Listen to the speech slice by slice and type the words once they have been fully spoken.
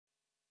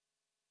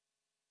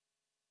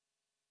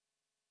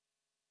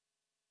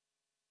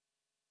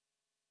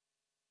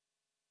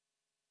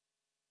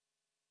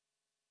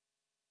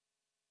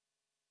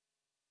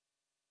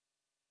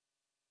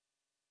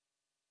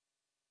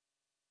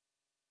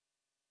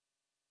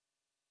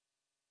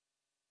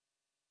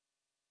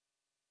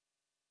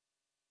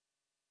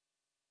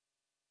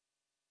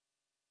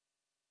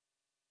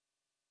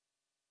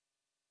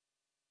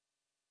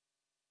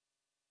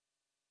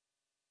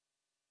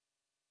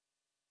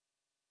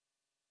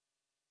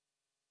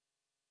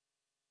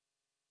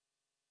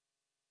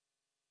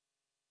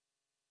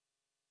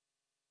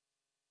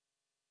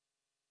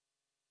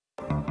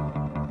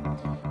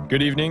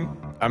Good evening,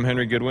 I'm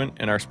Henry Goodwin,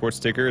 and our sports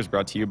ticker is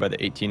brought to you by the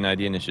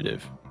 1890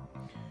 Initiative.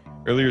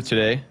 Earlier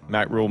today,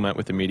 Matt Rhule met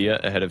with the media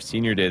ahead of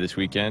Senior Day this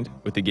weekend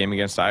with the game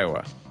against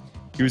Iowa.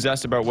 He was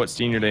asked about what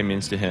Senior Day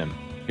means to him.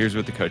 Here's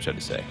what the coach had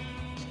to say.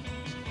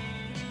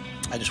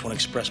 I just want to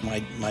express my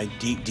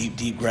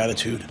deep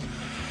gratitude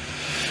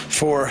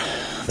for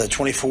the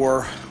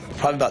 24,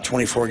 probably about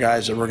 24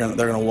 guys that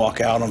they're gonna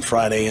walk out on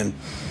Friday and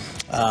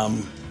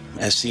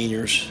as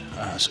seniors.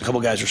 So a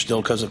couple guys are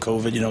still, because of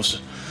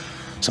COVID,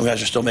 some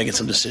guys are still making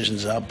some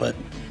decisions up, but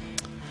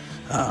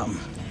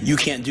you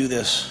can't do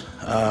this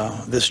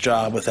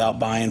job without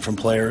buy-in from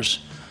players.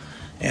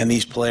 And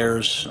these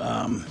players,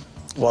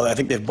 well, I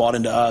think they've bought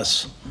into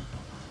us.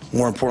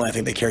 More importantly, I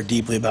think they care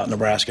deeply about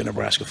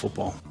Nebraska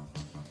football.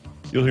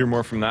 You'll hear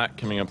more from that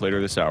coming up later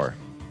this hour.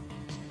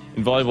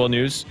 In volleyball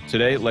news,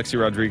 today, Lexi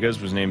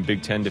Rodriguez was named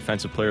Big Ten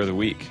Defensive Player of the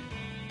Week.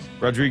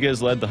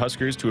 Rodriguez led the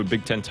Huskers to a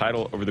Big Ten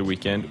title over the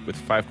weekend with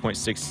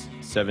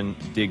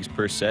 5.67 digs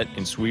per set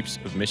in sweeps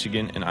of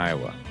Michigan and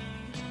Iowa.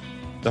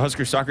 The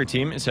Husker soccer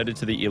team is headed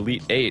to the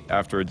Elite Eight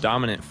after a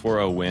dominant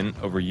 4-0 win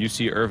over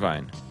UC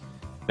Irvine.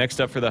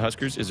 Next up for the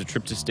Huskers is a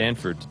trip to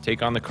Stanford to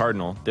take on the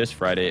Cardinal this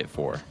Friday at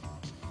 4.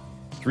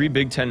 3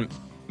 Big Ten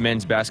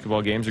men's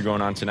basketball games are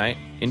going on tonight.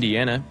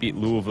 Indiana beat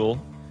Louisville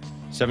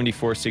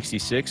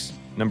 74-66.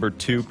 Number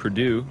 2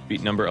 Purdue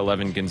beat number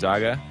 11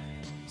 Gonzaga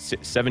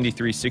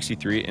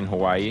 73-63 in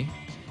Hawaii,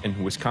 and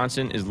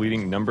Wisconsin is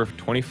leading number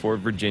 24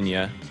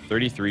 Virginia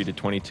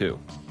 33-22.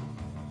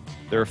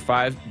 There are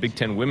 5 Big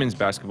Ten women's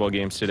basketball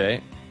games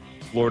today.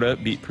 Florida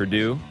beat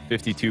Purdue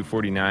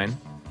 52-49.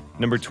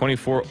 Number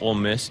 24 Ole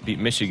Miss beat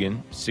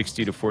Michigan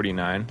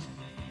 60-49.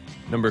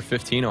 Number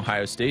 15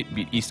 Ohio State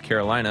beat East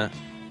Carolina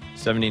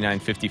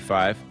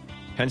 79-55.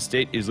 Penn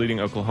State is leading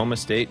Oklahoma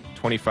State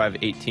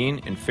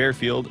 25-18, and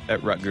Fairfield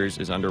at Rutgers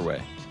is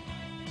underway.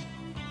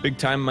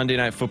 Big-time Monday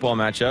Night Football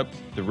matchup.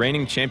 The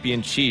reigning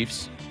champion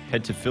Chiefs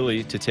head to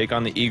Philly to take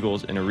on the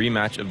Eagles in a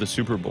rematch of the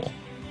Super Bowl.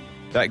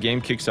 That game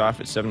kicks off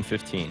at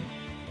 7:15.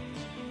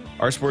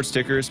 Our sports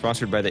ticker is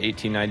sponsored by the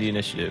 1890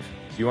 Initiative.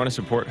 Do you want to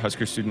support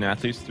Husker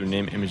student-athletes through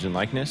name, image, and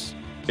likeness?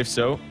 If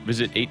so,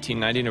 visit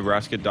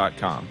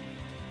 1890nebraska.com.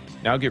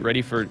 Now get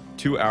ready for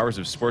 2 hours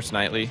of Sports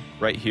Nightly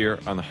right here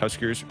on the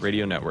Huskers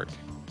Radio Network.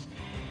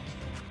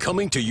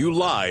 Coming to you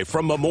live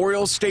from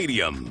Memorial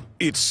Stadium,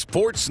 it's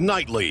Sports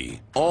Nightly.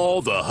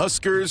 All the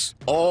Huskers,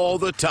 all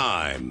the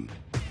time.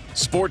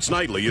 Sports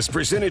Nightly is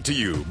presented to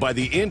you by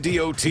the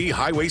NDOT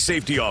Highway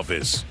Safety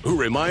Office, who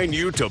remind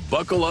you to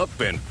buckle up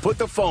and put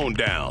the phone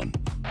down.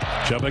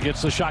 Chuba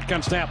gets the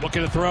shotgun snap,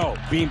 looking to throw.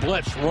 Being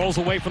blitzed, rolls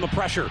away from the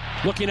pressure.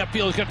 Looking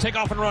upfield, he's going to take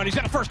off and run. He's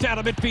got a first down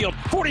to midfield.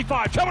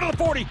 45, Chuba to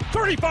the 40,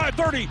 35,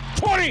 30,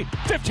 20,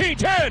 15,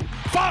 10,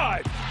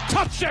 5.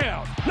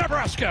 Touchdown,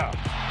 Nebraska.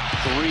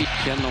 3,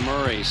 Kendall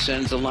Murray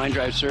sends the line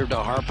drive serve to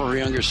Harper, her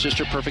younger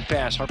sister. Perfect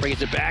pass. Harper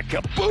gets it back.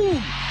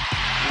 Boom!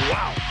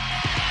 Wow.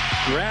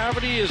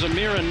 Gravity is a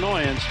mere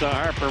annoyance to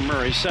Harper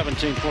Murray.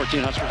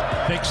 17-14 Huskers.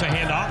 Takes a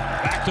handoff,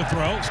 back to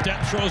throw.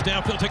 Step throws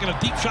downfield, taking a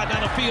deep shot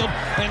down the field,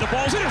 and the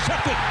ball's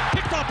intercepted.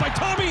 Picked off by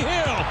Tommy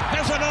Hill.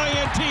 Has an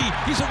INT.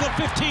 He's at the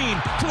 15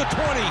 to the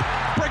 20.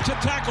 Breaks a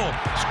tackle.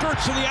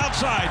 Skirts to the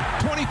outside.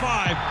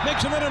 25.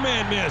 Makes a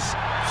man miss.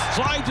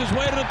 Slides his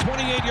way to the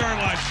 28-yard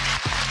line.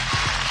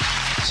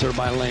 Served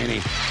by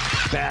Laney.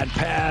 Bad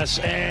pass,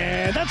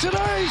 and that's an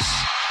ace.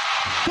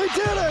 They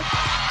did it.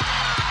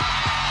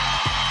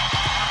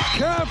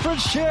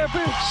 Conference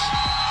champions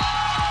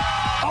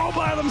all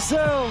by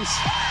themselves,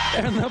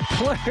 and the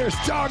players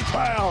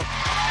dogpile.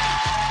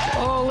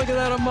 Oh, look at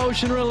that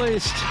emotion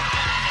released.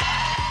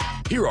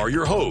 Here are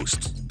your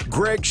hosts,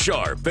 Greg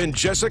Sharpe and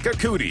Jessica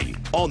Coody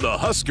on the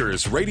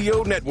Huskers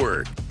Radio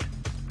Network.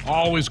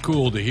 Always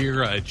cool to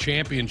hear a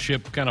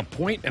championship kind of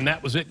point, and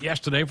that was it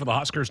yesterday for the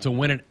Huskers to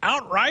win it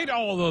outright,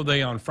 although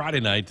they on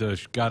Friday night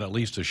got at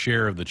least a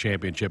share of the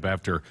championship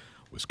after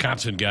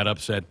Wisconsin got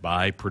upset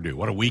by Purdue.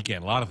 What a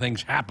weekend. A lot of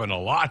things happened. A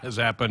lot has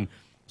happened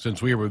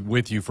since we were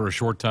with you for a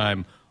short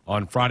time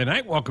on Friday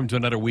night. Welcome to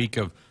another week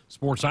of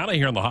Sports Nightly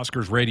here on the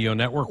Huskers Radio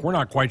Network. We're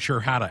not quite sure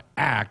how to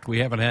act. We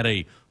haven't had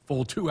a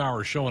full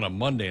 2-hour show on a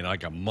Monday in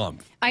like a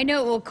month. I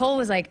know. Well, Cole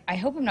was like, I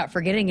hope I'm not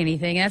forgetting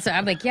anything.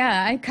 I'm like,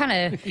 yeah, I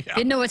kind of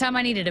didn't know what time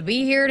I needed to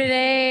be here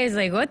today. It's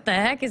like, what the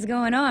heck is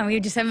going on? We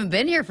just haven't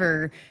been here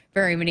for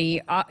very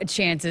many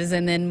chances.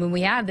 And then when we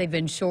have, they've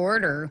been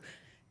short or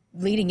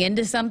leading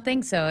into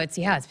something. So it's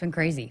been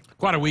crazy.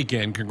 Quite a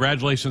weekend.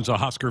 Congratulations to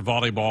Husker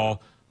volleyball.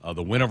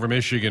 The win over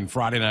Michigan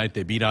Friday night.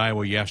 They beat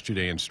Iowa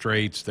yesterday in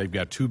straights. They've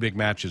got 2 big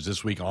matches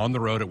this week on the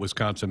road at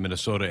Wisconsin,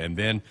 Minnesota, and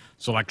then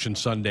Selection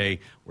Sunday,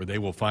 where they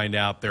will find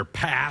out their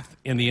path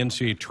in the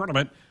NCAA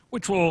tournament,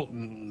 which will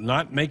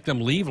not make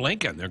them leave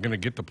Lincoln. They're going to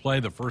get to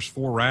play the first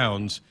 4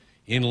 rounds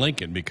in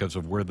Lincoln because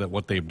of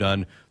what they've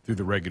done through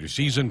the regular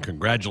season.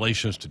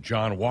 Congratulations to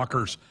John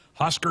Walker's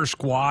Husker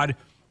squad.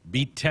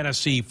 Beat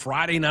Tennessee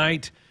Friday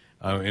night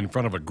in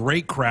front of a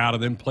great crowd,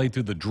 and then played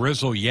through the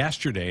drizzle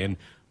yesterday and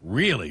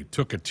really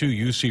took it to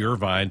UC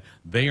Irvine.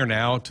 They are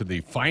now to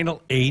the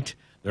final 8.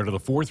 They're to the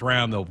 4th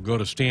round. They'll go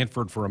to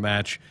Stanford for a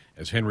match,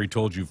 as Henry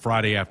told you,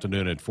 Friday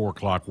afternoon at 4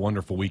 o'clock.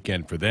 Wonderful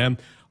weekend for them.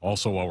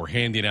 Also, while we're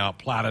handing out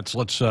plaudits,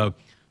 let's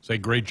say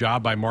great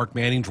job by Mark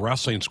Manning's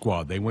wrestling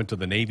squad. They went to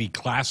the Navy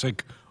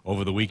Classic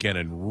over the weekend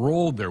and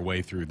rolled their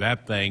way through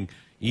that thing,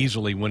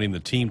 easily winning the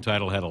team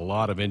title. Had a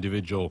lot of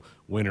individual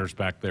winners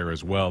back there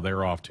as well.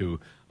 They're off to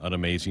an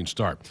amazing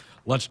start.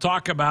 Let's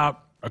talk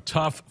about a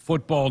tough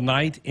football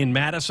night in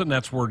Madison.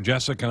 That's where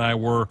Jessica and I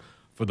were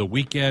for the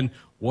weekend.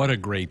 What a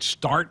great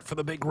start for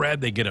the Big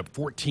Red. They get up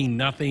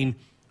 14-0,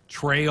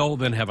 trail,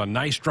 then have a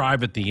nice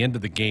drive at the end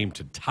of the game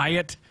to tie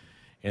it,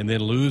 and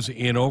then lose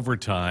in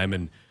overtime.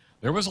 And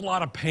there was a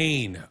lot of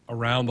pain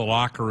around the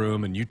locker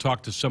room, and you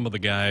talked to some of the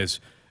guys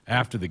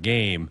after the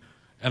game,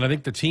 and I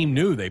think the team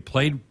knew they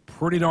played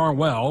pretty darn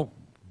well,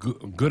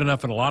 good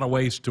enough in a lot of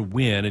ways to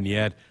win, and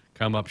yet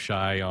come up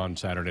shy on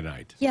Saturday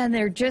night. Yeah, and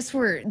there just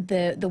were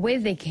the way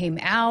they came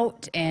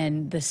out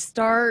and the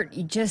start,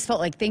 you just felt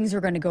like things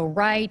were going to go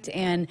right,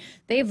 and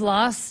they've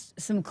lost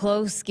some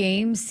close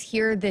games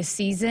here this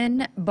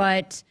season,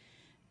 but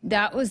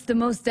that was the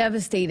most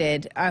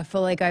devastated I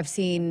feel like I've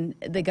seen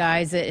the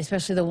guys,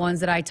 especially the ones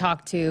that I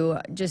talked to,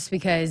 just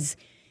because,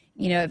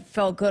 you know, it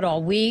felt good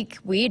all week.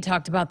 We had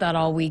talked about that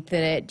all week,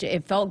 that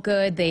it felt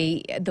good.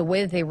 The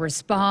way that they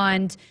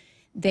respond,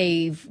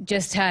 they've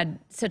just had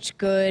such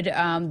good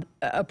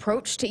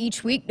approach to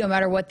each week, no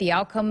matter what the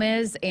outcome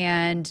is.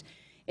 And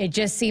it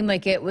just seemed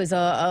like it was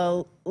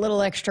a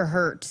little extra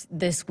hurt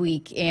this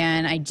week.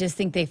 And I just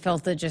think they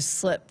felt it just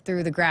slip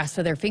through the grasp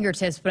of their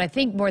fingertips. But I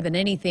think more than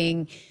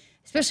anything,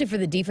 especially for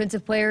the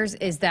defensive players,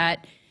 is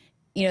that,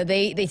 you know,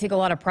 they take a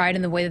lot of pride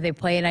in the way that they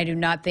play, and I do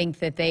not think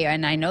that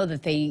and I know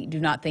that they do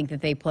not think that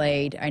they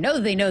played. I know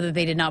that they know that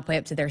they did not play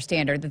up to their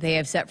standard that they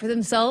have set for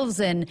themselves,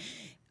 and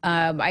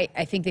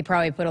I think they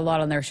probably put a lot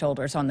on their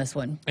shoulders on this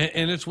one.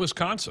 And it's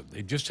Wisconsin.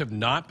 They just have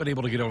not been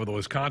able to get over the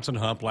Wisconsin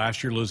hump.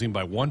 Last year, losing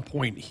by 1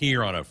 point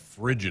here on a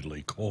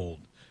frigidly cold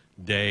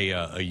day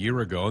a year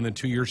ago, and then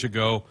 2 years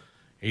ago,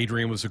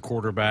 Adrian was the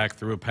quarterback,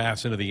 threw a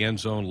pass into the end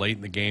zone late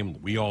in the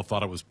game. We all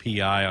thought it was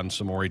PI on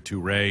Samori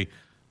Toure.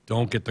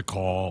 Don't get the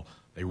call.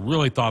 They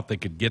really thought they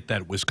could get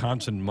that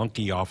Wisconsin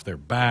monkey off their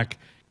back,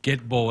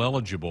 get bowl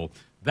eligible.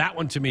 That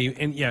one to me,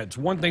 and yeah, it's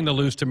one thing to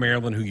lose to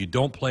Maryland, who you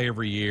don't play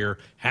every year,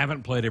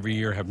 haven't played every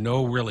year, have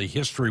no really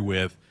history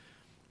with.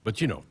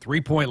 But, you know,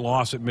 3-point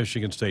loss at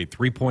Michigan State,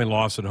 3-point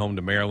loss at home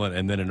to Maryland,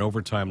 and then an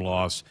overtime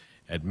loss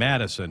at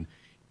Madison.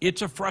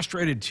 It's a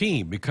frustrated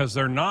team because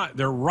they're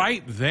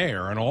right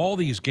there in all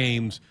these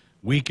games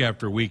week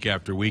after week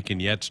after week, and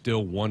yet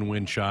still one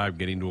win shy of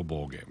getting to a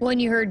bowl game. Well,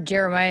 and you heard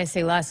Jeremiah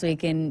say last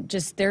week, and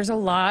just there's a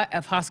lot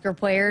of Husker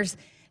players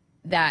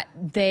that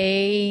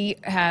they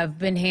have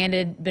been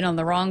on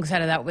the wrong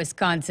side of that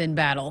Wisconsin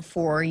battle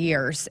for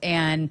years,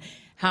 and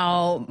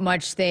how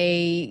much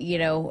they, you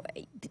know,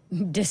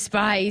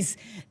 despise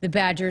the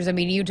Badgers. I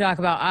mean, you talk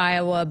about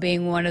Iowa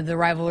being one of the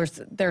rivals.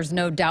 There's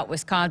no doubt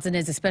Wisconsin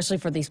is, especially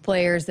for these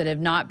players that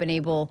have not been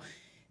able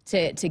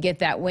to get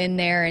that win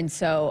there. And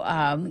so,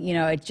 you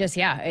know, it just,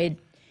 yeah,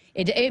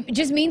 it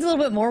just means a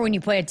little bit more when you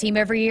play a team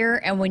every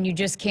year, and when you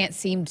just can't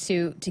seem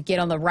to get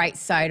on the right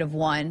side of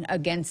one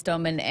against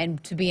them,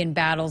 and to be in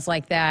battles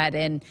like that.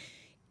 And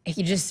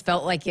you just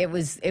felt like it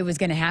was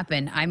going to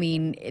happen. I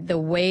mean, the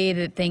way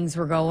that things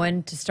were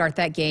going to start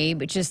that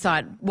game, it just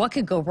thought, what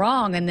could go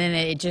wrong? And then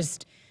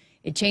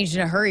it changed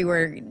in a hurry,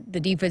 where the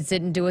defense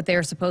didn't do what they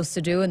were supposed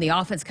to do, and the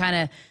offense kind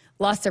of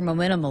lost their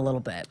momentum a little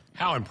bit.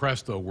 How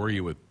impressed, though, were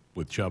you with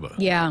Chubba?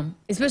 Yeah,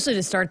 especially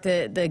to start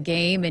the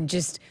game, and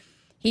just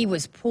he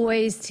was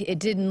poised. It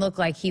didn't look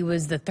like he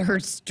was the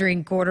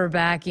third-string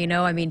quarterback, you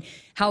know. I mean,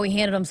 how he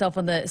handled himself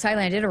on the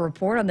sideline. I did a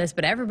report on this,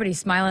 but everybody's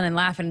smiling and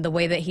laughing the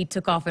way that he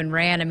took off and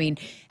ran. I mean,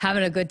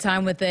 having a good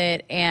time with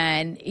it,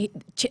 and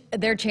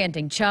they're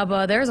chanting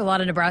Chubba. There's a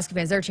lot of Nebraska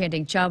fans. They're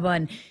chanting Chubba,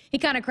 and he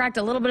kind of cracked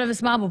a little bit of a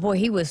smile, but, boy,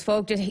 he was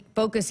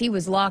focused. He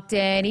was locked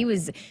in. He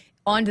was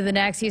on to the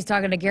next. He's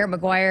talking to Garrett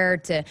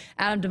McGuire, to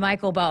Adam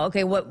DeMichael about,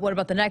 okay, what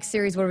about the next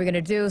series? What are we going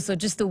to do? So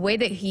just the way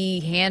that he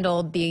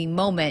handled the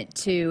moment,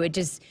 too, it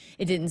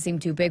didn't seem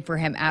too big for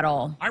him at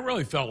all. I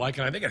really felt like,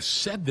 and I think I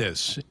said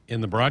this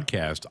in the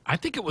broadcast, I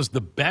think it was the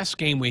best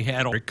game we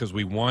had because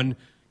we won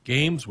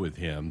games with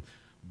him,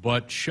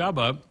 but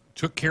Chubba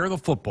took care of the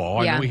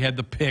football. Yeah. I know we had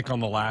the pick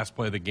on the last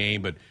play of the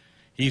game, but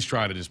he's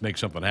trying to just make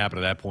something happen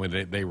at that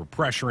point. They were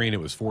pressuring. It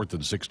was 4th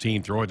and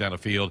 16. Throw it down the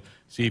field.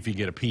 See if you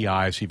get a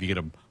PI. See if you get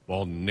a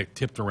ball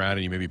tipped around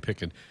and you may be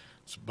picking.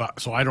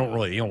 So I don't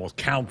really almost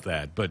count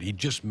that. But he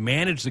just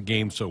managed the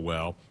game so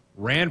well,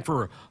 ran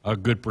for a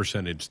good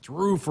percentage,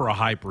 threw for a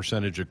high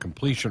percentage of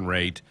completion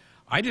rate.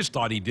 I just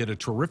thought he did a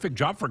terrific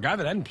job for a guy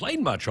that hadn't played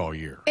much all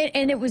year.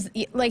 And it was,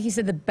 like you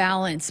said, the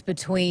balance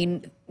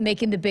between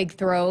making the big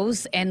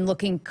throws and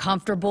looking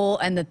comfortable,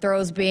 and the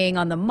throws being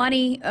on the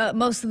money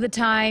most of the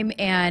time,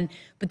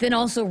 but then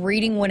also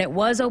reading when it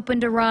was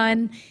open to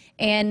run.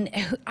 And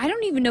I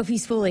don't even know if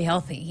he's fully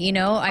healthy, you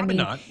know? Probably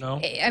not,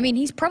 no. I mean,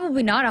 he's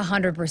probably not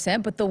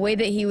 100%, but the way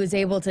that he was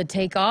able to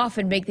take off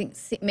and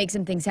make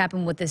some things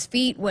happen with his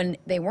feet when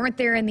they weren't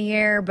there in the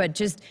air, but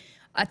just,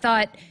 I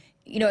thought,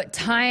 at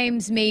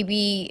times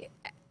maybe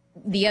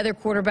the other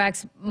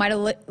quarterbacks might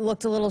have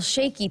looked a little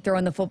shaky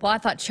throwing the football. I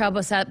thought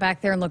Chuba sat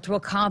back there and looked real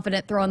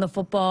confident throwing the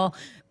football.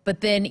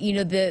 But then,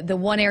 the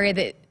one area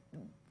that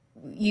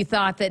you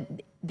thought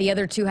that the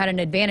other two had an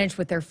advantage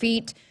with their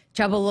feet,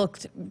 Chuba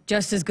looked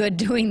just as good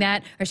doing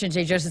that. I shouldn't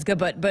say just as good,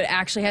 but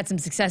actually had some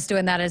success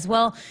doing that as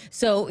well.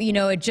 So,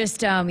 it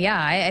just,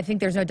 I think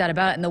there's no doubt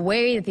about it. And the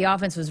way that the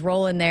offense was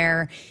rolling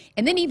there,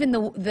 and then even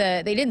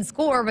they didn't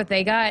score, but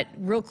they got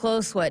real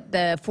close,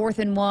 the 4th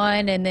and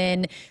 1. And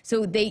then,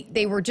 so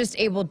they were just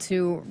able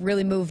to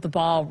really move the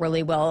ball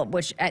really well,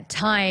 which at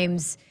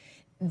times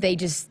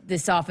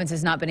this offense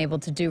has not been able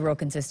to do real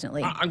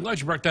consistently. I'm glad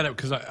you brought that up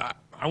because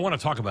I want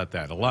to talk about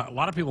that. A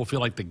lot of people feel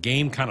like the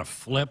game kind of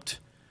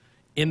flipped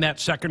in that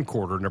second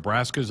quarter.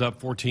 Nebraska's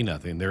up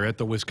 14-0. They're at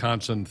the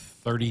Wisconsin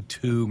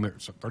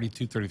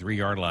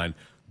 33-yard line.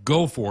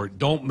 Go for it.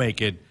 Don't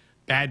make it.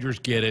 Badgers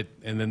get it,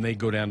 and then they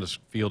go down the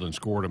field and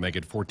score to make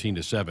it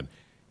 14-7.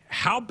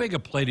 How big a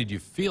play did you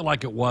feel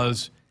like it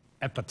was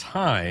at the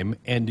time,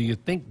 and do you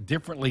think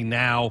differently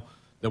now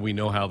that we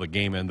know how the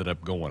game ended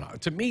up going on?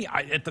 To me,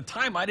 at the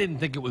time, I didn't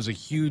think it was a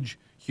huge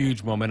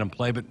momentum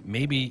play, but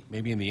maybe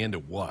in the end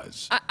it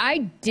was. I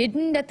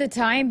didn't at the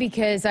time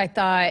because I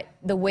thought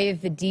the way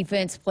that the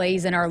defense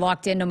plays and are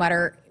locked in, no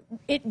matter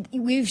it,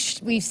 we've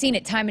seen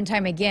it time and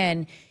time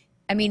again.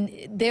 I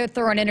mean, they'll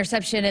throw an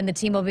interception and the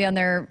team will be on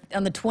the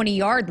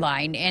 20-yard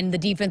line and the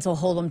defense will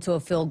hold them to a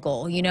field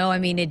goal. I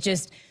mean, it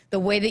just the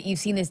way that you've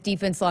seen this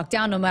defense locked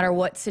down, no matter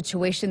what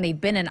situation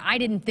they've been in. I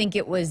didn't think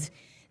it was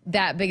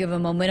that big of a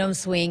momentum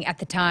swing at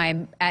the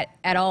time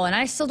at all. And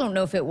I still don't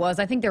know if it was.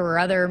 I think there were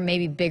other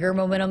maybe bigger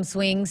momentum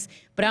swings,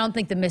 but I don't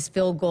think the missed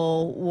field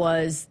goal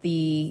was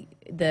the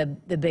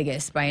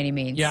biggest by any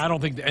means. Yeah, I don't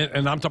think,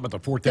 and I'm talking about the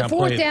fourth down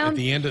play at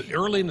the end,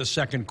 early in the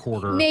second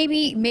quarter.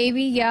 Maybe,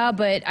 yeah,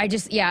 but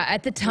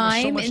at the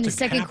time in the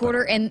second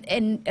quarter,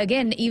 and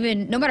again,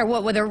 even no matter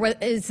what, whether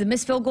it's the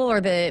missed field goal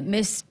or the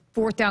missed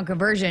 4th down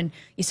conversion,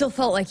 you still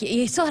felt like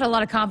you still had a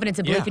lot of confidence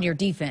and belief in your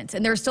defense.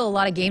 And there was still a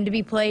lot of game to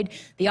be played.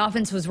 The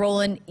offense was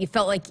rolling. You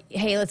felt like,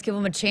 hey, let's give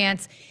them a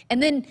chance.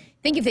 And then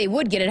think if they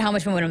would get it, how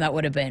much momentum that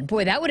would have been.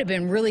 Boy, that would have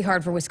been really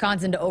hard for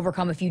Wisconsin to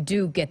overcome if you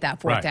do get that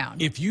 4th down.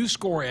 If you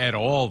score at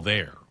all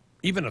there,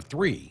 even a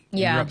 3,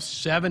 you're up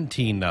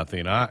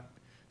 17-0.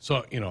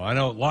 So, I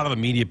know a lot of the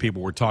media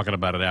people were talking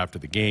about it after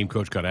the game.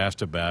 Coach got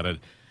asked about it,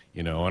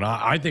 and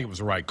I think it was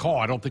the right call.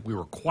 I don't think we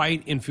were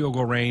quite in field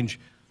goal range.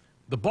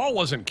 The ball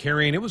wasn't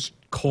carrying. It was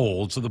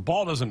cold, so the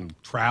ball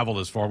doesn't travel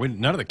as far.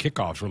 None of the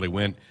kickoffs really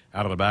went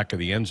out of the back of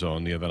the end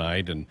zone the other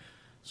night. And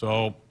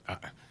so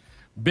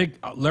there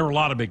were a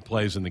lot of big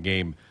plays in the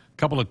game. A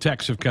couple of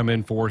texts have come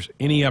in for us.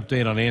 Any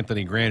update on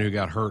Anthony Grant, who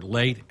got hurt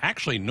late?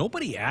 Actually,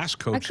 nobody asked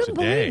Coach today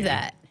believe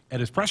that.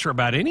 At his presser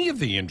about any of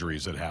the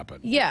injuries that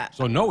happened. Yeah.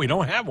 So, no, we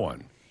don't have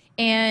one.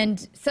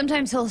 And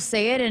sometimes he'll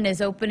say it in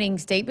his opening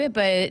statement,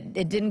 but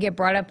it didn't get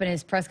brought up in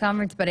his press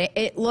conference. But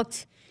it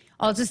looked –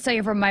 I'll just tell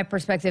you from my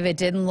perspective, it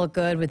didn't look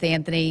good with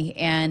Anthony,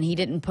 and he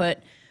didn't put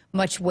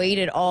much weight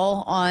at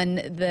all on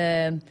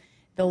the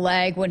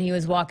leg when he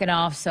was walking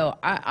off. So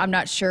I'm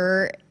not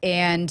sure.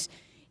 And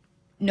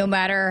no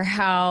matter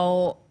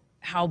how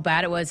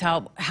bad it was,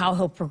 how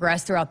he'll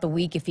progress throughout the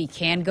week, if he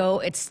can go,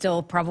 it's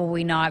still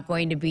probably not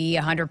going to be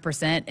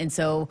 100%. And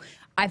so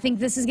I think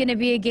this is going to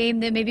be a game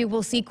that maybe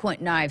we'll see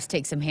Quentin Ives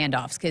take some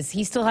handoffs because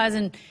he still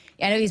hasn't.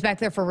 I know he's back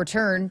there for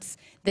returns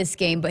this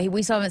game, but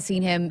we still haven't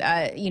seen him,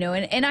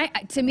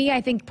 to me, I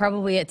think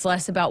probably it's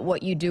less about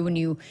what you do when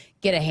you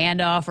get a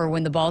handoff or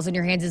when the ball's in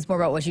your hands. It's more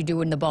about what you do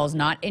when the ball's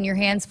not in your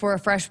hands for a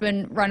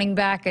freshman running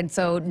back. And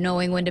so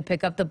knowing when to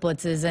pick up the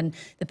blitzes and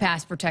the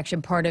pass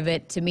protection part of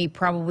it, to me,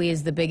 probably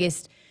is the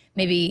biggest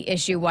maybe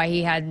issue why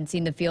he hadn't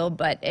seen the field.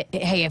 But,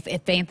 hey,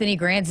 if Anthony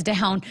Grant's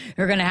down,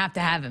 you're going to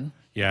have him.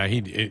 Yeah,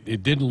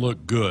 it didn't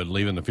look good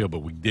leaving the field, but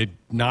we did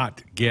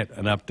not get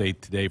an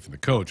update today from the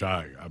coach.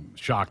 I'm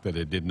shocked that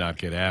it did not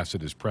get asked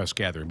at his press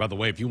gathering. By the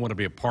way, if you want to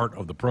be a part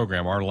of the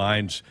program, our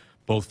lines,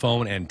 both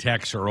phone and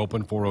text, are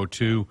open,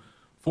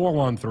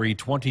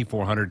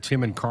 402-413-2400.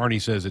 Tim and Kearney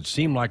says it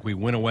seemed like we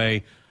went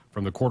away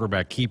from the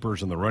quarterback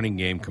keepers in the running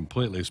game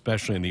completely,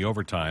 especially in the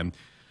overtime.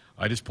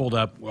 I just pulled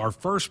up our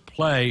first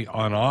play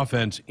on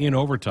offense in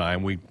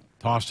overtime. We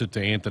tossed it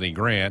to Anthony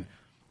Grant.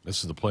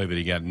 This is the play that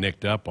he got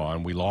nicked up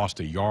on. We lost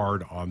a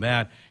yard on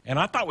that. And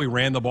I thought we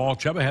ran the ball.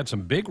 Chuba had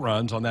some big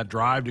runs on that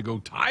drive to go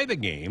tie the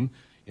game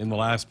in the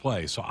last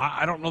play. So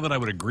I don't know that I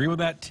would agree with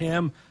that,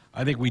 Tim.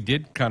 I think we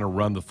did kind of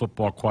run the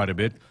football quite a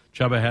bit.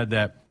 Chuba had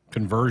that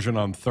conversion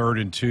on 3rd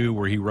and 2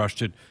 where he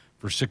rushed it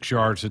for 6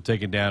 yards to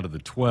take it down to the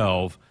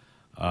 12.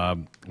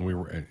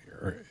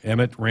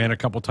 Emmett ran a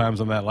couple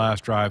times on that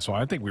last drive. So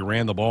I think we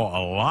ran the ball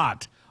a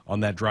lot on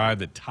that drive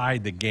that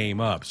tied the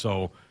game up.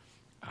 So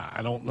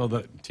I don't know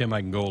that, Tim, I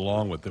can go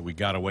along with that we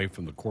got away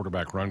from the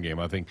quarterback run game.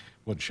 I think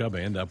what Chuba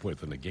ended up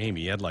with in the game,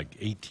 he had like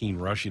 18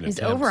 rushing attempts.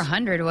 It was over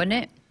 100, wasn't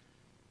it?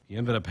 He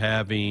ended up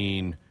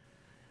having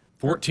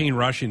 14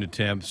 rushing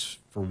attempts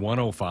for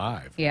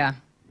 105. Yeah.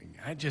 I mean,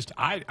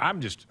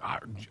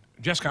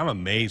 Jessica, I'm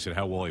amazed at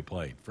how well he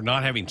played for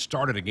not having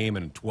started a game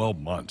in 12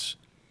 months.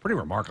 Pretty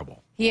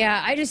remarkable.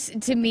 Yeah,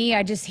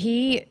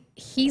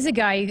 he's a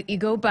guy, you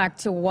go back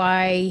to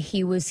why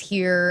he was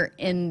here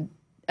and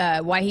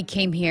why he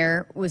came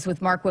here was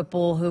with Mark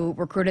Whipple, who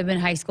recruited him in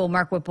high school.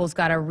 Mark Whipple's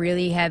got a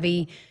really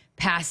heavy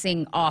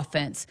passing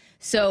offense.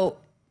 So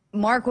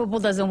Mark Whipple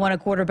doesn't want a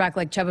quarterback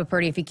like Chubba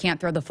Purdy if he can't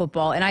throw the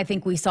football. And I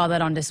think we saw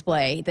that on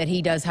display, that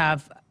he does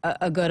have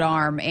a good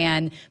arm.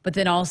 But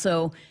then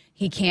also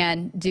he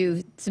can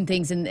do some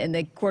things in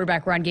the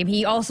quarterback run game.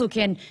 He also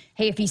can,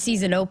 if he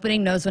sees an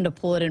opening, knows when to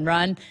pull it and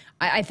run.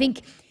 I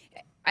think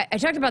I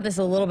talked about this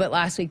a little bit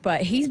last week,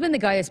 but he's been the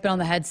guy that's been on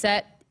the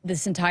headset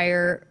this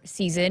entire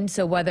season.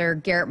 So whether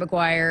Garrett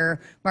McGuire,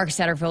 Marcus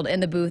Satterfield in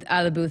the booth,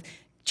 out of the booth,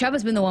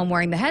 Chubba's been the one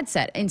wearing the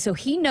headset. And so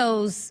he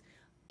knows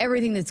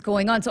everything that's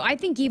going on. So I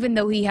think even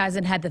though he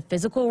hasn't had the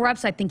physical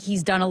reps, I think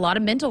he's done a lot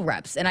of mental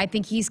reps. And I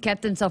think he's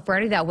kept himself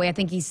ready that way. I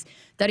think he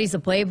studies the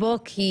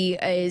playbook. He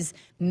is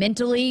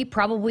mentally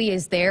probably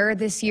is there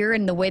this year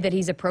in the way that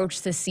he's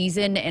approached this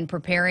season and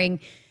preparing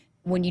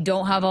when you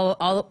don't have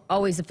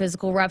always the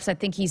physical reps. I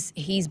think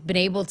he's been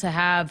able to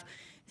have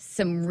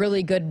some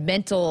really good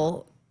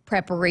mental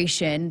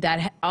preparation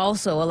that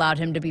also allowed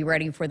him to be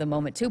ready for the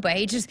moment too. But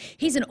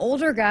he's an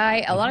older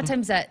guy. A lot of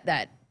times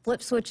that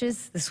flip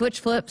switches, the switch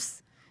flips.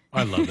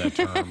 I love that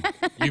term.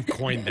 You've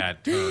coined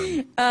that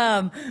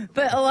term.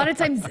 But a lot of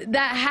times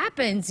that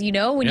happens,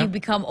 when you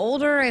become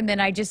older. And then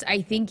I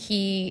think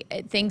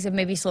things have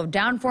maybe slowed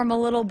down for him a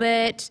little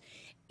bit.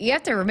 You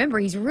have to remember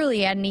he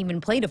really hadn't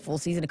even played a full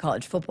season of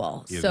college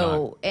football.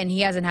 And he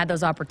hasn't had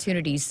those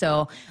opportunities.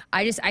 So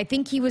I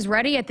think he was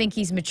ready. I think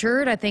he's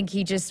matured. I think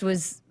he just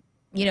was,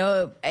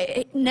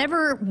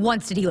 never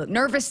once did he look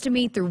nervous to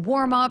me through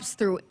warm-ups,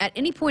 at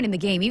any point in the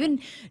game, even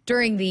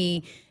during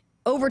the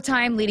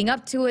overtime leading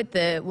up to it,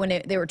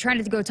 when they were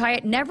trying to go tie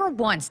it, never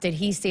once did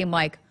he seem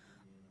like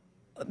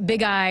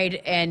big-eyed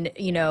and,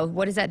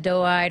 what is that,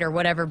 doe-eyed or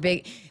whatever,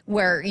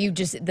 where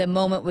the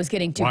moment was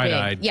getting too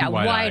wide-eyed, big. Yeah,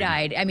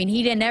 wide-eyed. I mean,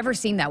 he didn't ever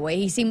seem that way.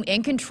 He seemed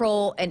in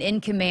control and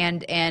in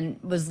command and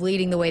was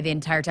leading the way the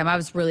entire time. I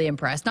was really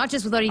impressed, not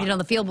just with what he did on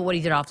the field, but what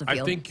he did off the field.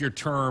 I think your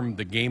term,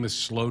 the game is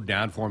slowed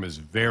down for him, is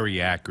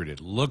very accurate.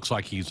 It looks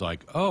like he's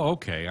like, oh,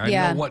 okay,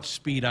 I know what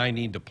speed I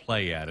need to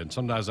play at, and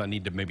sometimes I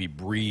need to maybe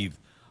breathe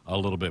a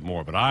little bit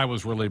more. But I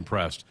was really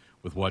impressed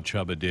with what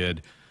Chubba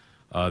did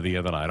the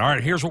other night. All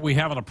right, here's what we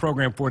have on the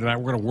program for tonight.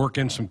 We're going to work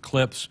in some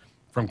clips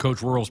from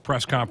Coach Rhule's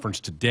press conference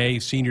today.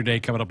 Senior Day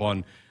coming up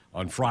on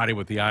Friday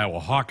with the Iowa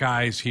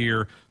Hawkeyes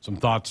here. Some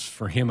thoughts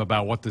for him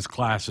about what this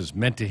class has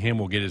meant to him.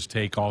 We'll get his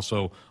take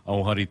also on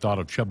what he thought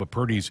of Chubba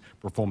Purdy's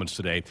performance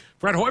today.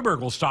 Fred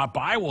Hoiberg will stop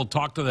by. We'll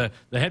talk to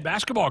the head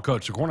basketball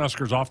coach. The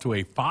Cornhuskers off to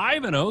a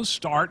 5-0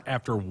 start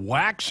after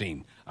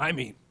waxing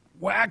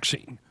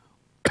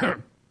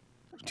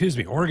excuse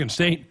me, Oregon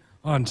State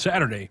on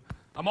Saturday.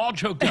 I'm all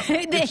choked up.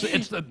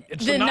 It's the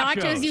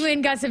nachos. You went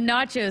and got some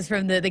nachos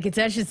from the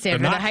concession stand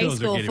for the high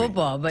school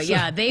football. But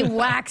they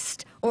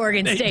waxed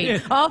Oregon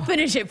State. I'll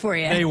finish it for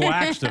you. They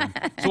waxed them.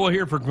 So we'll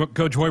hear from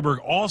Coach Hoiberg.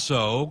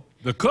 Also,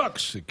 the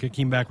Cooks,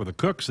 kicking back with the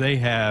Cooks, they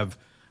have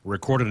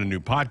recorded a new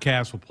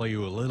podcast. We'll play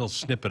you a little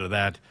snippet of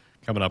that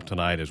coming up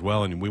tonight as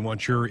well. And we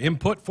want your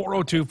input,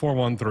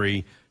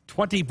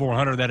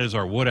 402-413-2400. That is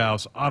our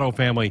Woodhouse Auto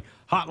Family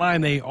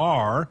hotline. They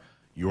are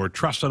your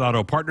trusted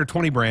auto partner,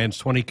 20 brands,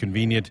 20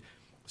 convenient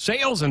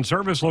sales and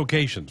service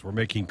locations. We're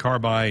making car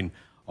buying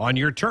on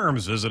your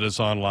terms. Visit us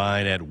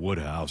online at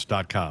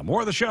woodhouse.com.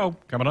 More of the show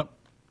coming up.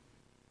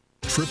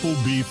 Triple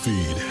B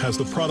Feed has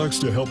the products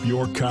to help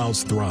your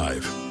cows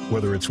thrive.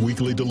 Whether it's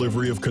weekly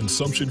delivery of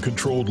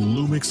consumption-controlled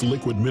Lumix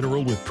liquid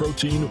mineral with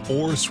protein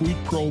or Sweet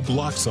Pro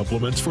block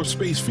supplements for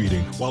space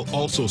feeding, while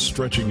also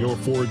stretching your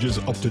forages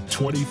up to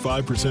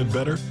 25%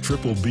 better,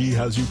 Triple B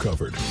has you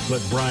covered.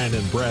 Let Brian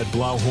and Brad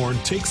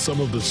Blauhorn take some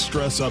of the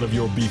stress out of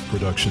your beef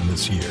production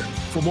this year.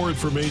 For more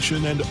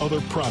information and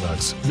other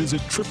products,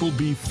 visit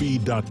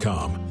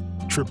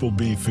triplebfeed.com. Triple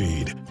B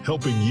Feed,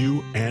 helping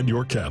you and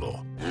your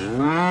cattle.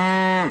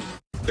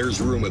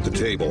 There's room at the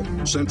table.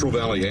 Central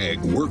Valley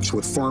Ag works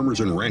with farmers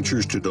and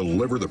ranchers to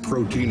deliver the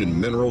protein and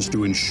minerals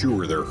to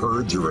ensure their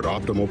herds are at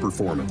optimal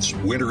performance.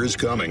 Winter is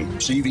coming.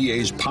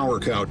 CVA's Power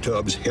Cow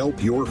tubs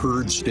help your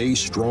herd stay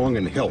strong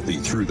and healthy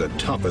through the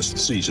toughest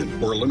season.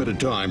 For a limited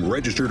time,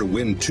 register to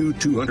win 2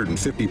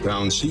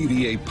 250-pound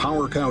CVA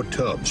Power Cow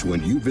tubs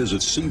when you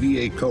visit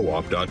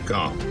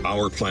CVAcoop.com.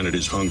 Our planet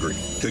is hungry.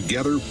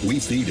 Together,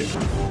 we feed it.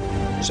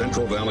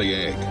 Central Valley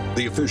Ag,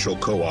 the official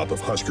co-op of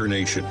Husker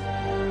Nation.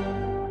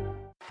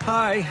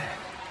 Hi,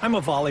 I'm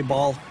a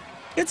volleyball.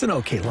 It's an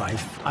okay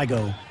life. I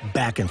go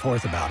back and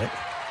forth about it.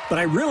 But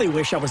I really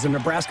wish I was a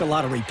Nebraska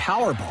Lottery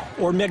Powerball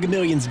or Mega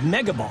Millions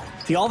Mega Ball.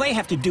 See, all they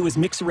have to do is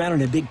mix around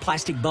in a big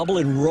plastic bubble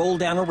and roll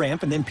down a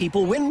ramp, and then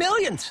people win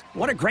millions.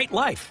 What a great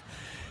life.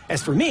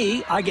 As for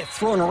me, I get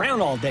thrown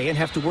around all day and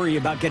have to worry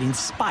about getting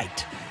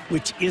spiked,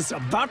 which is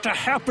about to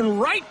happen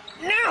right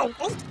now.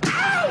 Oh,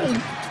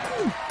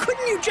 ow!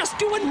 Couldn't you just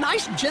do a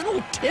nice,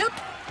 gentle tip?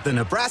 The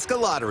Nebraska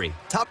Lottery.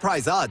 Top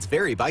prize odds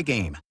vary by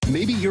game.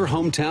 Maybe your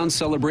hometown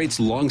celebrates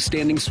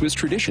long-standing Swiss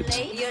traditions.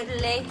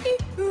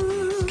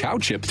 Cow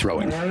chip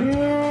throwing.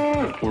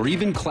 Or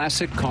even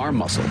classic car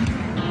muscle.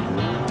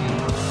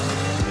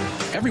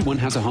 Everyone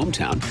has a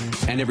hometown,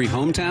 and every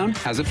hometown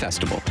has a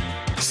festival.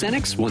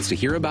 Cenex wants to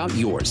hear about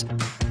yours.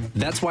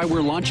 That's why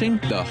we're launching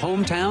the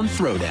Hometown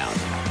Throwdown.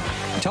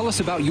 Tell us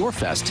about your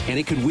fest, and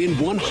it could win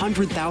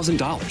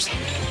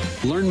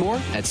 $100,000. Learn more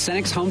at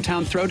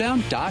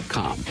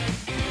CenexHometownThrowdown.com.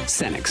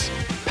 Cenex,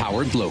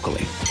 powered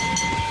locally.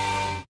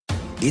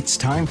 It's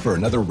time for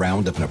another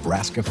round of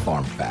Nebraska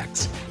Farm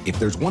Facts. If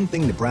there's one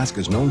thing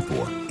Nebraska's known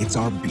for, it's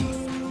our beef.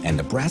 And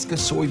Nebraska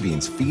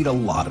soybeans feed a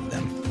lot of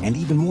them, and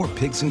even more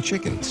pigs and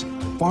chickens.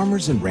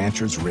 Farmers and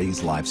ranchers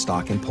raise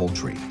livestock and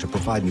poultry to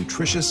provide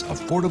nutritious,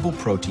 affordable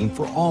protein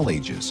for all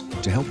ages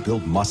to help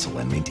build muscle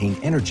and maintain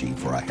energy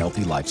for a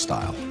healthy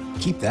lifestyle.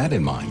 Keep that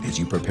in mind as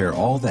you prepare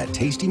all that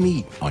tasty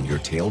meat on your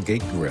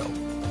tailgate grill.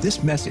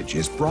 This message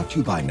is brought to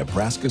you by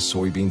Nebraska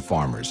soybean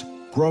farmers,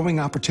 growing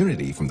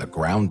opportunity from the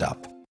ground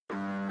up.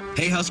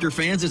 Hey Husker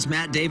fans, it's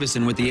Matt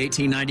Davison with the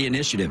 1890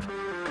 Initiative.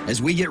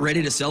 As we get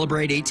ready to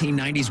celebrate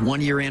 1890's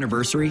one-year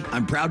anniversary,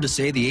 I'm proud to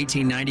say the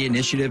 1890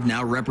 Initiative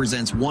now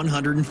represents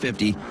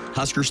 150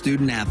 Husker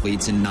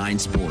student-athletes in 9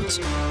 sports.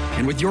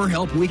 And with your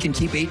help, we can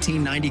keep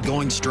 1890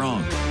 going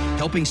strong,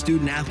 helping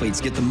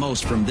student-athletes get the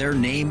most from their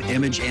name,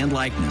 image, and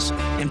likeness,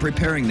 and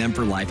preparing them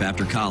for life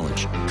after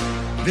college.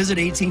 Visit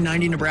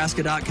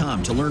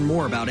 1890nebraska.com to learn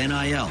more about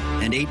NIL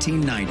and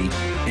 1890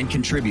 and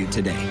contribute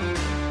today.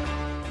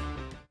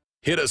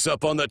 Hit us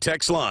up on the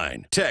text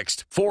line.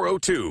 Text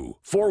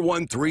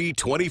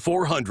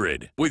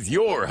 402-413-2400 with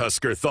your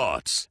Husker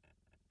thoughts.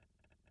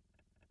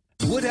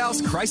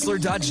 Woodhouse Chrysler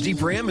Dodge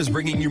Jeep Ram is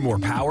bringing you more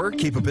power,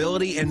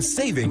 capability, and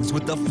savings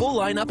with the full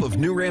lineup of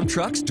new Ram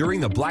trucks during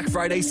the Black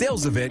Friday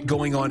sales event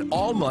going on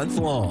all month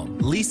long.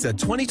 Lease a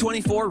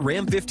 2024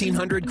 Ram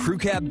 1500 Crew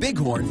Cab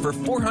Bighorn for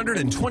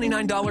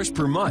 $429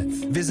 per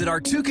month. Visit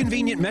our 2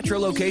 convenient metro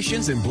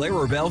locations in Blair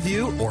or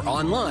Bellevue or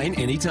online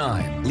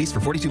anytime. Lease for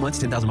 42 months,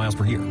 10,000 miles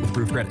per year with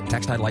approved credit.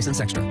 Tax, title, license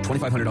extra.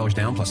 $2,500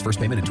 down plus first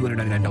payment and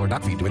 $299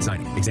 doc fee to its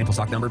signing. Example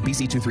stock number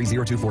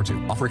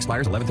BC230242. Offer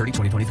expires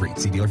 11/30/2023.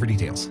 See dealer for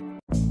details.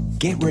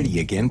 Get ready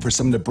again for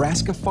some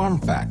Nebraska Farm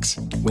Facts.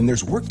 When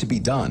there's work to be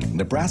done,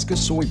 Nebraska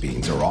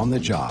soybeans are on the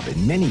job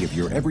in many of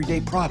your everyday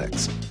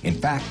products. In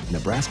fact,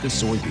 Nebraska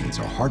soybeans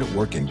are hard at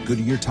work in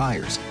Goodyear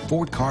tires,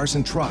 Ford cars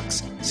and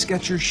trucks,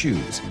 Skechers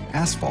shoes,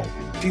 asphalt,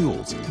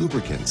 fuels,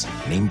 lubricants,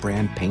 name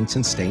brand paints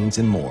and stains,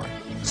 and more.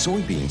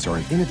 Soybeans are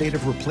an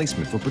innovative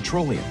replacement for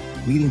petroleum,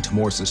 leading to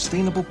more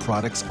sustainable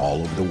products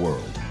all over the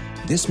world.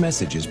 This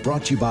message is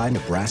brought to you by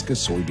Nebraska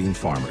soybean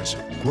farmers,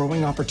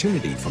 growing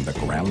opportunity from the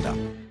ground up.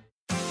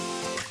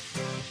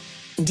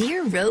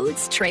 Dear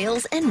roads,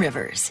 trails, and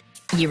rivers,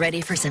 you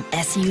ready for some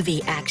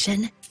SUV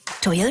action?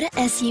 Toyota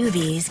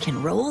SUVs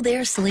can roll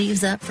their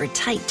sleeves up for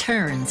tight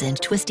turns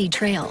and twisty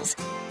trails,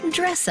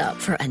 dress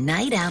up for a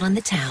night out on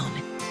the town,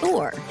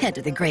 or head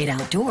to the great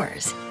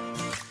outdoors.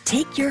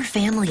 Take your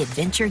family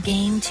adventure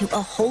game to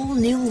a whole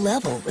new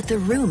level with the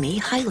roomy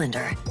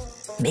Highlander.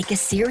 Make a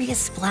serious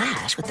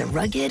splash with the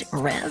rugged,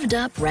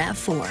 revved-up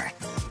RAV4.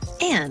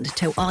 And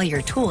tow all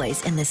your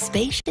toys in the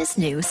spacious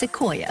new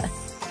Sequoia.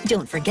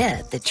 Don't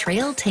forget the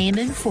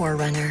trail-taming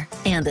 4Runner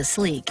and the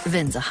sleek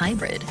Venza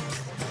Hybrid.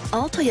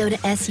 All Toyota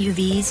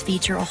SUVs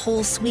feature a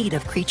whole suite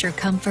of creature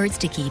comforts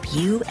to keep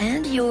you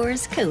and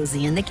yours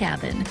cozy in the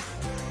cabin.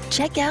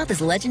 Check out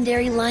this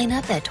legendary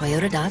lineup at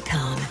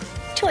Toyota.com.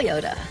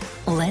 Toyota,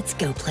 let's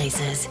go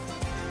places.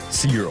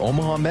 See your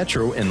Omaha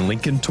Metro and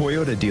Lincoln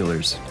Toyota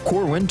dealers.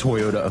 Corwin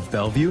Toyota of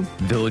Bellevue,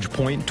 Village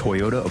Point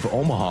Toyota of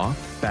Omaha,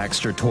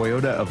 Baxter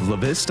Toyota of La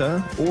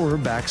Vista, or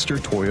Baxter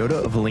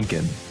Toyota of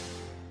Lincoln.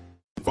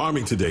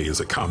 Farming today is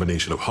a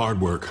combination of hard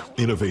work,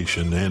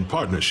 innovation, and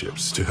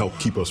partnerships to help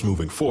keep us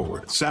moving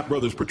forward. Sapp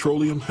Brothers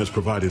Petroleum has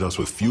provided us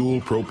with fuel,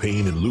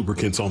 propane, and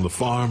lubricants on the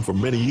farm for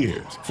many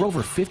years. For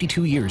over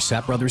 52 years,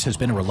 Sapp Brothers has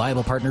been a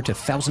reliable partner to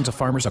thousands of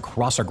farmers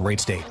across our great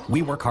state.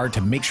 We work hard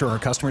to make sure our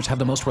customers have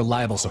the most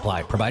reliable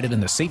supply, provided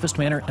in the safest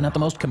manner and at the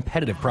most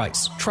competitive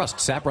price. Trust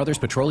Sapp Brothers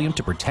Petroleum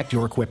to protect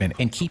your equipment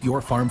and keep your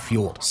farm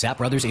fueled. Sapp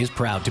Brothers is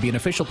proud to be an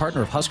official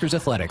partner of Huskers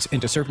Athletics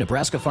and to serve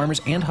Nebraska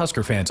farmers and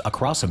Husker fans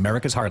across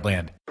America's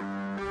heartland.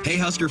 Hey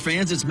Husker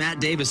fans, it's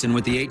Matt Davison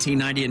with the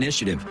 1890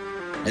 Initiative.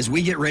 As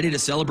we get ready to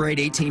celebrate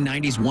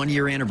 1890's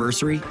one-year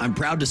anniversary, I'm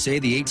proud to say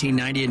the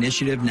 1890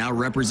 Initiative now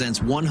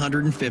represents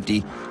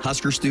 150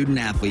 Husker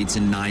student-athletes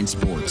in 9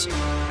 sports.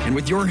 And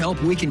with your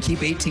help, we can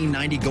keep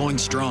 1890 going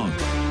strong,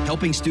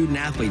 helping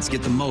student-athletes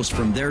get the most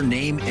from their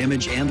name,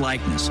 image, and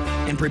likeness,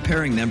 and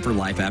preparing them for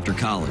life after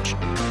college.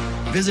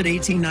 Visit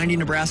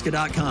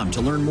 1890nebraska.com to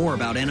learn more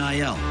about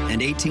NIL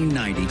and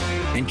 1890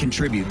 and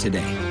contribute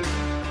today.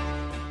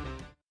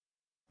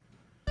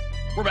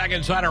 We're back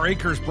inside our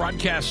Acres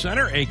Broadcast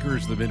Center.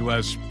 Acres, the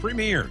Midwest's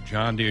premier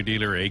John Deere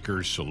dealer.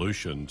 Acres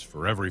Solutions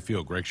for every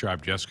field. Greg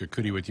Sharpe, Jessica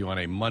Coody with you on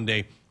a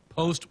Monday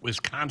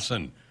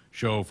post-Wisconsin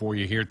show for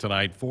you here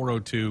tonight.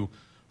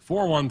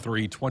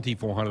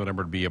 402-413-2400, the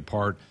number to be a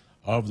part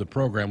of the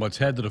program. Let's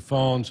head to the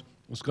phones.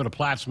 Let's go to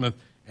Plattsmouth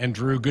and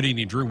Drew. Good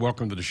evening, Drew.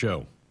 Welcome to the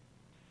show.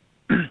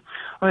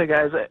 Okay,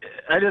 guys,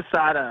 I just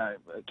thought a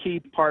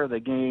key part of the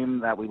game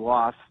that we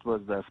lost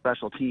was the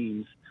special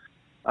teams.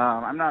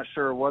 I'm not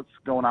sure what's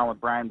going on with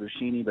Brian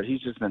Buschini, but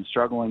he's just been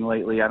struggling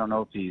lately. I don't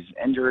know if he's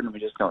injured and we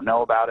just don't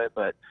know about it.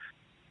 But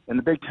in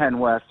the Big Ten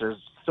West, there's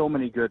so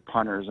many good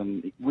punters,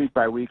 and week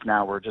by week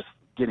now we're just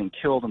getting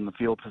killed in the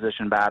field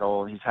position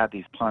battle. He's had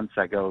these punts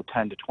that go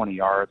 10 to 20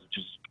 yards, which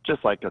is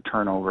just like a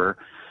turnover.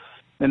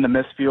 In the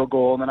missed field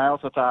goal. And then I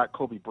also thought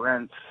Kobe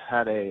Brent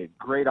had a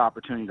great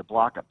opportunity to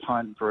block a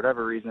punt. For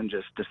whatever reason,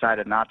 just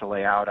decided not to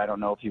lay out. I don't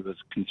know if he was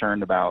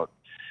concerned about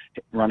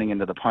running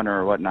into the punter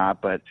or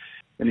whatnot, but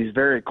in these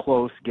very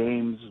close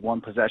games,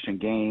 one-possession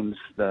games,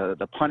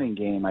 the punting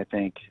game, I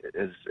think,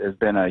 has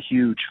been a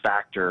huge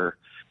factor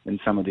in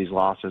some of these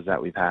losses that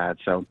we've had.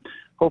 So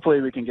hopefully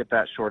we can get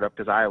that short up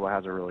because Iowa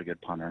has a really good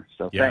punter.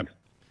 So yeah. Thanks.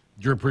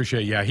 Drew,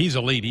 appreciate it. Yeah, he's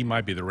elite. He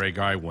might be the Ray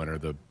Guy winner,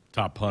 the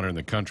top punter in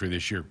the country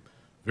this year.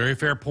 Very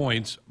fair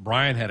points.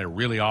 Brian had a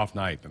really off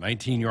night. The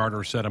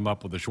 19-yarder set him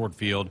up with a short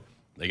field.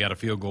 They got a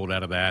field goal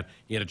out of that.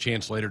 He had a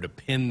chance later to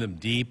pin them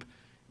deep.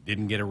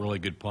 Didn't get a really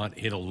good punt.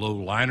 Hit a low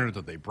liner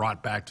that they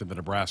brought back to the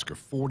Nebraska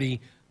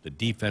 40. The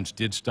defense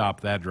did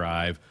stop that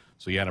drive.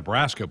 So, yeah,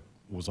 Nebraska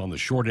was on the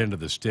short end of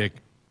the stick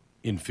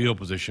in field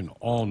position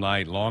all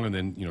night long, and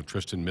then,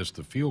 Tristan missed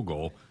the field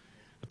goal.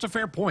 That's a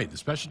fair point. The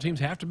special teams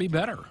have to be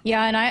better.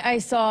 Yeah, and I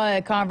saw a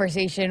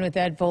conversation with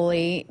Ed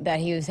Foley that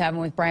he was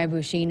having with Brian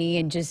Buschini,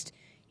 and just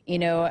 –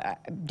 I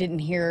didn't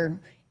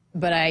hear,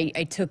 but I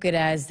took it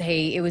as,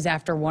 hey, it was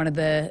after one of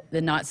the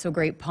not so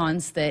great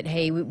punts that,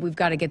 hey, we've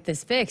got to get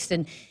this fixed.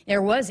 And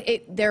there was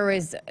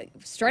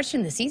stretch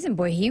in the season,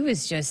 boy, he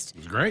was just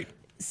great,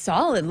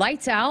 solid,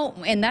 lights out,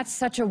 and that's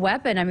such a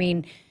weapon. I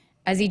mean,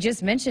 as he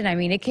just mentioned, I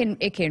mean, it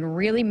can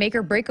really make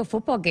or break a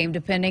football game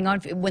depending on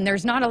when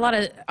there's not a lot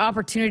of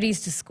opportunities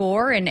to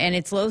score and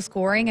it's low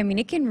scoring. I mean,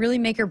 it can really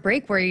make or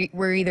break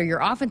where either your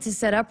offense is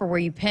set up or where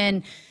you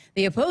pin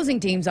the opposing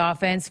team's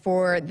offense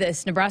for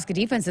this Nebraska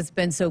defense that's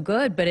been so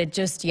good. But it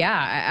just,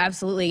 yeah,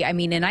 absolutely. I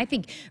mean, and I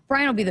think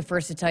Brian will be the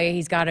first to tell you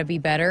he's got to be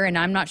better. And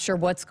I'm not sure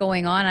what's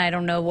going on. I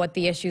don't know what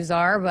the issues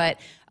are, but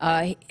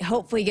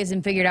hopefully he gets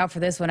them figured out for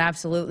this one,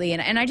 absolutely.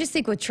 And I just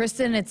think with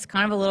Tristan, it's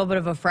kind of a little bit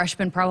of a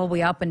freshman,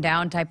 probably up and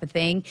down type of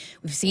thing.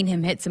 We've seen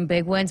him hit some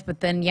big ones,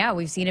 but then, yeah,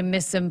 we've seen him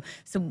miss some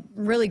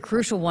really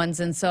crucial ones.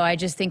 And so I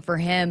just think for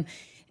him,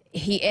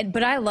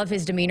 but I love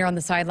his demeanor on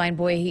the sideline,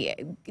 boy.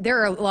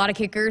 There are a lot of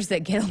kickers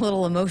that get a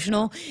little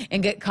emotional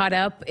and get caught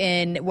up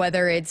in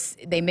whether it's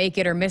they make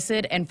it or miss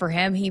it. And for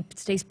him, he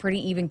stays pretty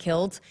even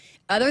killed.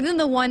 Other than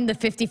the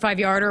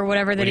 55-yarder or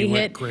whatever that he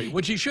hit. Great,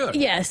 which he should.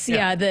 Yes,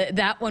 yeah.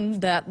 That one,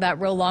 that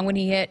real long one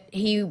he hit,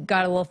 he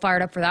got a little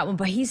fired up for that one.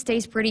 But he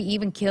stays pretty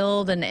even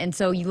killed. And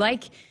so you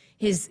like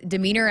his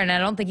demeanor, and I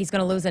don't think he's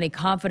going to lose any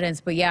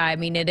confidence. But, yeah, I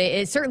mean,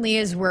 it certainly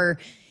is where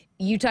 –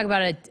 you talk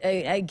about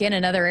again,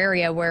 another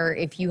area where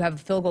if you have a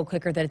field goal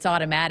kicker that it's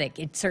automatic,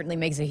 it certainly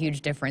makes a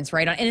huge difference,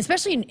 right? And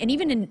especially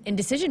even in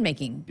decision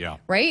making, yeah,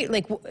 right?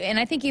 Like, and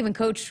I think even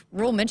Coach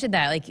Rhule mentioned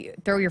that,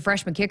 like, throw your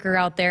freshman kicker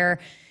out there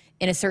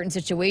in a certain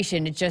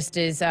situation. It just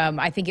is.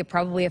 I think it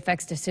probably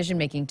affects decision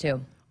making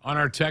too. On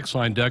our text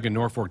line, Doug in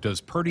Norfolk,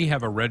 does Purdy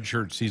have a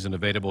redshirt season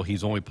available?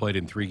 He's only played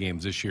in 3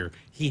 games this year.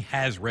 He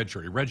has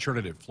redshirted. He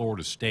redshirted at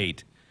Florida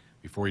State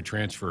before he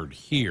transferred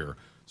here.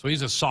 So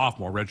he's a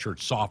sophomore, redshirt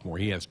sophomore.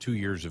 He has 2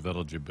 years of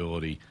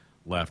eligibility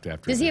left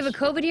after Does he have a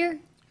COVID year?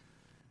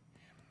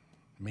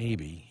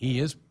 Maybe. He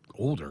is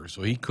older,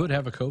 so he could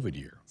have a COVID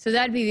year. So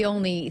that'd be the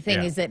only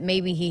thing, is that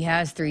maybe he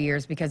has 3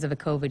 years because of a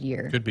COVID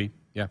year. Could be,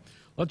 yeah.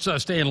 Let's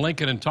stay in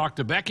Lincoln and talk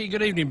to Becky.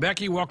 Good evening,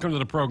 Becky. Welcome to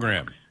the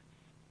program.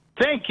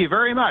 Thank you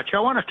very much. I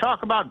want to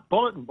talk about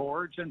bulletin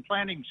boards and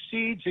planting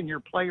seeds in your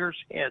players'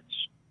 heads.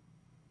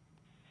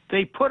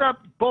 They put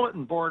up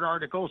bulletin board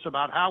articles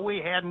about how we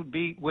hadn't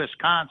beat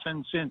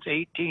Wisconsin since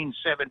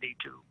 1872.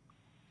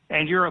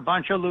 And you're a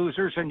bunch of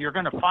losers, and you're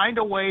going to find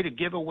a way to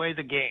give away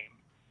the game.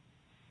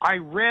 I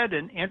read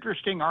an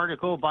interesting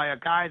article by a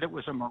guy that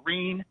was a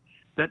Marine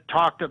that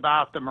talked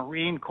about the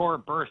Marine Corps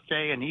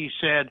birthday, and he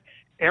said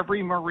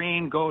every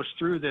Marine goes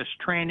through this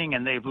training,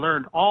 and they've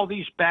learned all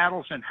these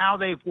battles and how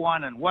they've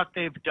won and what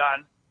they've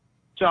done.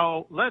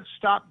 So let's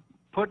stop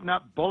putting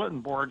up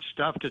bulletin board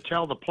stuff to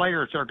tell the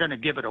players they're going to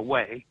give it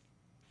away,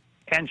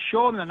 and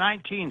show them the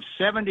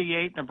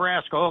 1978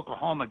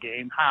 Nebraska-Oklahoma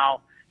game,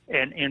 how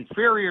an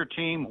inferior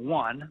team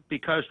won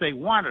because they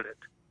wanted it.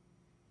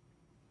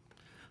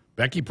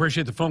 Becky,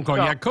 appreciate the phone call.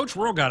 Yeah, Coach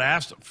Rhule got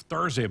asked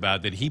Thursday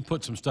about it. He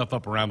put some stuff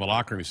up around the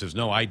locker room. He says,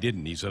 no, I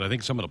didn't. He said, I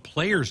think some of the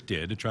players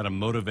did to try to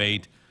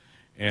motivate,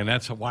 and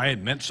that's why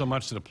it meant so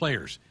much to the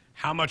players.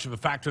 How much of a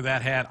factor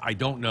that had, I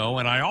don't know.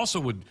 And I also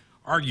would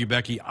argue,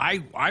 Becky,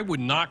 I would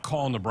not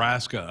call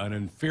Nebraska an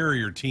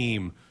inferior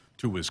team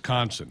to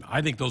Wisconsin.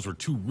 I think those were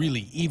 2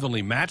 really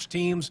evenly matched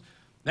teams.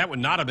 That would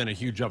not have been a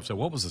huge upset.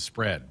 What was the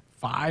spread?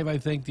 5, I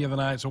think, the other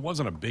night. So it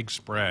wasn't a big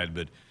spread,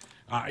 but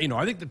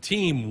I think the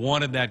team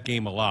wanted that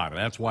game a lot, and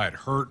that's why it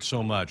hurt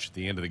so much at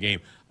the end of the game.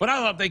 But I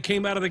thought they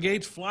came out of the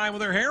gates flying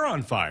with their hair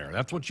on fire.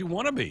 That's what you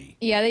want to be.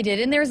 Yeah, they did.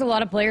 And there's a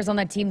lot of players on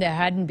that team that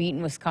hadn't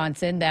beaten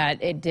Wisconsin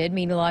that it did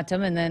mean a lot to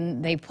them. And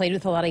then they played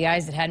with a lot of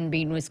guys that hadn't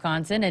beaten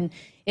Wisconsin. And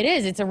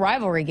it's a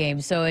rivalry game.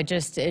 So it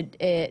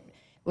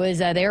was,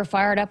 they were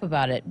fired up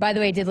about it. By the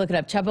way, I did look it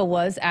up. Chuba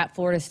was at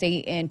Florida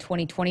State in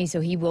 2020,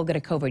 so he will get a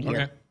COVID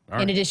year. Okay. All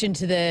right. In addition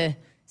to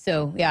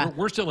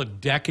We're still a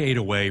decade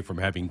away from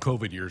having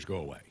COVID years go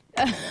away.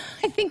 I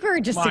think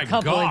we're just a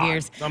couple of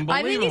years.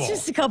 I think it's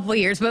just a couple of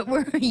years, but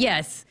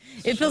yes.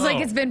 It feels like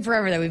it's been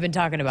forever that we've been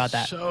talking about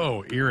that.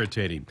 So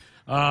irritating.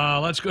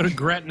 Let's go to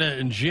Gretna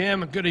and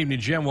Jim. Good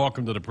evening, Jim.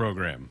 Welcome to the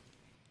program.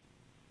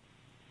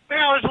 Yeah,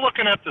 I was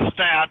looking at the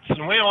stats,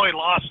 and we only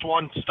lost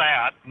one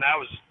stat, and that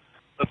was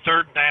the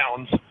third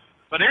downs.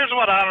 But here's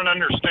what I don't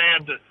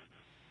understand.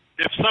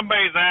 If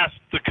somebody's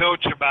asked the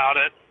coach about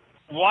it,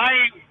 why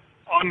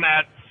on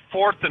that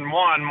 4th and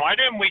 1, why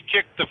didn't we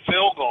kick the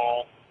field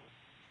goal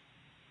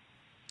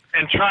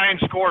and try and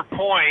score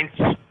points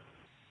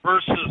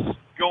versus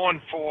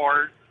going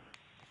for it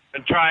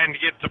and trying to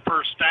get the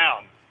first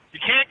down? You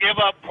can't give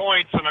up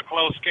points in a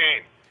close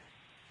game.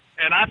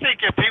 And I think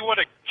if he would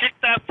have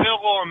kicked that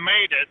field goal and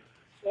made it,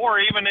 or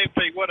even if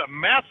he would have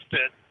messed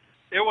it,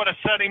 it would have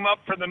set him up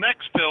for the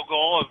next field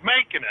goal of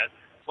making it.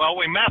 Well,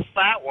 we messed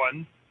that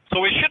one, so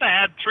we should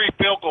have had 3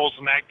 field goals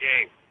in that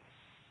game.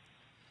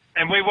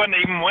 And we wouldn't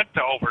even went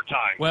to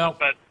overtime. Well,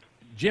 but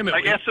Jim,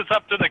 I guess it's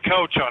up to the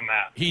coach on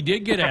that. He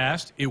did get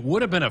asked. It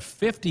would have been a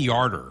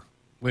 50-yarder,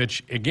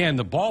 which, again,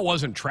 the ball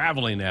wasn't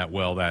traveling that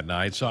well that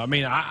night. So, I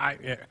mean,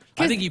 I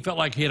think he felt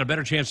like he had a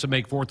better chance to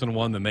make 4th and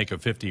 1 than make a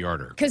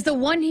 50-yarder. Because the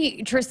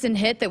one Tristan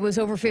hit that was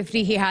over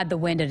 50, he had the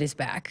wind at his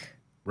back.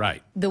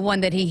 Right. The one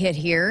that he hit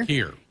here.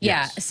 Here.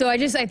 Yeah. Yes. So I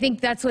think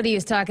that's what he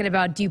was talking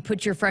about. Do you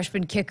put your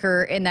freshman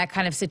kicker in that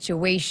kind of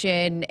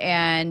situation?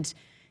 And,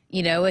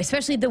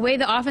 especially the way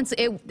the offense,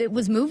 it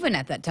was moving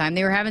at that time.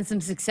 They were having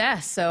some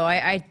success. So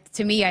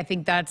to me, I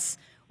think that's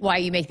why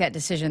you make that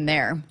decision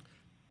there.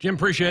 Jim,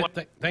 appreciate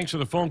it. Thanks for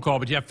the phone call.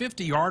 But,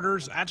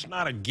 50-yarders, that's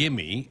not a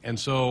gimme. And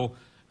so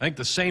I think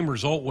the same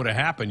result would have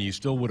happened. You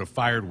still would have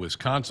fired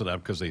Wisconsin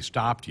up because they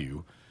stopped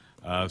you.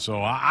 So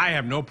I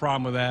have no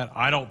problem with that.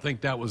 I don't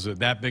think that was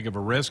that big of a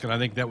risk, and I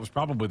think that was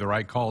probably the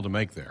right call to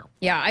make there.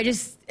 Yeah,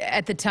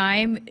 at the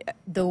time,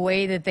 the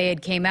way that they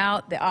had came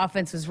out, the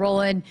offense was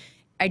rolling.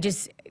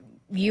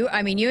 You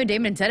and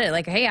Damon said it,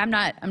 like, hey, I'm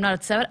not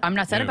upset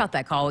about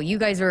that call. You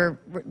guys were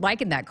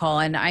liking that call,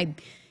 and I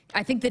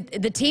think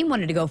that the team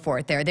wanted to go for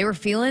it there. They were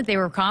feeling it. They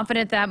were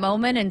confident at that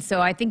moment, and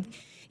so I think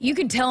you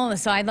can tell on the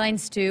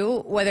sidelines,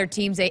 too, whether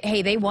teams say,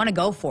 hey, they want to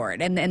go for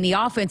it. And the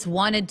offense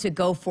wanted to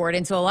go for it.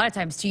 And so a lot of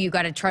times, too, you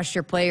got to trust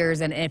your players.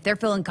 And if they're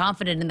feeling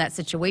confident in that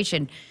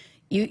situation,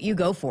 you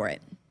go for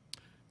it.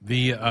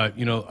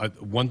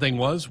 One thing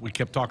was we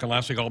kept talking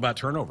last week all about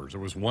turnovers. There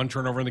was one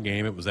turnover in the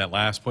game. It was that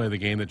last play of the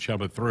game that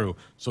Chuba threw.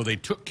 So they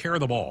took care of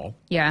the ball.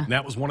 Yeah. And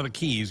that was one of the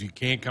keys. You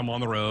can't come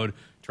on the road,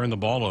 turn the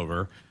ball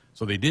over.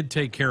 So they did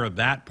take care of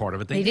that part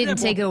of it. They didn't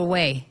take it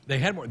away. They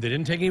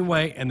didn't take it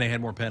away, and they had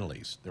more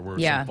penalties. There were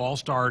some false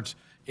starts.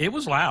 It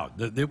was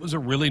loud. It was a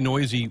really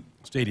noisy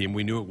stadium.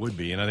 We knew it would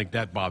be, and I think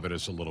that bothered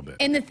us a little bit.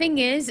 And the thing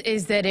is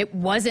that it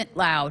wasn't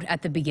loud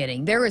at the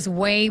beginning. There was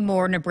way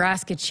more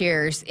Nebraska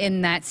cheers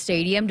in that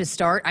stadium to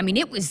start. I mean,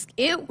 it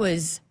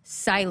was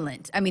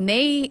silent. I mean,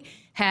 they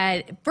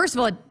had, first of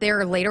all,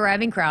 they're a late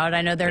arriving crowd.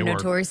 I know they're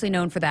notoriously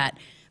known for that.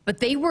 But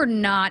they were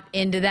not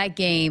into that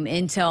game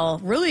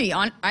until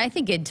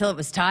until it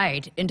was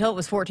tied, until it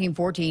was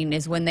 14-14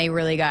 is when they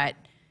really got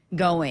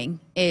going,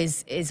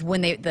 is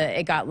when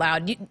it got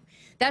loud.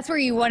 That's where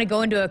you want to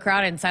go into a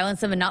crowd and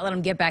silence them and not let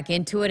them get back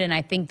into it. And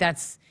I think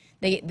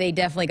they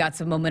definitely got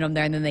some momentum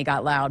there, and then they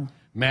got loud.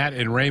 Matt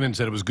and Raymond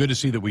said it was good to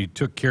see that we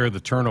took care of the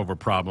turnover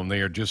problem.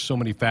 There are just so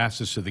many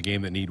facets to the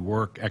game that need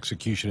work.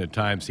 Execution at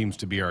times seems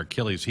to be our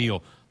Achilles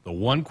heel. The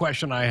one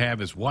question I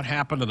have is what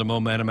happened to the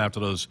momentum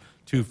after those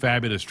 2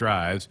 fabulous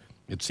drives?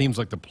 It seems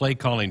like the play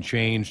calling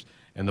changed,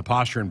 and the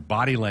posture and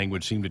body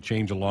language seemed to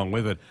change along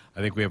with it. I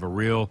think we have a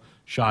real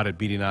shot at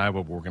beating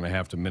Iowa, but we're going to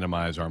have to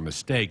minimize our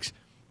mistakes.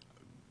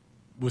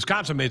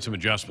 Wisconsin made some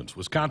adjustments.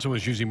 Wisconsin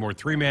was using more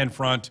 3-man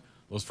front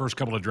those first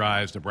couple of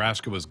drives.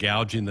 Nebraska was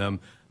gouging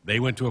them. They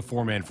went to a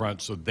 4-man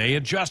front, so they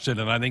adjusted,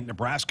 and I think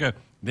Nebraska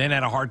then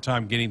had a hard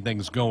time getting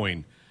things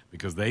going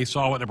because they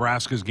saw what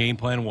Nebraska's game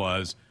plan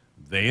was.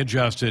 They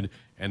adjusted,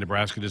 and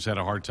Nebraska just had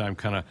a hard time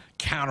kind of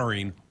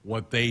countering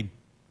what they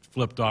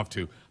flipped off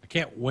to. I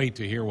can't wait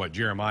to hear what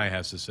Jeremiah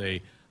has to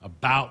say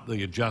about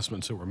the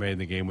adjustments that were made in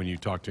the game when you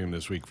talked to him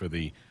this week for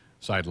the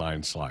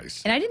sideline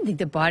slice. And I didn't think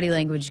the body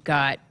language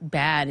got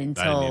bad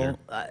until,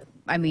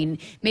 maybe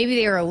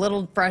they were a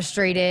little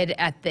frustrated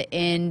at the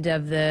end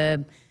of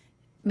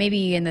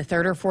maybe in the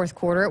 3rd or 4th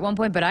quarter at one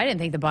point, but I didn't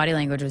think the body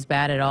language was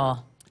bad at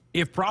all.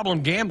 If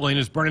problem gambling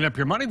is burning up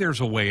your money, there's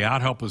a way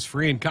out. Help is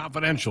free and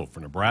confidential for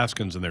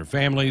Nebraskans and their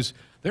families.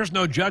 There's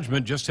no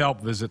judgment, just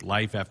help. Visit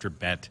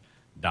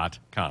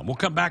lifeafterbet.com. We'll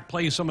come back,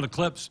 play you some of the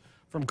clips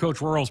From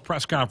Coach Rhule's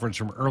press conference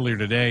from earlier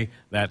today,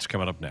 that's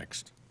coming up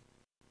next.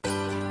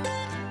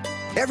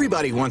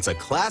 Everybody wants a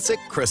classic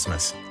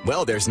Christmas.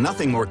 Well, there's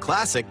nothing more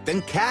classic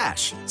than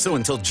cash. So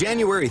until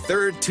January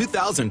 3rd,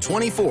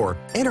 2024,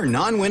 enter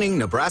non-winning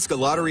Nebraska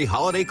Lottery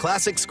Holiday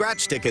Classic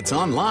scratch tickets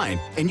online,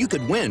 and you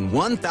could win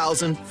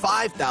 $1,000,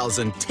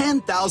 $5,000,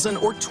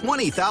 $10,000, or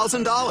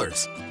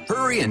 $20,000.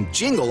 Hurry and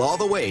jingle all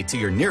the way to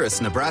your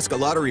nearest Nebraska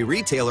Lottery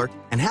retailer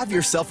and have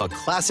yourself a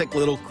classic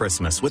little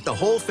Christmas with the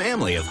whole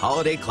family of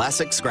Holiday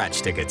Classic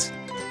scratch tickets.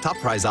 Top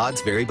prize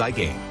odds vary by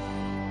game.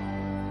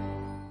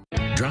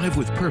 Drive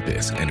with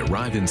purpose and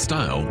arrive in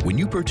style when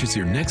you purchase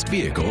your next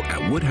vehicle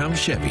at Woodhouse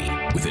Chevy.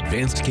 With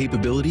advanced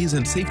capabilities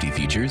and safety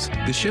features,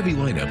 the Chevy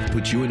lineup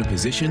puts you in a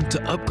position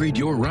to upgrade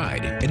your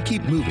ride and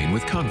keep moving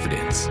with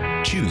confidence.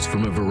 Choose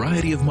from a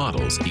variety of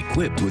models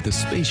equipped with a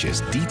spacious,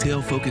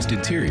 detail-focused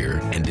interior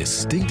and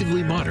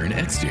distinctively modern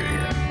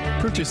exterior.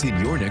 Purchasing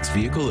your next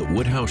vehicle at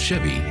Woodhouse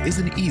Chevy is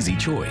an easy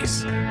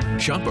choice.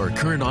 Shop our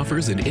current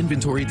offers and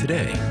inventory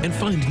today and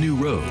find new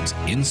roads,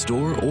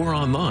 in-store or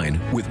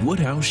online with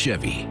Woodhouse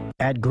Chevy.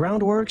 At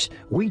Groundworks,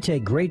 we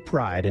take great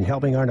pride in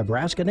helping our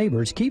Nebraska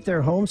neighbors keep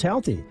their homes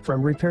healthy.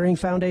 From repairing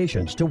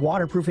foundations to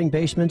waterproofing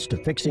basements to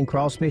fixing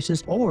crawl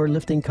spaces or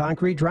lifting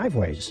concrete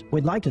driveways.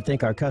 We'd like to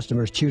think our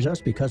customers choose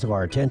us because of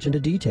our attention to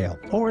detail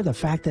or the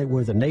fact that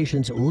we're the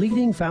nation's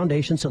leading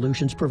foundation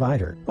solutions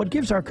provider. What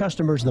gives our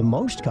customers the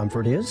most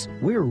comfort is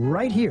we're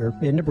right here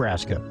in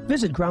Nebraska.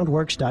 Visit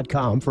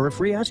groundworks.com for a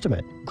free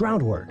estimate.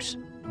 Groundworks.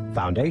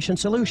 Foundation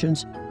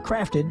solutions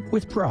crafted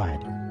with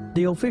pride.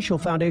 The official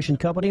foundation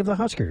company of the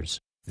Huskers.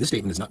 This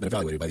statement has not been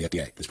evaluated by the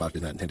FDA. This product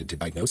is not intended to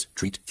diagnose,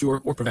 treat,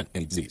 cure, or prevent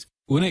any disease.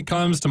 When it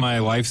comes to my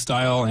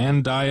lifestyle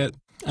and diet,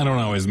 I don't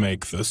always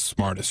make the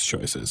smartest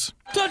choices.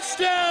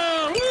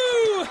 Touchdown!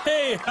 Woo!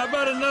 Hey, how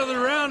about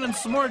another round and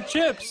some more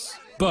chips?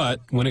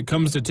 But when it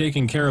comes to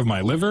taking care of my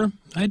liver,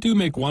 I do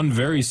make one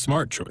very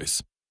smart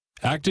choice.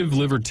 Active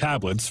liver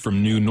tablets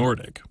from New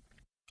Nordic.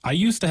 I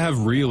used to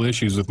have real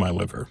issues with my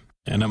liver,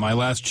 and at my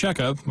last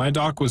checkup, my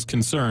doc was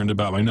concerned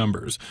about my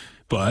numbers.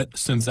 But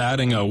since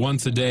adding a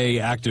once-a-day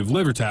active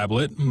liver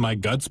tablet, my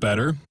gut's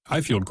better,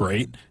 I feel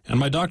great, and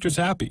my doctor's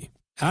happy.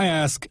 I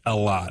ask a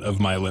lot of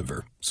my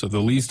liver, so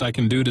the least I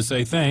can do to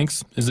say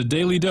thanks is a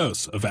daily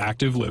dose of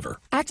Active Liver.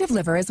 Active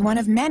Liver is one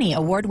of many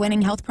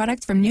award-winning health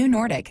products from New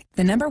Nordic,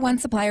 the #1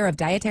 supplier of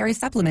dietary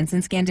supplements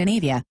in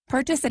Scandinavia.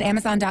 Purchase at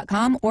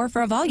Amazon.com or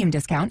for a volume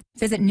discount,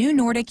 visit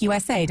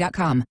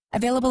NewNordicUSA.com.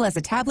 Available as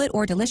a tablet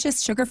or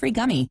delicious sugar-free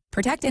gummy.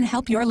 Protect and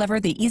help your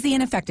liver the easy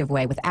and effective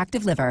way with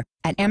Active Liver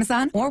at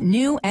Amazon or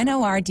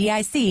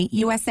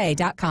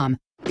NewNordicUSA.com.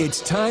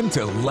 It's time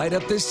to light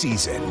up the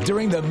season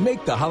during the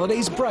Make the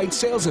Holidays Bright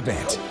sales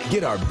event.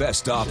 Get our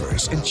best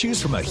offers and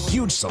choose from a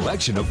huge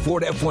selection of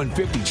Ford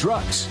F-150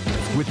 trucks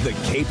with the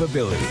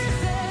capability,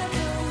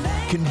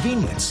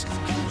 convenience,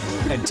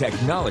 and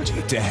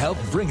technology to help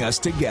bring us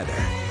together.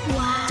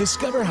 Wow.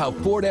 Discover how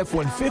Ford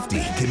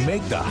F-150 can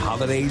make the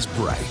holidays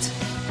bright.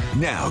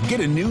 Now, get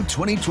a new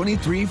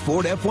 2023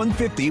 Ford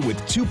F-150 with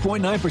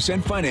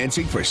 2.9%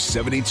 financing for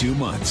 72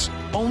 months.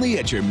 Only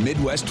at your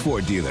Midwest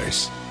Ford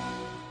dealers.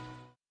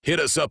 Hit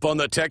us up on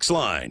the text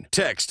line.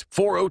 Text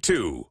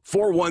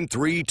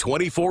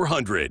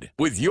 402-413-2400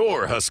 with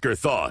your Husker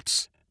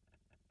thoughts.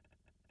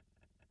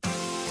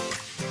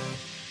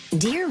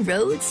 Dear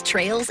roads,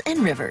 trails, and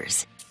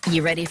rivers,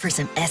 you ready for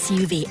some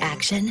SUV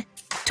action?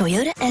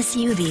 Toyota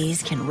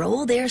SUVs can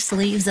roll their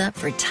sleeves up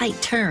for tight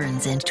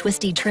turns and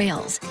twisty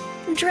trails.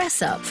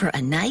 Dress up for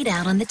a night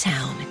out on the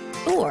town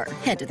or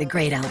head to the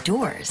great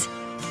outdoors.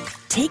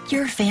 Take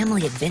your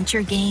family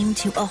adventure game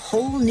to a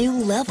whole new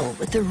level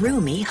with the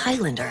roomy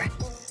Highlander.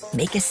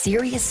 Make a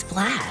serious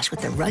splash with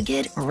the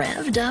rugged,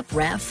 revved-up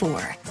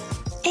RAV4.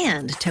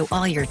 And tow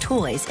all your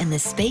toys in the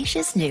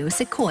spacious new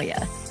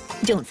Sequoia.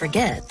 Don't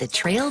forget the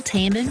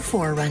trail-taming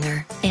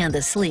 4Runner and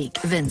the sleek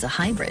Venza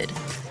Hybrid.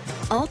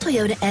 All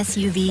Toyota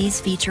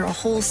SUVs feature a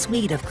whole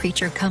suite of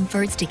creature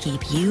comforts to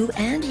keep you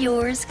and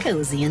yours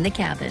cozy in the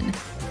cabin.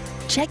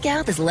 Check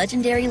out this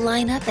legendary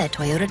lineup at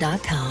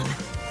Toyota.com.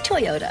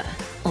 Toyota.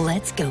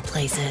 Let's go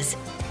places.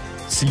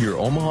 See your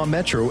Omaha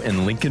Metro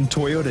and Lincoln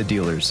Toyota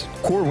dealers.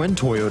 Corwin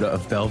Toyota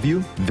of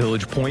Bellevue,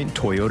 Village Point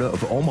Toyota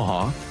of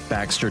Omaha,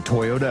 Baxter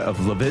Toyota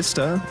of La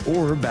Vista,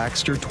 or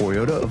Baxter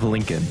Toyota of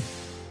Lincoln.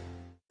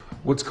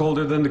 What's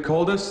colder than the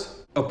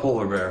coldest? A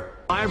polar bear.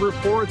 Live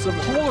reports of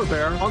polar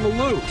bear on the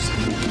loose.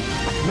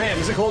 Man,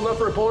 is it cold enough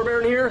for a polar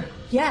bear in here?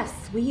 Yes,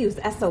 we use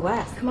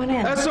SOS. Come on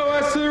in.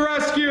 SOS to the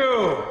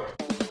rescue!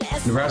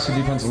 Nebraska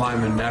defensive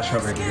lineman Nash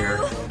Huiberg here.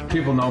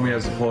 People know me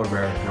as the polar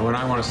bear, and when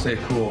I want to stay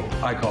cool,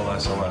 I call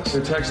SOS.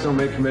 Their techs don't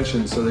make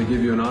commissions, so they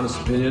give you an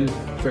honest opinion,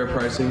 fair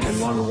pricing,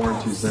 and longer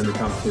warranties than the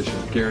competition,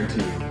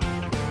 guaranteed.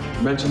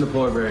 Mention the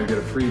polar bear and get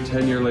a free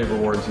 10-year labor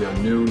warranty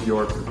on New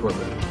York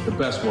equipment. The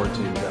best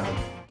warranty in town.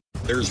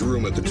 There's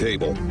room at the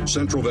table.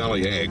 Central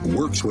Valley Ag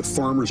works with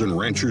farmers and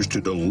ranchers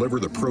to deliver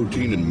the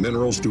protein and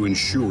minerals to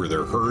ensure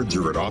their herds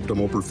are at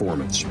optimal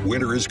performance.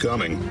 Winter is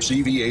coming.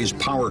 CVA's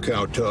Power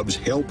Cow tubs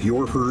help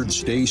your herd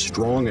stay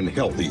strong and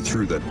healthy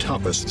through the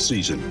toughest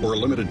season. For a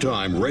limited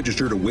time,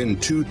 register to win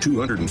 2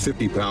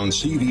 250-pound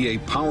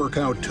CVA Power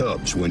Cow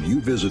tubs when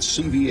you visit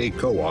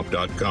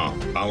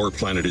CVAcoop.com. Our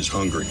planet is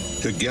hungry.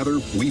 Together,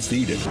 we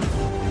feed it.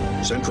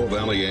 Central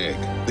Valley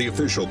Ag, the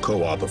official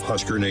co-op of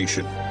Husker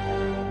Nation.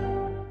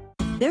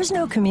 There's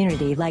no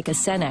community like a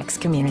Cenex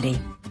community,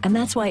 and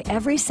that's why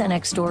every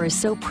Cenex store is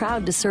so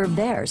proud to serve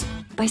theirs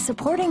by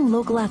supporting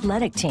local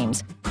athletic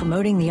teams,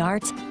 promoting the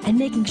arts, and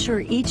making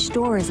sure each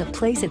store is a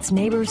place its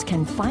neighbors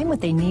can find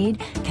what they need,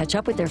 catch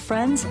up with their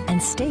friends,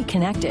 and stay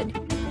connected.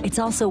 It's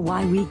also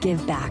why we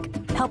give back,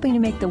 helping to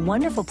make the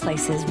wonderful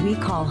places we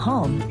call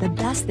home the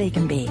best they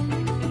can be.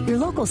 Your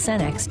local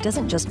Cenex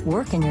doesn't just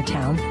work in your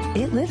town,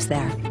 it lives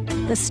there.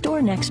 The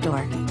store next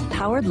door,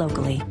 powered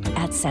locally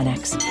at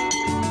Cenex.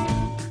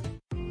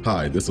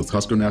 Hi, this is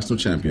Husker National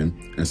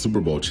Champion and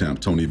Super Bowl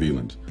champ Tony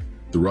Veland.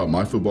 Throughout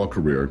my football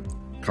career,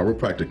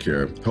 chiropractic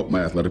care helped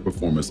my athletic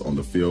performance on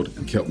the field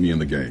and kept me in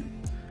the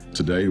game.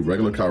 Today,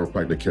 regular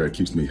chiropractic care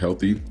keeps me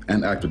healthy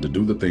and active to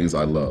do the things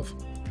I love.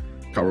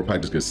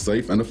 Chiropractic is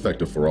safe and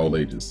effective for all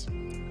ages.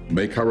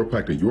 Make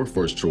chiropractic your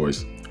first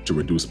choice to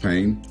reduce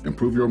pain,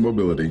 improve your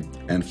mobility,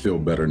 and feel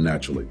better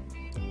naturally.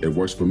 It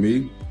works for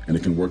me, and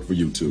it can work for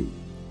you too.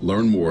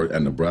 Learn more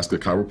at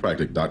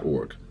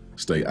nebraska-chiropractic.org.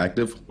 Stay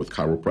active with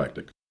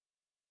chiropractic.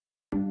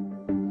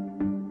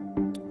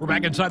 We're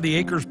back inside the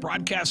Acres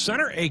Broadcast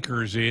Center.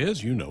 Acres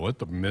is, you know it,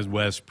 the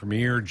Midwest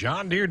premier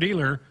John Deere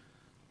dealer.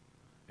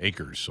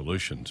 Acres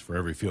Solutions for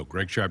every field.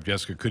 Greg Sharpe,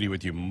 Jessica Coody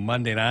with you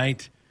Monday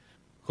night.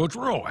 Coach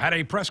Rhule had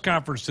a press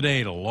conference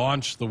today to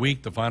launch the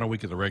week, the final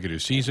week of the regular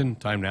season.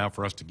 Time now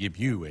for us to give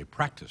you a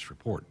practice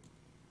report.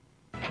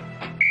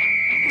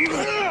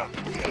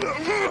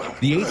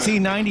 The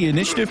 1890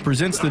 Initiative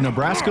presents the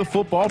Nebraska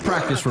Football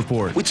Practice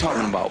Report. We're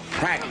talking about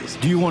practice.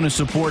 Do you want to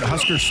support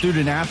Husker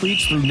student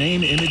athletes through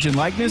name, image, and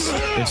likeness?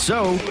 If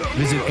so,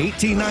 visit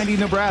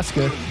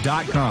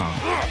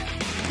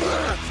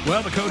 1890nebraska.com.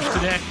 Well, the coach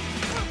today,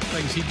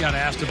 things he got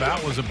asked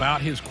about was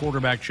about his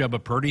quarterback,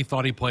 Chubba Purdy.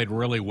 Thought he played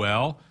really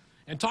well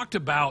and talked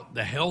about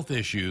the health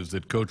issues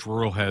that Coach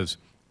Rhule has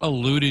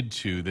alluded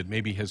to that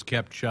maybe has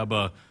kept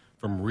Chubba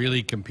from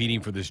really competing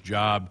for this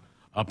job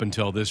up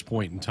until this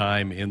point in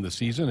time in the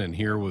season. And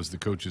here was the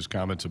coach's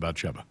comments about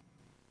Chubba.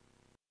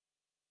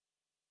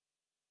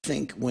 I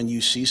think when you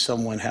see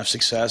someone have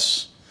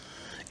success,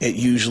 it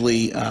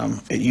usually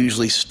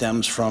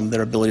stems from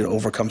their ability to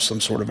overcome some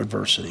sort of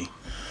adversity.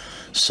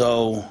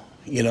 So,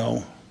 you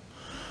know,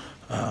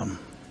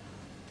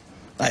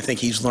 I think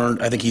he's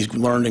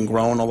learned and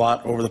grown a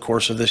lot over the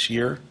course of this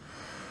year.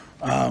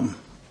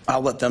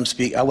 I'll let them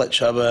speak. I'll let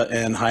Chubba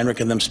and Heinrich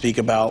and them speak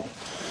about,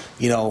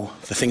 you know,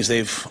 the things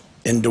they've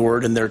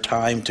endured in their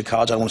time to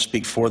college. I don't want to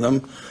speak for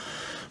them,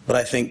 but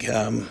I think,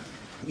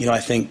 you know, I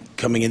think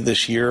coming in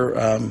this year,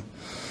 I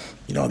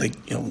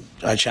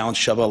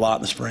challenged Chubba a lot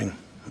in the spring.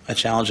 I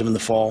challenged him in the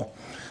fall.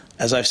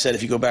 As I've said,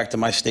 if you go back to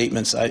my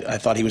statements, I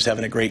thought he was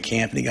having a great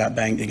camp and he got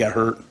banged, he got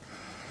hurt.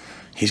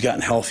 He's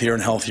gotten healthier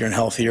and healthier and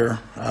healthier.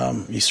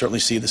 You certainly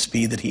see the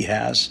speed that he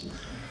has,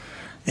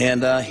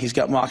 and he's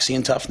got moxie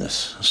and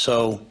toughness.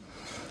 So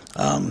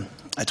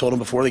I told him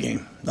before the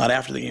game, not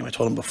after the game. I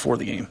told him before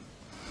the game,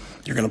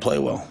 you're going to play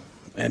well,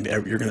 and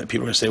people are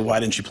going to say, why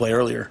didn't you play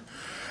earlier?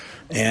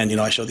 And, you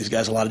know, I showed these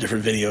guys a lot of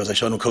different videos. I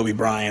showed them Kobe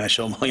Bryant. I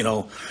showed them, you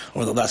know,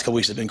 over the last couple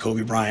weeks, it's been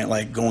Kobe Bryant,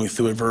 like going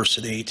through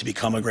adversity to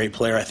become a great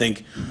player. I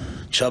think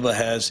Chubba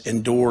has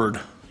endured,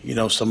 you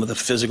know, some of the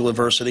physical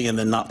adversity and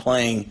then not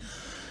playing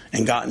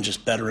and gotten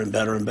just better and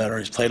better and better.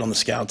 He's played on the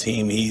scout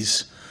team.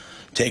 He's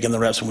taken the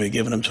reps when we had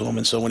given them to him.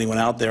 And so when he went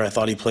out there, I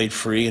thought he played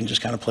free and just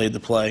kind of played the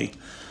play.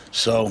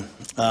 So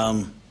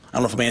I don't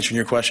know if I'm answering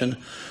your question,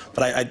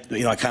 but I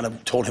kind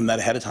of told him that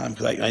ahead of time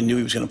because I knew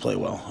he was going to play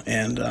well.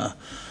 And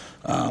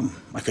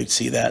I could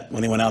see that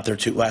when he went out there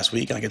last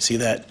week, and I could see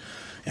that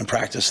in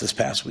practice this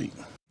past week.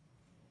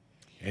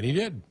 And he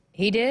did.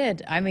 He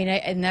did. I mean,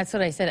 and that's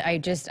what I said.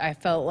 I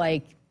felt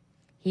like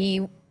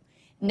he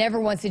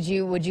never once if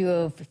you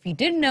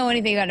didn't know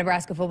anything about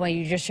Nebraska football,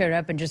 you just showed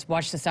up and just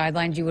watched the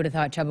sidelines, you would have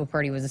thought Chubba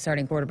Purdy was a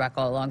starting quarterback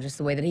all along, just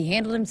the way that he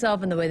handled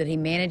himself and the way that he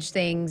managed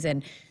things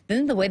and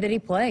then the way that he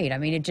played. I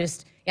mean, it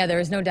just, yeah, there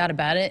was no doubt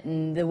about it.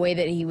 And the way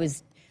that he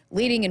was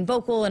leading and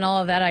vocal and all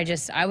of that,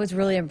 I was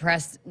really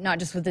impressed, not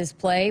just with his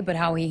play, but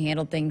how he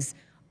handled things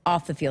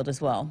off the field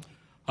as well.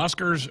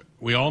 Huskers,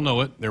 we all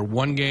know it. They're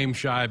one game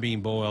shy of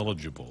being bowl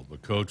eligible. The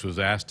coach was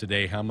asked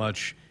today, how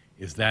much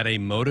is that a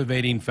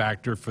motivating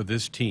factor for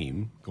this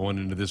team going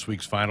into this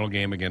week's final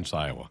game against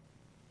Iowa?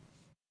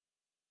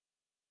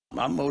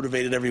 I'm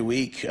motivated every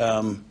week. You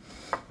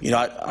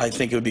know, I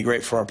think it would be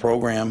great for our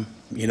program.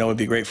 You know, it would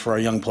be great for our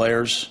young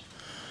players.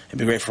 It'd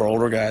be great for our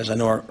older guys. I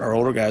know our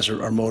older guys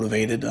are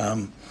motivated.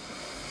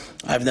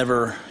 I've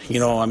never, you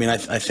know, I mean, I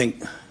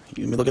think,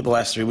 you look at the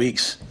last 3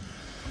 weeks,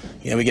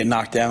 you know, we get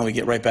knocked down, we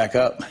get right back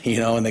up, you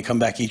know, and they come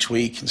back each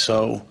week. And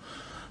so,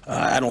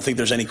 I don't think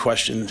there's any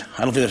question.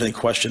 I don't think there's any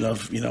question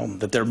of,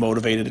 that they're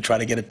motivated to try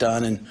to get it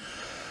done and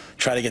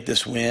try to get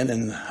this win.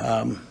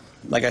 And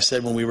like I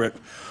said, when we were at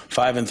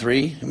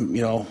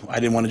 5-3, I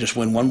didn't want to just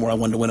win one more. I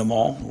wanted to win them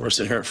all. We're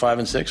sitting here at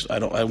 5-6.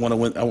 I want to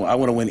win. I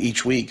want to win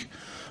each week.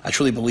 I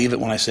truly believe it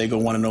when I say go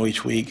 1-0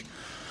 each week.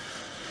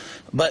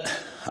 But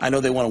I know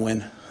they want to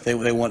win.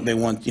 They want.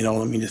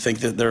 To think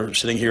that they're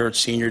sitting here at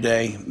senior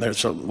day. A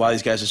lot of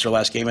these guys, it's their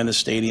last game in the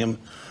stadium.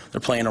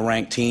 They're playing a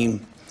ranked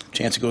team.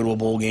 Chance to go to a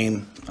bowl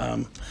game.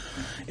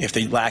 If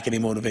they lack any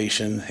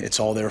motivation, it's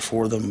all there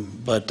for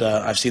them. But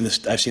I've seen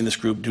this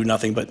group do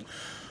nothing but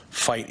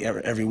fight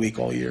every week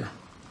all year.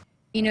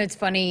 It's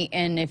funny,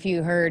 and if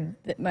you heard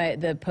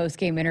the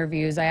post-game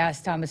interviews, I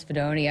asked Thomas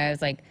Fedoni, I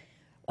was like,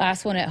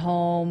 last one at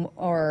home,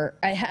 or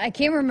I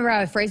can't remember how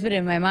I phrased it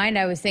in my mind.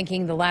 I was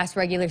thinking the last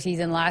regular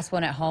season, last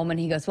one at home, and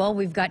he goes, well,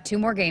 we've got 2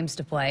 more games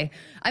to play.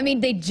 I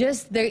mean,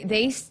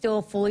 they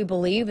still fully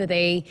believe that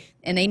they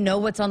know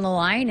what's on the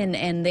line,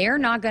 and they're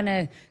not going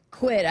to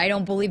quit. I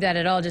don't believe that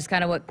at all. Just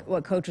kind of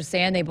what Coach was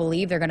saying. They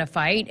believe they're going to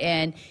fight,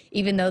 and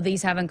even though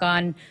these haven't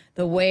gone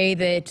the way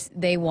that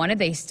they wanted,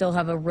 they still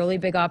have a really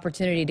big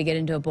opportunity to get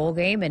into a bowl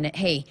game. And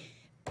hey,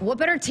 what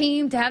better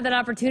team to have that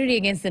opportunity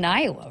against than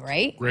Iowa,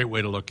 right? Great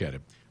way to look at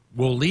it.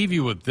 We'll leave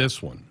you with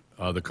this one.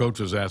 The coach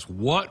was asked,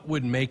 what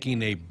would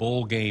making a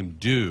bowl game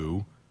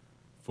do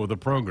for the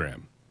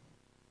program?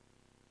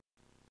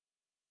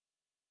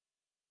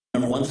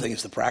 Number one thing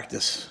is the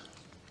practice.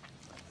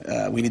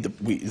 We need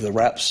the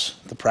reps,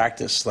 the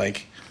practice.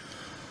 Like,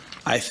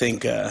 I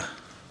think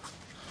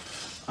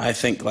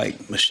like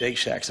Shake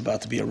Shack's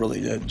about to be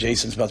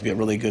Jason's about to be a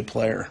really good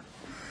player.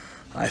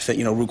 I think,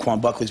 Ruquan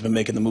Buckley's been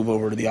making the move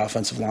over to the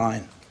offensive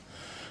line.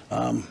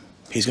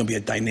 He's going to be a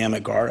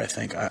dynamic guard, I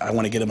think. I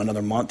want to get him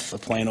another month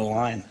of playing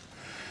O-line.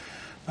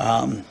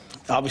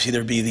 Obviously,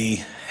 there'd be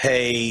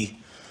hey,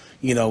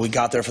 we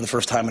got there for the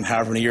first time in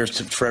however many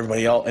years for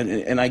everybody else.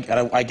 And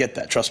I get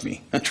that. Trust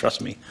me.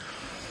 Trust me.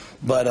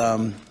 But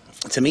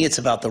to me, it's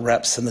about the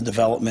reps and the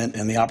development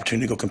and the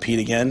opportunity to go compete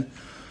again.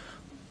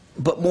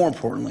 But more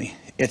importantly,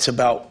 it's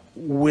about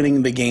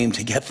winning the game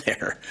to get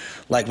there.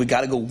 Like, we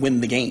got to go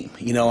win the game.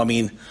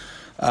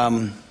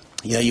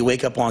 You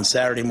wake up on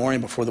Saturday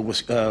morning before the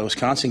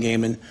Wisconsin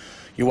game, and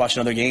you're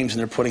watching other games, and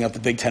they're putting up the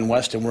Big Ten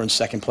West, and we're in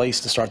second place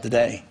to start the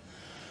day.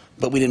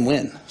 But we didn't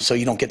win, so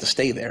you don't get to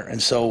stay there.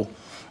 And so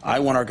I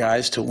want our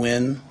guys to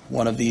win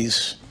one of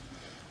these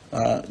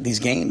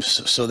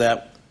games so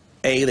that,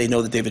 A, they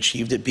know that they've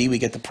achieved it, B, we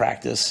get to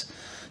practice,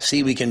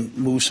 C, we can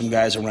move some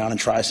guys around and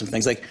try some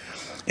things. Like,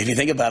 if you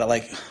think about it,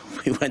 like,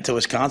 we went to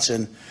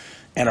Wisconsin,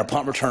 and our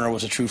punt returner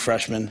was a true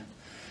freshman,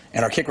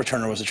 and our kick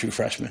returner was a true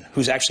freshman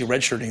who's actually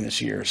redshirting this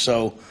year.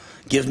 So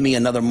give me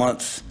another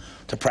month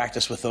to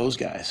practice with those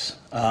guys.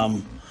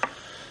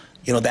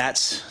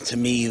 That's, to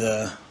me,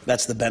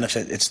 that's the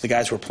benefit. It's the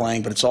guys who are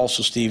playing, but it's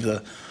also, Steve,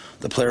 the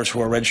players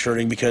who are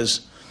redshirting,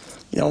 because,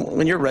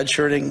 when you're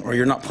redshirting or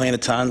you're not playing a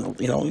ton,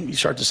 you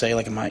start to say,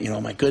 like, am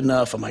I good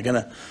enough? Am I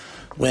going to –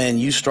 when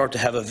you start to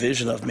have a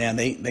vision of, man,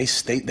 they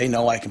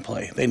know I can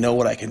play. They know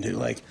what I can do.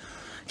 Like,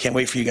 can't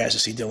wait for you guys to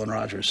see Dylan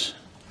Rogers.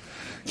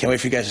 Can't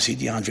wait for you guys to see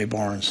DeAndre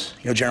Barnes.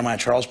 Jeremiah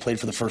Charles played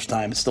for the first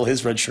time. It's still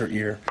his redshirt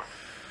year.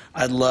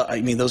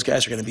 Those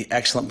guys are going to be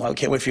excellent. I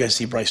can't wait for you guys to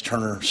see Bryce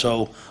Turner.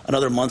 So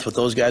another month with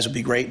those guys would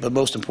be great. But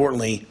most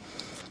importantly,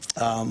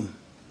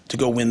 to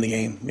go win the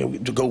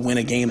game, to go win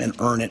a game and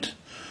earn it,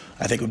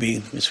 I think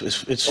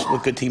it's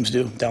what good teams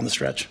do down the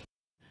stretch.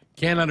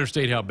 Can't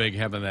understate how big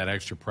having that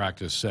extra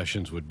practice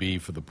sessions would be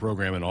for the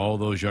program and all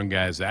those young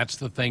guys. That's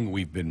the thing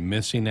we've been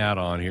missing out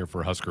on here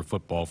for Husker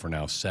football for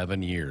now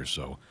 7 years.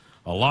 So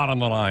a lot on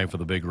the line for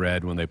the Big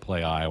Red when they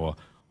play Iowa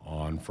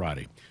on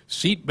Friday.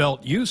 Seatbelt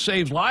use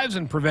saves lives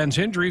and prevents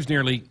injuries.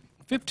 Nearly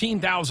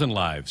 15,000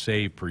 lives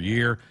saved per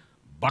year.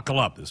 Buckle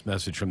up. This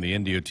message from the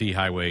NDOT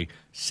Highway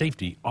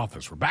Safety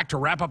Office. We're back to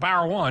wrap up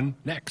Hour 1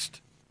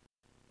 next.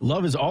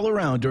 Love is all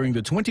around during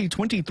the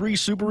 2023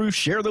 Subaru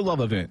Share the Love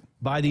event.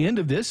 By the end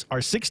of this, our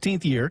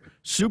 16th year,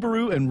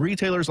 Subaru and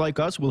retailers like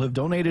us will have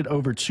donated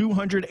over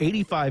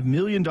 $285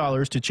 million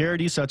to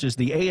charities such as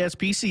the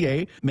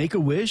ASPCA,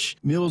 Make-A-Wish,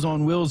 Meals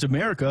on Wheels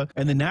America,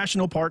 and the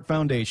National Park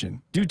Foundation.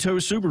 Duto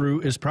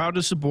Subaru is proud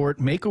to support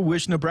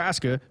Make-A-Wish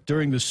Nebraska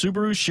during the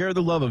Subaru Share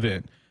the Love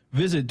event.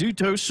 Visit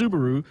Duto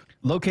Subaru,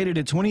 located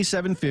at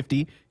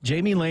 2750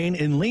 Jamie Lane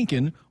in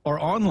Lincoln,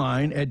 or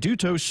online at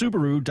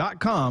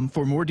dutosubaru.com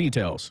for more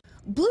details.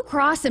 Blue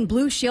Cross and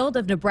Blue Shield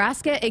of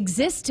Nebraska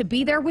exists to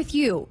be there with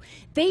you.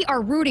 They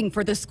are rooting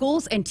for the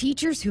schools and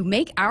teachers who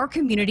make our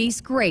communities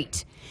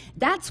great.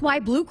 That's why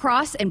Blue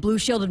Cross and Blue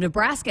Shield of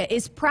Nebraska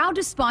is proud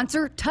to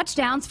sponsor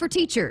Touchdowns for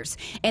Teachers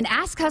and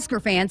ask Husker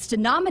fans to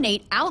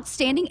nominate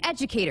outstanding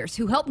educators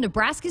who help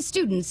Nebraska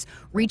students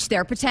reach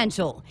their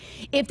potential.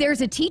 If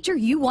there's a teacher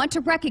you want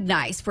to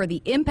recognize for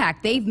the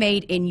impact they've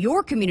made in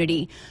your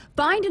community,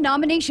 find a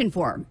nomination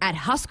form at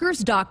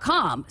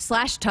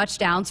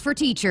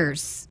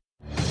huskers.com/touchdowns-for-teachers.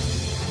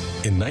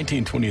 In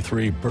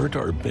 1923, Bert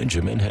R.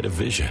 Benjamin had a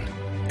vision,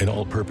 an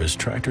all-purpose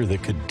tractor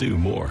that could do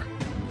more.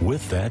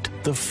 With that,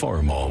 the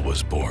Farmall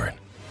was born.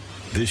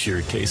 This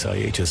year, Case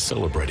IH is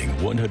celebrating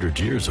 100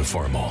 years of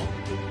Farmall.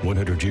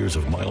 100 years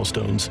of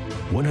milestones,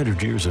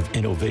 100 years of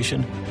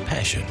innovation,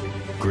 passion,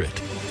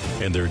 grit.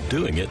 And they're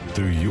doing it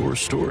through your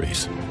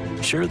stories.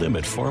 Share them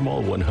at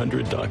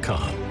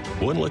farmall100.com.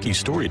 One lucky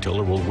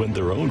storyteller will win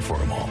their own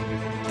Farmall.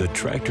 The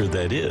tractor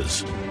that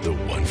is the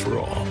one for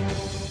all.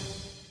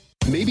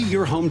 Maybe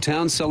your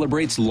hometown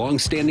celebrates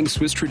long-standing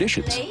Swiss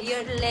traditions.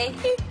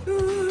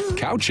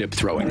 Cow chip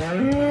throwing.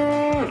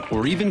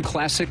 Or even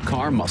classic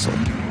car muscle.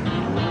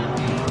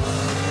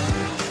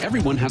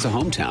 Everyone has a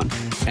hometown,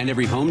 and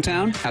every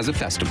hometown has a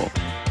festival.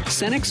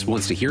 Cenex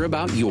wants to hear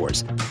about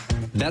yours.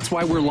 That's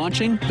why we're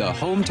launching the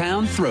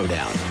Hometown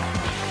Throwdown.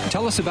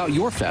 Tell us about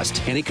your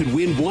fest, and it could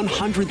win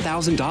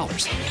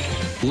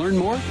 $100,000. Learn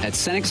more at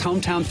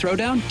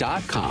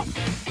CenexHometownThrowdown.com.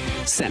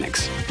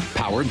 Cenex,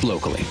 powered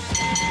locally.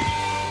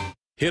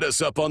 Hit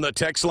us up on the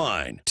text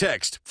line.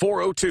 Text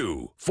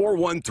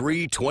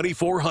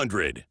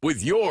 402-413-2400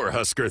 with your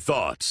Husker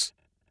thoughts.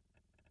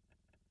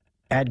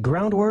 At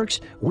Groundworks,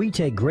 we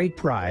take great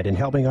pride in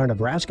helping our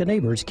Nebraska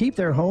neighbors keep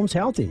their homes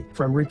healthy.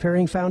 From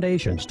repairing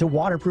foundations to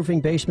waterproofing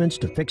basements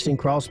to fixing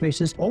crawl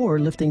spaces or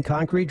lifting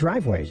concrete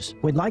driveways.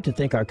 We'd like to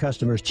think our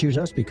customers choose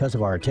us because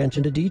of our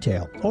attention to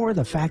detail or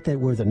the fact that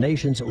we're the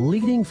nation's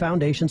leading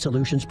foundation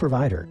solutions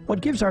provider.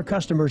 What gives our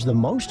customers the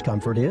most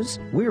comfort is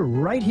we're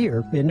right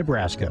here in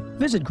Nebraska.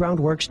 Visit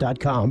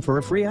groundworks.com for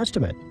a free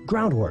estimate.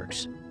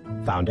 Groundworks,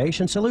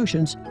 foundation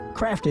solutions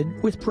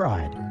crafted with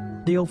pride.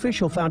 The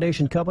official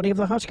foundation company of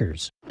the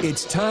Huskers.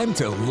 It's time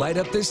to light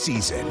up the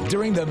season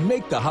during the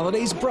Make the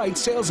Holidays Bright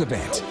sales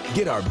event.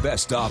 Get our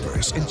best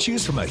offers and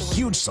choose from a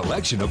huge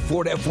selection of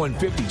Ford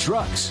F-150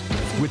 trucks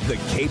with the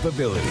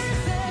capability,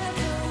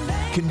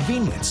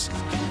 convenience,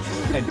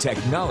 and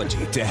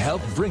technology to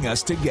help bring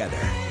us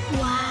together.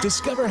 Wow.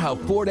 Discover how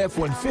Ford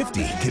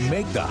F-150 can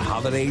make the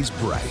holidays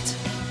bright.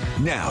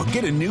 Now,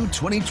 get a new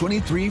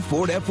 2023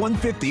 Ford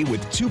F-150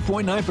 with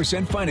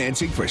 2.9%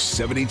 financing for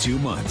 72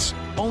 months.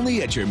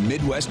 Only at your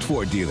Midwest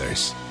Ford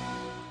dealers.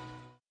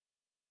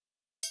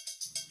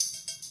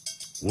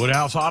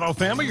 Woodhouse Auto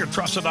Family, your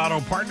trusted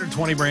auto partner.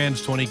 20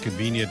 brands, 20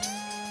 convenient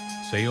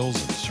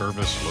sales and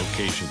service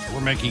locations.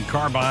 We're making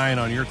car buying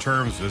on your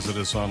terms. Visit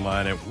us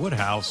online at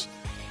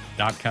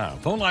woodhouse.com.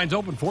 Phone lines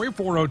open for you,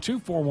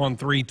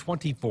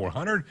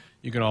 402-413-2400.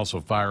 You can also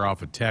fire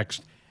off a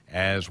text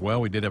as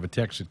well. We did have a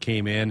text that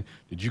came in.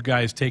 Did you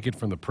guys take it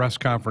from the press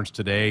conference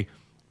today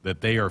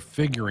that they are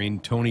figuring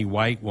Tony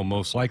White will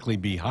most likely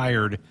be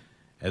hired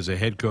as a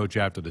head coach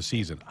after the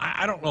season?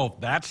 I don't know if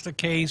that's the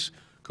case.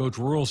 Coach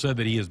Rhule said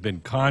that he has been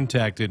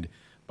contacted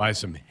by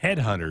some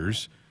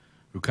headhunters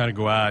who kind of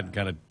go out and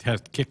kind of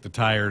kick the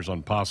tires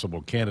on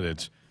possible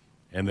candidates,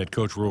 and that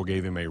Coach Rhule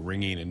gave him a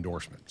ringing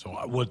endorsement.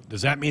 So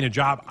does that mean a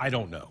job? I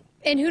don't know.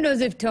 And who knows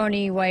if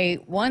Tony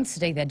White wants to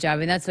take that job.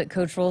 And that's what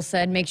Coach Rhule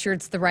said. Make sure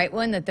it's the right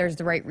one, that there's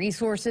the right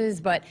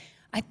resources. But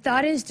I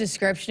thought his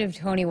description of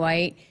Tony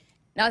White,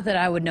 not that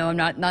I would know him,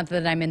 not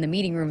that I'm in the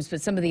meeting rooms,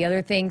 but some of the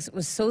other things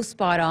was so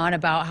spot on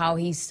about how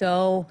he's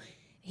the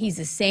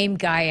same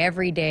guy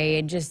every day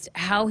and just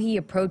how he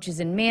approaches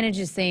and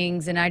manages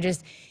things. And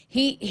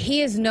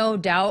he is no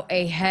doubt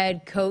a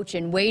head coach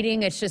in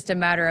waiting. It's just a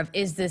matter of,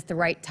 is this the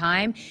right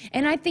time?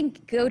 And I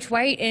think Coach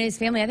White and his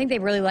family, I think they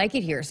really like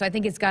it here. So I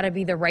think it's got to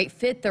be the right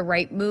fit, the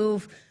right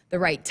move, the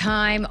right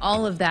time,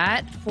 all of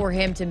that for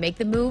him to make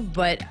the move.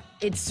 But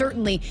it's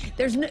certainly, it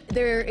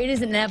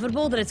is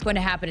inevitable that it's going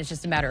to happen. It's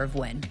just a matter of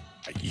when.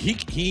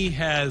 He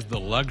has the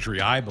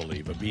luxury, I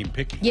believe, of being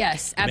picky.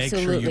 Yes,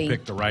 absolutely. Make sure you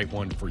pick the right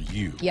one for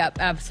you. Yep,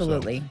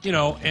 absolutely.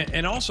 So,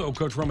 and also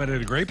Coach Rhule made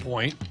a great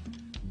point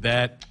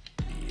that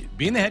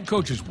being the head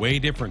coach is way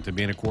different than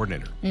being a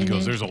coordinator,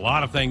 because there's a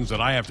lot of things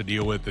that I have to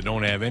deal with that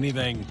don't have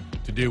anything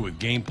to do with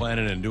game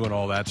planning and doing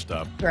all that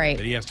stuff. Right.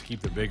 That he has to keep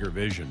the bigger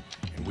vision.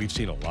 And we've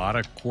seen a lot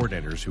of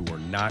coordinators who are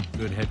not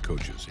good head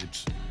coaches. So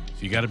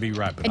you got to be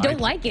right. But I don't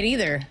like it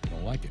either.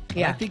 Don't like it.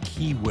 Yeah. I think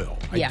he will.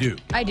 Yeah, I do.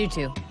 I do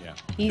too. Yeah.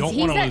 He's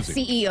that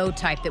CEO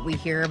type that we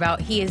hear about.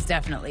 He is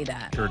definitely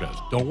that. Sure does.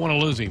 Don't want to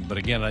lose him. But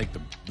again, I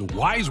think the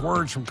wise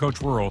words from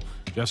Coach Rhule,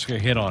 Jessica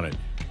hit on it.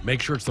 Make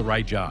sure it's the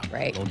right job.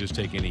 Right. Don't just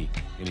take any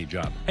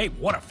job. Hey,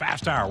 what a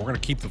fast hour. We're going to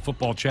keep the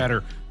football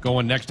chatter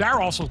going next hour.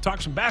 Also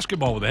talk some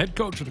basketball with the head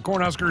coach of the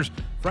Cornhuskers,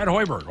 Fred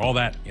Hoiberg. All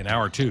that in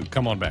hour 2.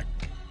 Come on back.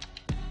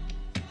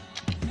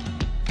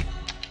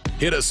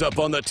 Hit us up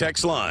on the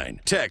text line.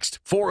 Text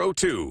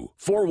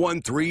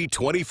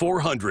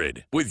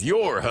 402-413-2400 with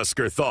your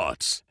Husker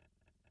thoughts.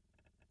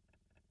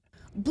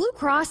 Blue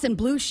Cross and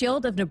Blue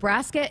Shield of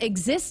Nebraska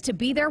exists to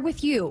be there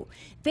with you.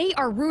 They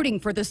are rooting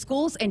for the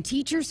schools and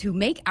teachers who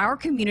make our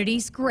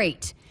communities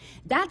great.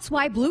 That's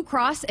why Blue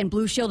Cross and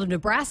Blue Shield of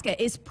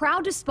Nebraska is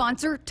proud to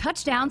sponsor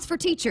Touchdowns for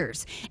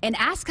Teachers and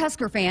ask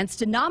Husker fans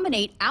to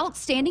nominate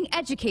outstanding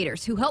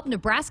educators who help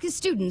Nebraska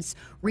students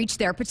reach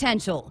their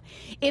potential.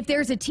 If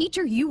there's a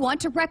teacher you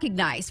want to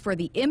recognize for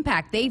the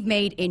impact they've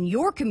made in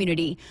your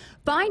community,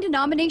 find a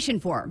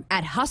nomination form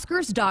at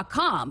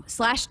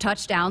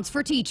huskers.com/touchdowns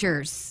for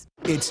teachers.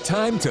 It's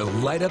time to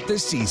light up the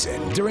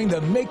season during the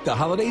Make the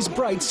Holidays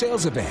Bright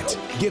sales event.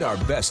 Get our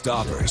best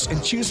offers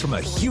and choose from a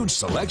huge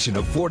selection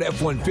of Ford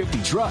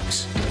F-150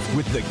 trucks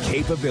with the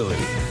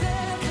capability,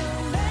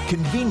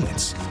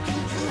 convenience,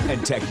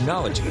 and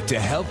technology to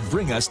help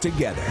bring us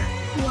together.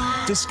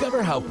 Wow.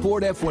 Discover how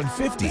Ford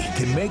F-150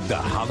 can make the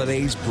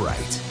holidays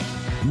bright.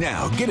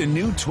 Now, get a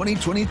new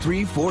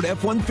 2023 Ford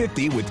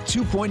F-150 with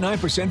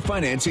 2.9%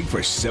 financing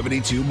for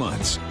 72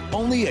 months.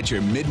 Only at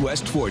your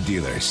Midwest Ford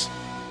dealers.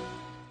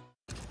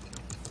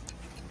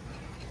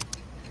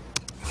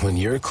 When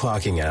you're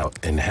clocking out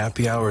and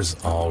happy hour's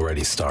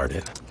already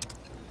started.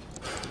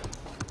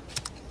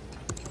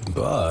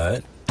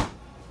 But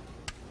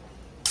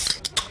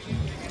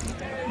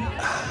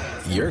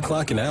you're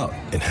clocking out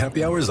and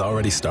happy hour's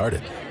already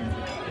started.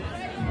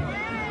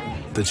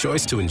 The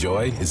choice to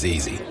enjoy is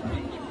easy.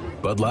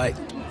 Bud Light.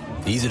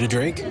 Easy to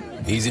drink,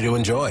 easy to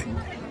enjoy.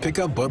 Pick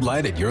up Bud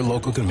Light at your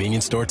local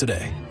convenience store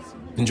today.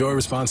 Enjoy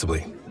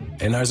responsibly.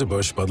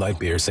 Anheuser-Busch Bud Light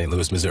Beer, St.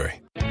 Louis,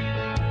 Missouri.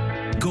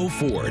 Go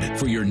Ford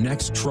for your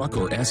next truck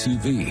or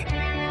SUV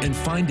and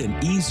find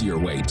an easier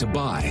way to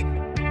buy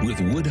with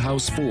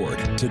Woodhouse Ford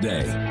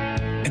today.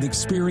 And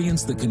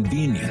experience the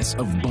convenience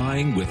of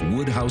buying with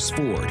Woodhouse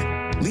Ford.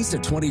 Lease a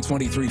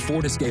 2023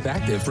 Ford Escape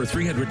Active for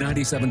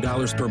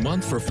 $397 per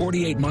month for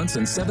 48 months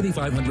and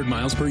 7,500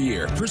 miles per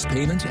year. First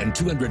payment and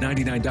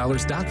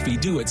 $299 doc fee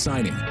due at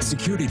signing.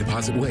 Security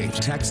deposit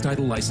waived. Tax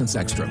title license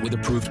extra with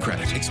approved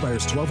credit.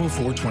 Expires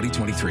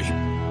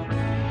 12/04/2023.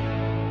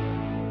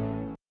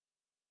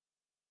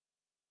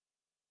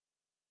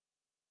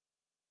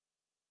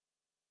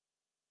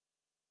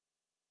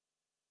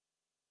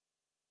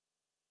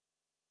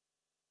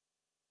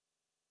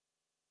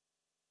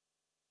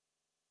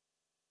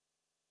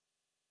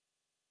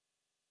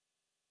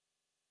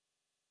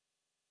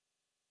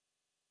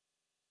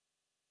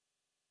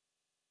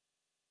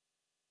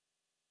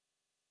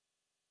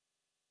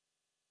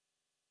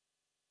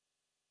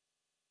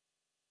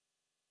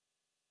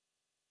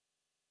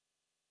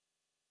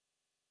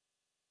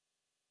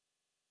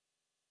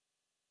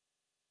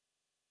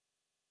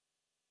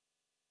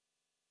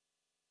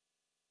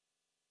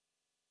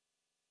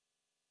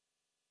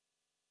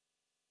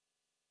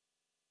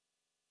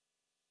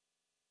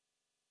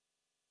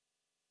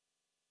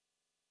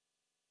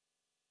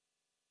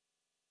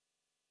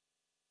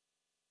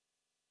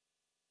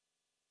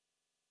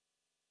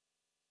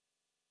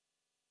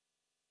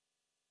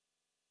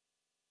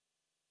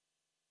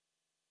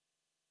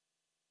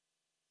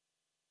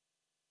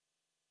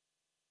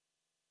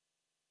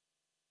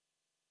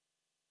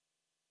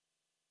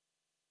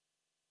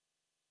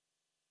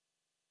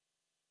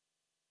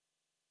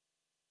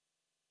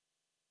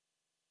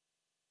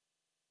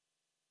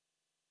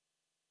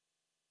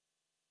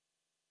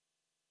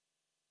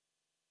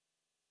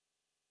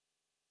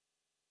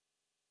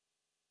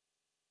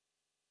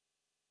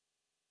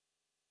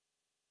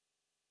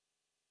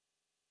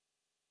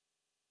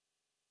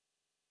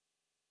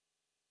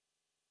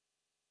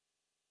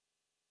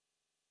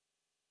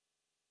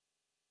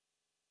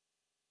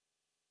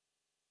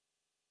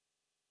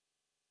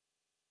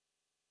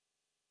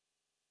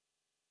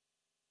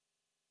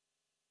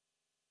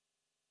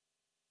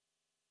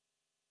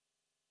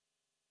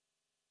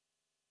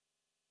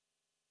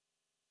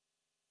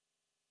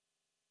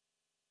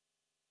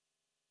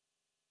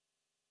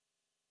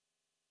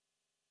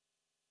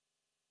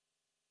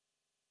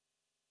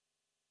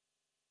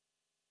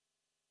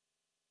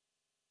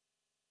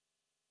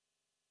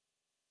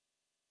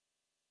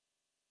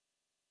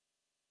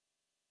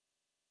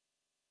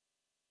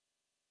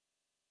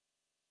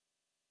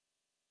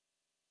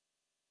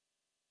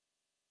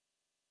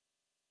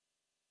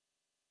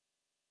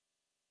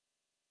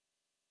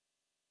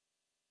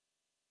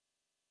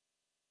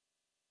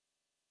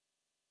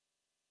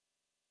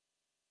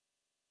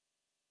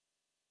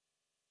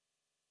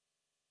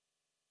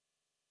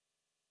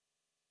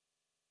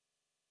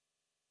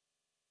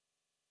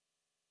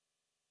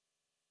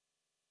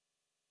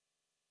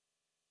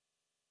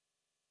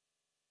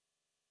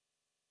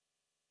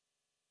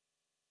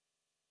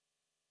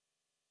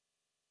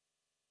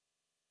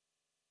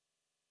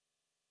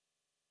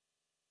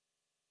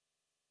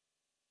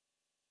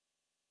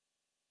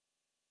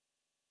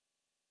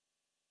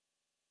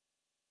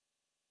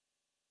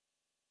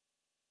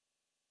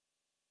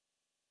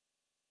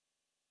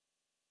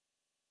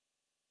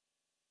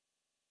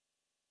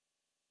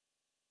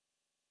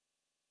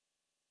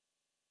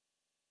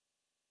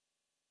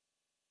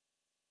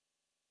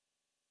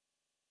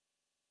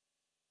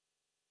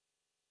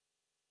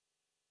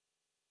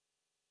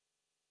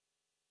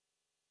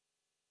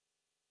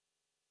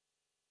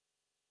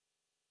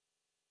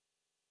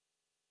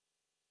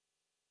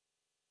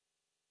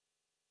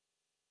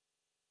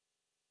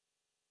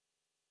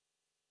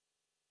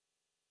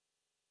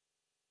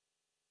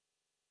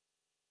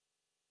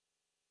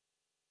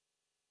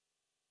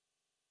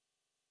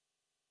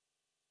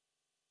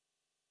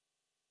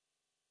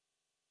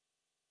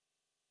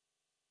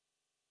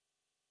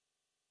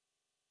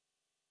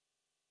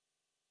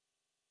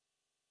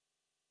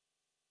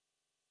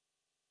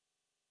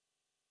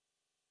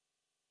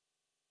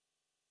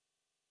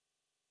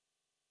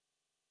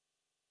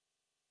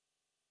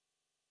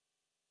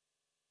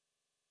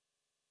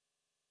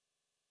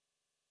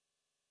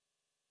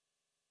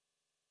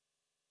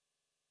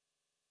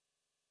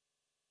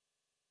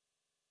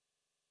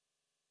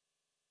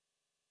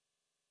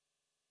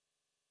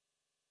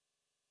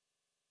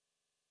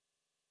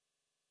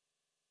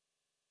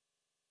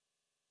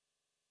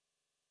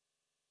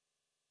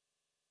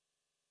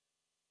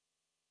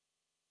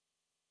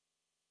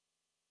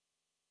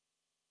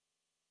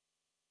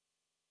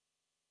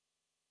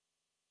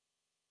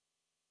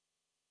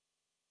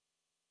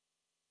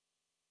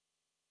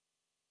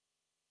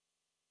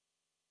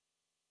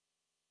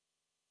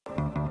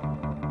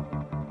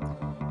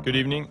 Good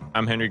evening,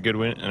 I'm Henry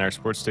Goodwin, and our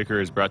sports sticker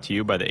is brought to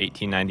you by the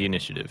 1890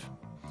 Initiative.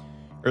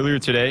 Earlier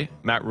today,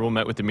 Matt Rhule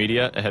met with the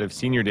media ahead of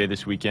Senior Day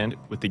this weekend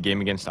with the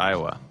game against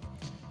Iowa.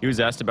 He was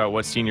asked about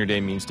what Senior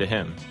Day means to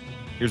him.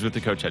 Here's what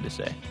the coach had to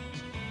say.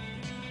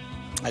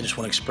 I just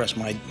want to express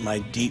my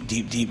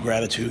deep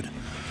gratitude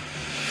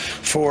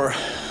for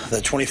the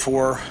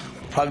 24,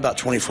 probably about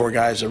 24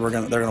 guys that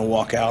they're gonna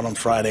walk out on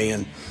Friday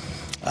and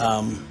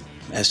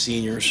as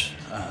seniors.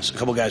 So a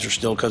couple guys are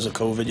still, because of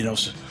COVID, you know,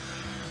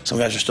 some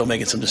guys are still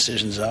making some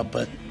decisions up,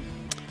 but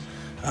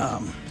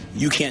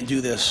you can't do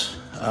this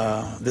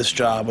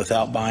job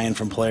without buy-in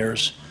from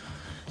players.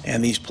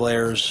 And these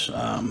players,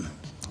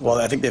 well,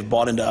 I think they've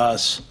bought into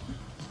us.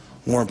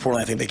 More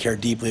importantly, I think they care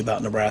deeply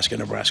about Nebraska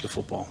and Nebraska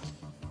football.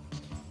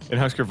 In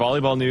Husker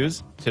volleyball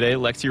news, today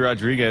Lexi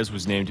Rodriguez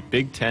was named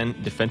Big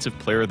Ten Defensive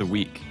Player of the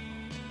Week.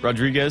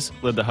 Rodriguez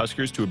led the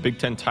Huskers to a Big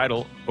Ten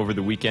title over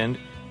the weekend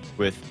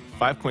with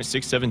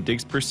 5.67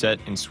 digs per set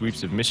in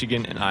sweeps of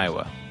Michigan and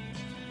Iowa.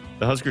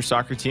 The Husker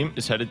soccer team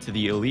is headed to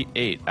the Elite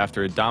Eight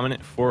after a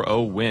dominant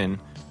 4-0 win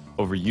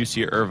over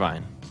UC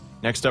Irvine.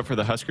 Next up for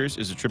the Huskers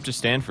is a trip to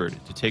Stanford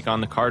to take on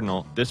the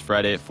Cardinal this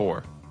Friday at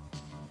 4.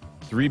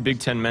 3 Big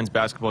Ten men's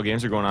basketball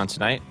games are going on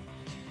tonight.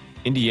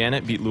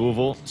 Indiana beat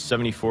Louisville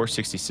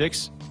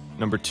 74-66.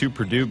 Number 2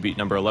 Purdue beat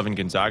number 11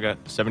 Gonzaga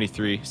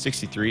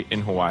 73-63 in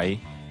Hawaii.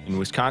 And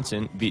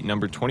Wisconsin beat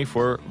number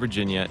 24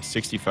 Virginia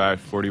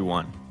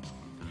 65-41.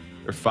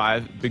 There are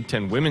 5 Big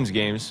Ten women's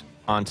games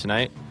on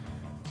tonight.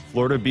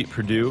 Florida beat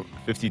Purdue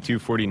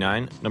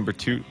 52-49.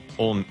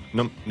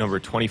 Number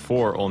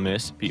 24 Ole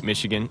Miss beat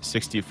Michigan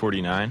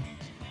 60-49.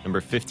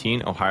 Number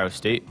 15 Ohio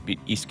State beat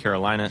East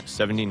Carolina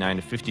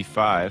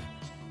 79-55.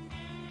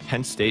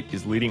 Penn State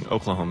is leading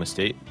Oklahoma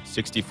State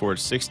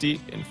 64-60,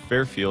 and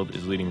Fairfield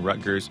is leading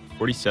Rutgers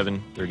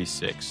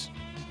 47-36.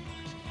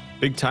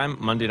 Big time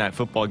Monday Night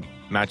Football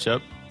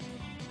matchup.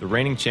 The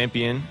reigning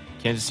champion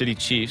Kansas City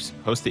Chiefs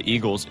host the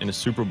Eagles in a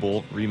Super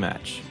Bowl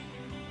rematch.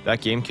 That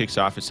game kicks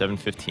off at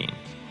 7:15.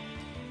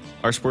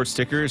 Our sports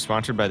sticker is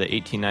sponsored by the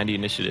 1890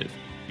 Initiative.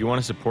 You want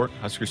to support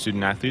Husker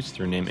student athletes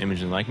through name,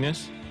 image, and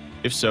likeness?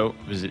 If so,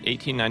 visit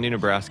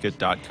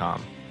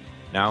 1890nebraska.com.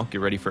 Now,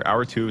 get ready for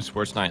Hour 2 of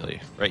Sports Nightly,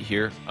 right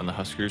here on the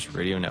Huskers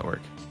Radio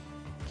Network.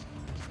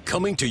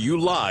 Coming to you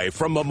live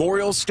from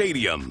Memorial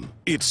Stadium,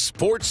 it's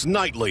Sports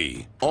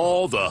Nightly.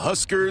 All the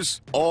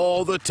Huskers,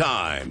 all the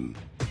time.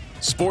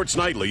 Sports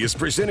Nightly is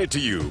presented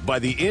to you by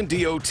the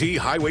NDOT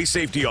Highway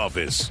Safety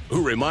Office,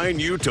 who remind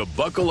you to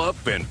buckle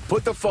up and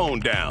put the phone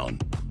down.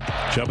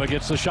 Chubba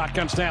gets the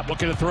shotgun snap,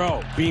 looking to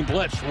throw. Being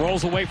blitzed,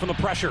 rolls away from the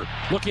pressure.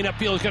 Looking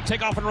upfield, he's going to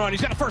take off and run. He's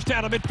got a first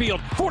down to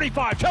midfield.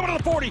 45, Chubba to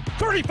the 40,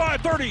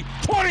 35, 30,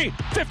 20,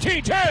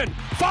 15, 10,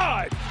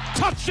 5.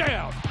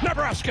 Touchdown,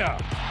 Nebraska.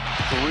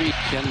 3,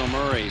 Kendall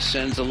Murray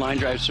sends the line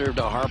drive serve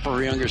to Harper,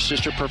 her younger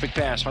sister. Perfect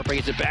pass. Harper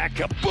gets it back.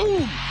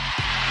 Boom!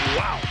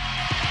 Wow.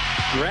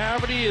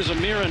 Gravity is a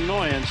mere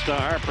annoyance to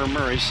Harper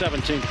Murray.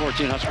 17-14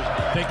 Huskers.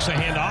 Takes a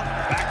handoff,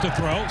 back to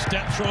throw.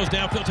 Step throws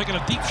downfield, taking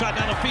a deep shot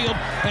down the field,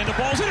 and the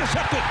ball's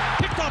intercepted.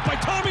 Picked off by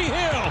Tommy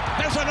Hill.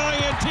 Has an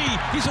INT.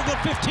 He's at the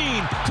 15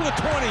 to the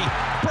 20.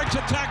 Breaks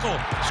a tackle.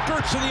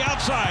 Skirts to the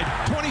outside.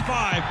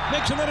 25.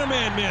 Makes another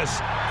man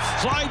miss.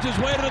 Slides his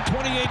way to the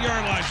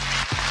 28-yard line.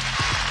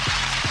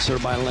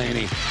 Served by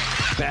Laney.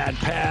 Bad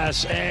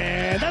pass,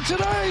 and that's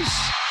an ace.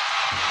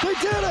 They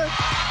did it.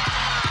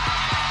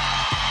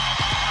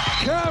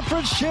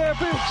 Conference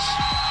champions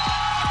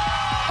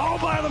all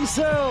by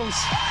themselves,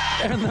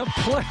 and the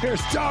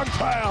players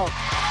dogpile.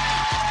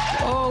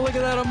 Oh, look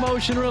at that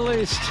emotion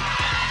released.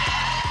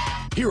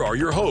 Here are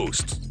your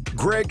hosts,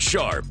 Greg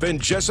Sharpe and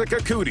Jessica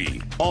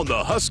Coody on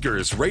the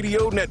Huskers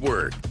Radio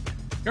Network.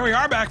 Here we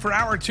are back for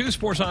Hour 2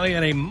 Sports Nightly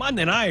on a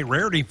Monday night.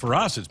 Rarity for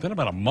us. It's been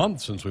about a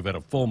month since we've had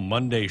a full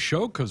Monday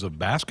show because of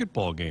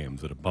basketball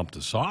games that have bumped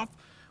us off.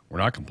 We're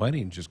not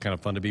complaining. It's just kind of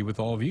fun to be with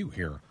all of you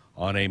here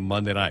on a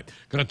Monday night.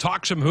 Going to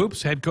talk some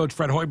hoops. Head coach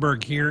Fred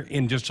Hoiberg here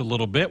in just a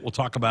little bit. We'll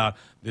talk about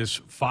this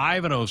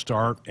 5-0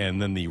 start and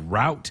then the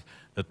rout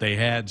that they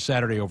had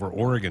Saturday over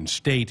Oregon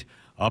State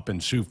up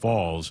in Sioux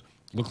Falls.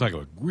 Looked like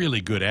a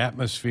really good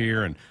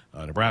atmosphere, and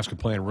Nebraska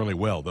playing really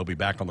well. They'll be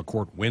back on the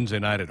court Wednesday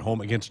night at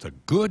home against a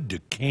good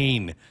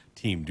Duquesne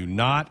team. Do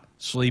not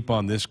sleep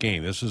on this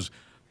game. This is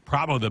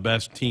probably the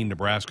best team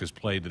Nebraska's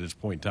played to this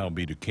point in time will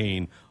be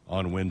Duquesne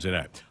on Wednesday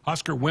night.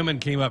 Husker women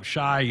came up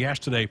shy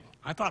yesterday.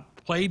 I thought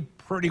played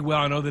pretty well.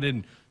 I know they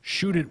didn't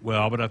shoot it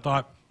well, but I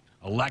thought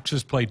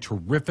Alexis played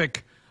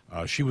terrific.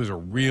 She was a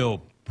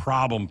real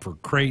problem for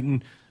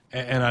Creighton,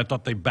 and I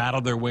thought they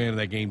battled their way into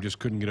that game, just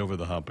couldn't get over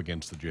the hump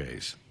against the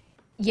Jays.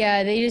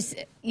 Yeah, they just,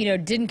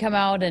 didn't come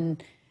out,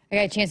 and I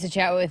got a chance to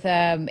chat with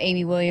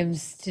Amy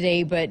Williams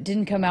today, but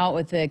didn't come out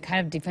with the kind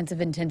of defensive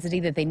intensity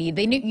that they need.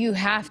 They knew you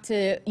have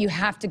to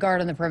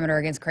guard on the perimeter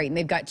against Creighton.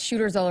 They've got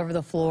shooters all over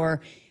the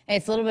floor, and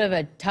it's a little bit of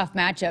a tough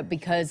matchup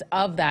because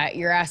of that.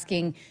 You're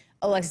asking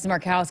Alexis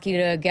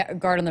Markowski to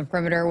guard on the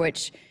perimeter,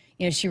 which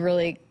she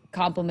really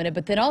complimented.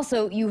 But then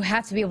also you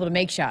have to be able to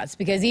make shots,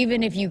 because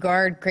even if you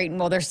guard Creighton,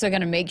 well, they're still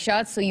going to make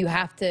shots. So you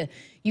have to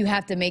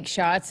make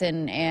shots.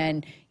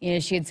 And you know,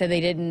 she had said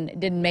they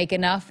didn't make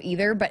enough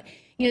either. But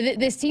you know,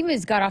 this team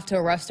has got off to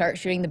a rough start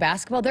shooting the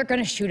basketball. They're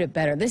going to shoot it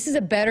better. This is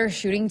a better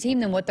shooting team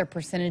than what their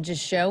percentages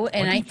show.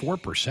 And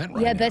 24%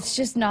 right yeah, now. that's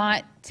just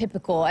not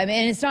typical. I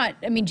mean, and it's not.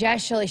 I mean,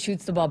 Jazz Shelley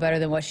shoots the ball better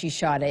than what she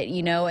shot it.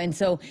 You know, and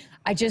so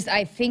I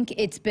think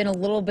it's been a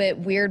little bit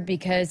weird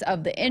because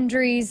of the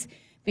injuries,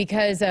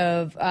 because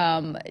of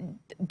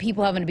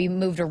people having to be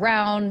moved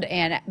around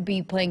and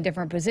be playing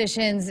different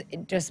positions,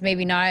 just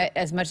maybe not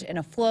as much in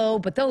a flow,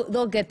 but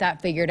they'll get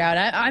that figured out.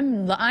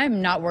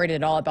 I'm not worried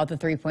at all about the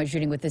three-point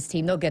shooting with this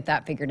team. They'll get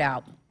that figured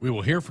out. We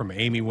will hear from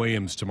Amy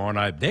Williams tomorrow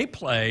night. They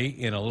play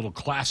in a little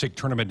classic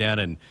tournament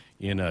down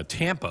in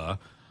Tampa.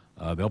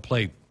 They'll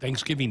play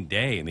Thanksgiving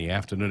Day in the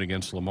afternoon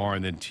against Lamar,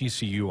 and then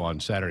TCU on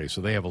Saturday.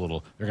 So they have they're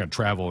going to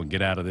travel and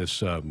get out of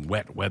this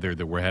wet weather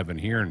that we're having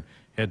here and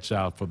head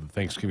south for the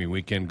Thanksgiving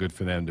weekend. Good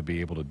for them to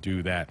be able to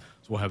do that.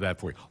 So we'll have that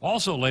for you.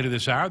 Also, later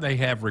this hour, they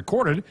have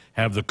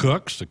the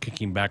Cooks, the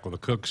Kicking Back with the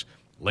Cooks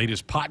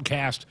latest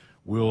podcast.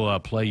 We'll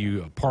play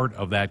you a part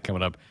of that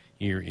coming up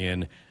here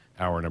in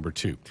hour number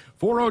 2.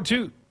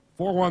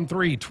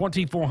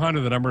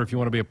 402-413-2400, the number if you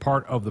want to be a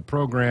part of the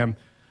program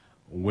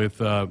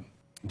with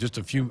just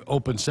a few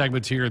open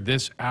segments here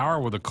this hour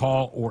with a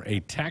call or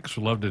a text.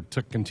 We'd love to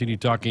continue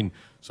talking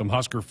some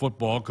Husker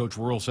football. Coach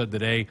Rhule said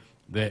today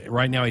that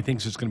right now he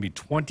thinks it's going to be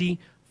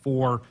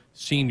 24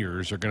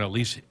 seniors are going to at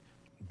least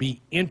be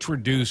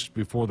introduced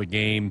before the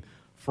game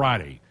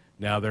Friday.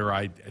 Now,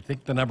 I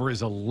think the number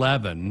is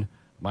 11,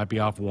 might be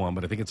off one,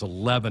 but I think it's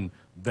 11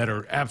 that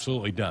are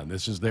absolutely done.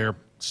 This is their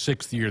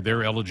 6th year.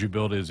 Their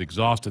eligibility is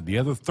exhausted. The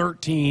other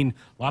 13,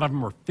 a lot of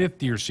them are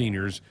 5th-year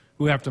seniors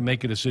who have to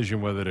make a decision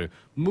whether to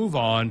move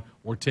on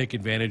or take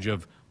advantage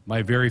of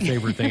my very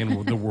favorite thing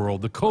in the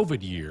world, the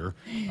COVID year,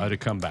 to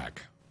come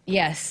back.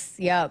 Yes,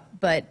 yeah,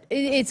 but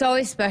it's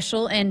always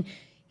special, and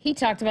he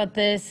talked about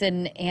this,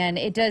 and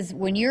it does,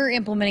 when you're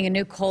implementing a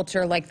new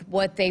culture like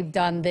what they've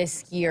done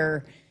this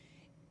year,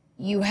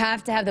 you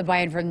have to have the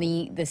buy-in from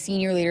the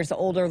senior leaders, the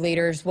older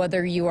leaders,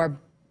 whether you are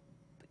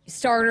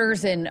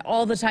starters and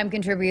all-the-time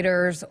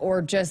contributors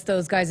or just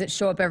those guys that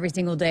show up every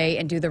single day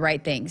and do the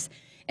right things.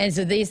 And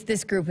so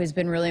this group has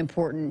been really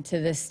important to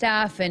the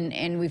staff,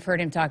 and we've heard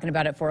him talking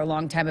about it for a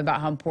long time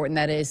about how important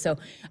that is. So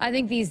I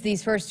think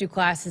these first 2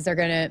 classes are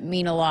going to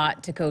mean a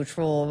lot to Coach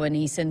Rhule when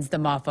he sends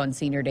them off on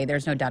senior day.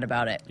 There's no doubt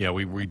about it. Yeah,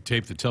 we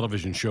taped the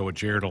television show.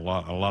 It aired a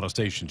lot of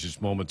stations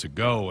just moments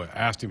ago. I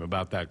asked him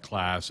about that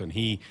class, and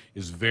he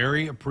is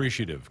very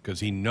appreciative because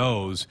he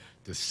knows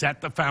to set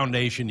the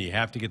foundation, you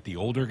have to get the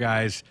older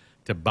guys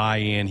to buy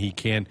in. He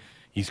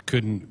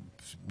couldn't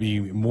be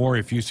more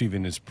effusive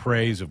in his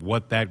praise of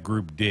what that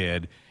group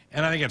did.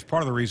 And I think that's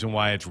part of the reason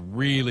why it's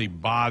really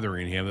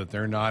bothering him that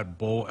they're not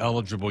bowl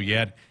eligible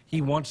yet.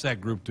 He wants that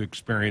group to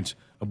experience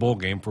a bowl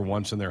game for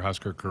once in their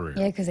Husker career.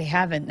 Yeah, because they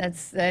haven't.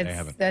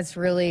 That's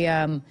really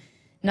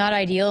not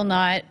ideal.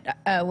 Not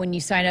when you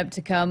sign up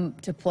to come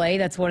to play.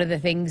 That's one of the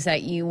things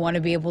that you want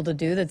to be able to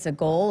do. That's a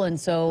goal. And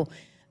so,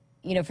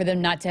 you know, for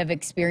them not to have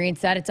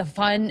experienced that, it's a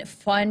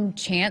fun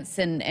chance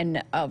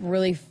and a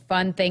really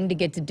fun thing to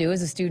get to do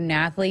as a student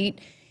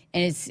athlete.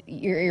 And it's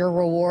your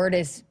reward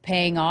is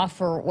paying off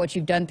for what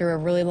you've done through a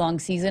really long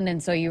season.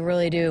 And so you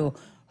really do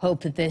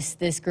hope that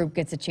this group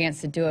gets a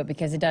chance to do it,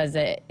 because it does.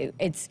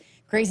 It's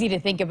crazy to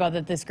think about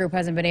that this group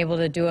hasn't been able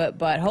to do it,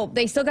 but hope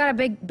they still got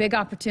a big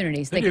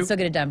opportunity, so they can still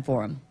get it done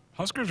for them.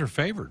 Huskers are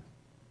favored.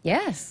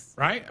 Yes.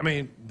 Right? I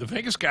mean, the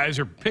Vegas guys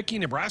are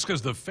picking Nebraska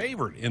as the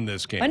favorite in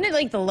this game. Wasn't it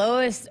like the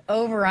lowest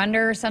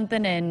over-under or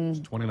something?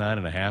 And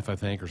 29.5, I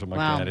think, or something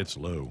wow. like that. It's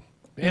low.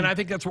 And I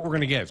think that's what we're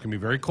going to get. It's going to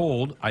be very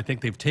cold. I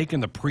think they've taken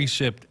the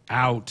precip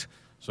out,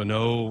 so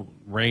no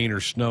rain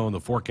or snow in the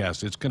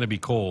forecast. It's going to be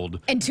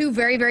cold. And 2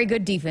 very, very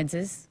good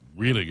defenses.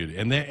 Really good.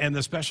 And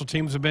the special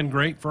teams have been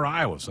great for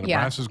Iowa. So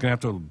Nebraska's going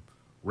to have to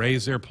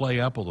raise their play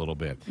up a little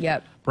bit.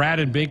 Yep. Brad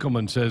in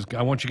Binkelman says,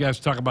 I want you guys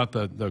to talk about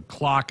the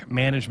clock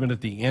management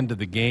at the end of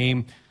the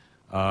game.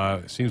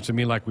 Seems to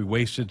me like we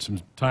wasted some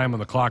time on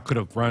the clock, could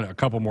have run a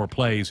couple more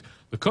plays.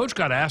 The coach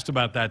got asked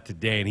about that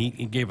today, and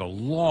he gave a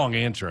long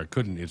answer.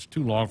 It's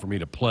too long for me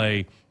to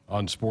play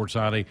on Sports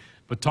Alley,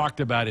 but talked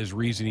about his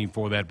reasoning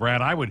for that.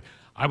 Brad, I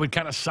would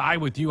kind of side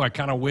with you. I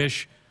kind of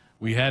wish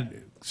we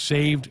had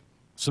saved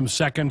some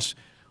seconds.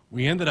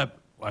 We ended up,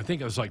 I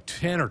think it was like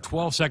 10 or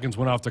 12 seconds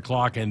went off the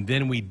clock, and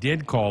then we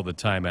did call the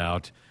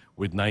timeout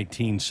with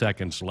 19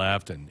 seconds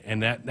left,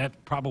 and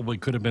that probably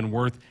could have been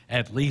worth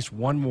at least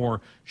one more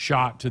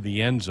shot to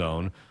the end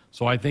zone.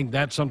 So I think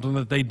that's something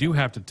that they do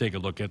have to take a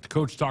look at. The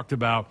coach talked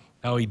about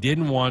how he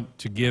didn't want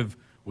to give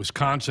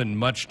Wisconsin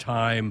much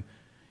time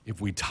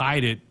if we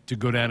tied it to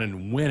go down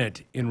and win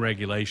it in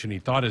regulation. He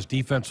thought his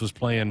defense was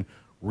playing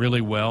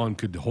really well and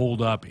could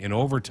hold up in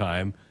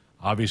overtime.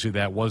 Obviously,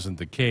 that wasn't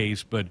the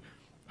case, but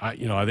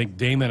I think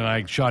Damon and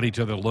I shot each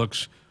other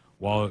looks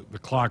while the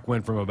clock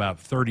went from about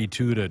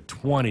 32 to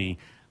 20.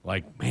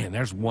 like, man,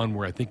 there's one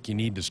where I think you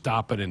need to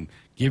stop it and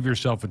give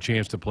yourself a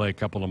chance to play a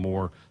couple of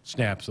more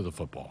snaps of the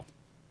football.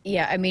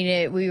 Yeah, I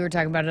mean, we were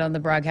talking about it on the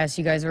broadcast.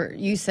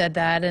 You said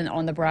that and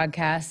on the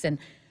broadcast, and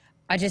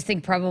I just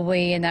think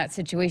probably in that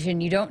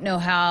situation, you don't know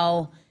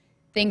how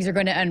things are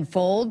going to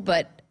unfold,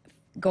 but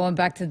going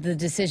back to the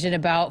decision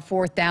about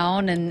 4th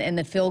down and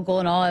the field goal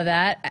and all of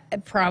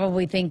that,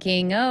 probably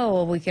thinking, oh,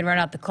 well, we can run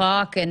out the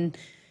clock and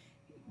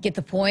get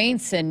the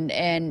points.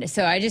 And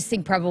so I just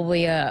think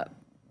probably, I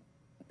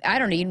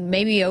don't know,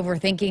 maybe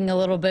overthinking a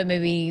little bit,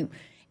 maybe.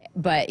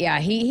 But, yeah,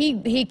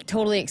 he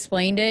totally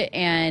explained it,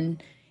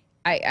 and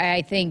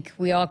I think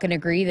we all can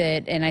agree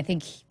that, and I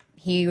think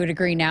he would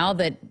agree now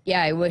that,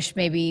 yeah, I wish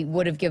maybe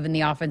would have given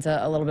the offense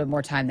a little bit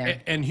more time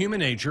there. And human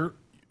nature,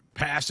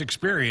 past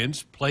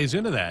experience plays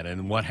into that.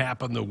 And what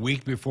happened the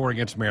week before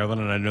against Maryland,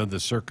 and I know the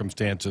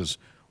circumstances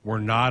were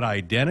not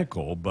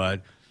identical,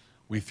 but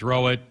we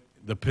throw it,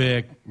 the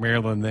pick,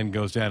 Maryland then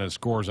goes down and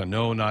scores. I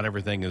know not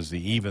everything is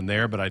the even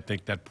there, but I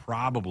think that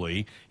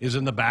probably is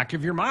in the back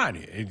of your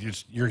mind.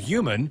 You're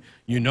human.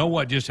 You know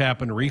what just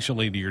happened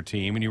recently to your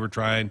team, and you were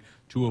trying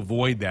to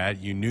avoid that.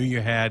 You knew you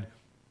had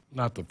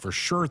not the for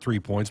sure 3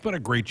 points, but a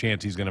great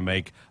chance he's going to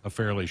make a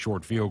fairly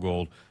short field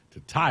goal to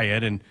tie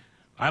it. And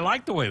I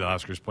like the way the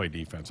Huskers play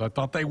defense. I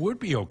thought they would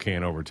be okay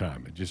in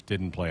overtime. It just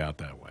didn't play out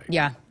that way.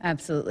 Yeah,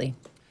 absolutely.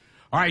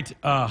 All right,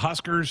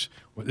 Huskers,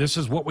 this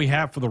is what we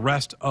have for the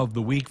rest of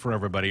the week for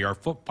everybody. Our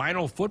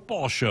final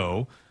football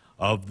show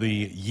of the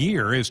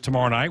year is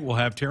tomorrow night. We'll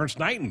have Terrence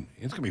Knighton.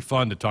 It's going to be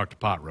fun to talk to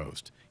Pot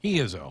Roast. He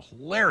is a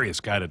hilarious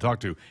guy to talk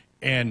to,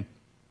 and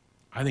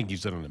I think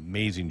he's done an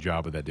amazing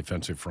job with that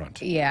defensive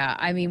front. Yeah,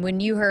 I mean,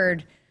 when you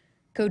heard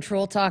Coach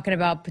Rhule talking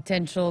about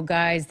potential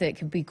guys that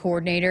could be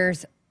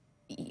coordinators,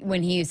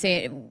 when he was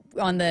saying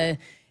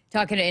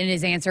talking in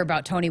his answer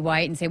about Tony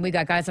White and saying we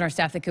got guys on our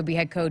staff that could be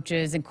head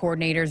coaches and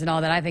coordinators and all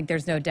that, I think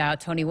there's no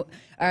doubt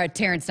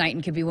Terrence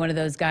Knighton could be one of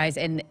those guys.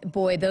 And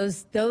boy,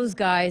 those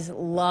guys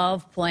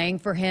love playing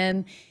for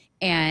him.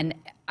 And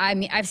I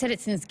mean, I've said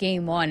it since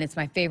game one. It's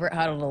my favorite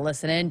huddle to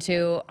listen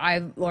into.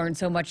 I've learned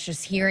so much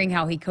just hearing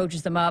how he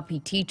coaches them up. He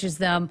teaches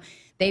them.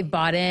 They've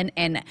bought in.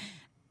 And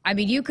I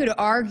mean, you could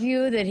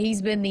argue that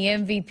he's been the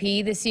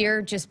MVP this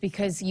year just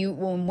because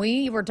when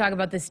we were talking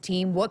about this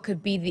team, what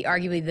could be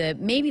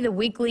maybe the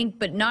weak link,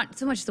 but not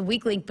so much the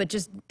weak link, but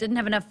just didn't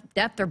have enough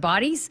depth or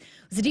bodies,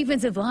 was the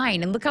defensive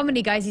line. And look how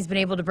many guys he's been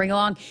able to bring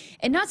along.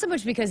 And not so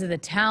much because of the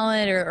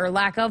talent or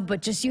lack of,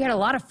 but just you had a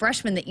lot of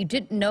freshmen that you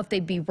didn't know if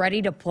they'd be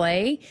ready to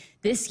play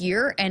this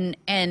year. And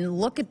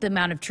look at the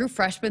amount of true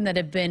freshmen that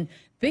have been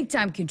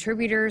big-time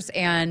contributors.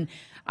 And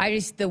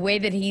the way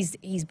that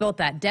he's built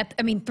that depth.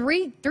 I mean,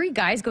 three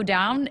guys go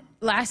down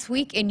last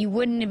week, and you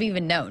wouldn't have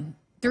even known.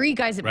 3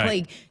 guys that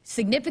played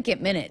significant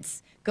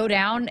minutes go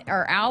down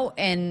or out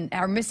and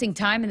are missing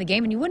time in the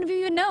game, and you wouldn't have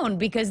even known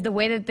because the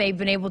way that they've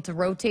been able to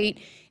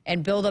rotate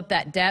and build up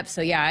that depth.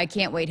 So, yeah, I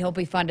can't wait. He'll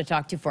be fun to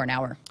talk to for an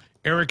hour.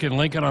 Eric and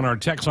Lincoln on our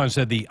text line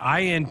said the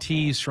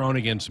INTs thrown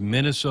against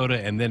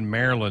Minnesota and then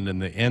Maryland in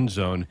the end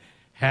zone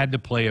had to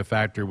play a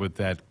factor with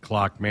that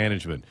clock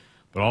management.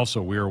 But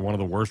also, we are one of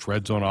the worst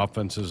red zone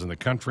offenses in the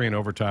country, and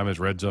overtime is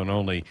red zone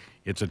only.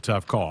 It's a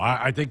tough call.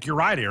 I think you're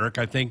right, Eric.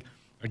 I think,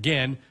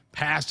 again,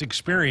 past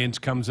experience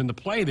comes into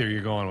play there.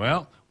 You're going,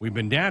 well, we've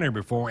been down here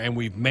before, and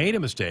we've made a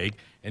mistake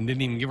and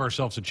didn't even give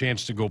ourselves a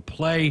chance to go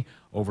play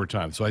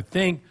overtime. So I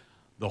think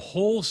the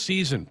whole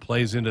season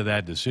plays into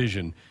that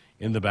decision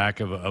in the back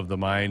of the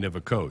mind of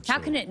a coach. How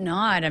can it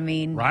not? I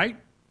mean. Right?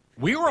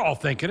 We were all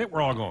thinking it.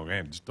 We're all going,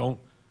 man,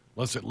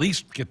 let's at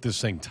least get this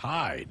thing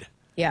tied.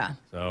 Yeah.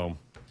 So.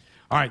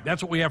 All right,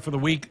 that's what we have for the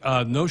week.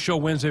 No show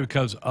Wednesday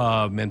because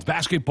men's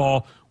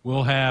basketball.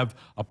 We'll have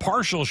a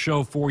partial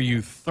show for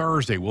you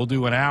Thursday. We'll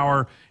do an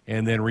hour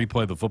and then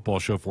replay the football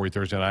show for you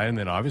Thursday night. And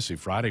then, obviously,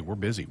 Friday, we're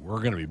busy. We're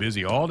going to be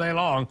busy all day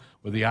long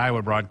with the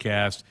Iowa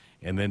broadcast.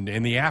 And then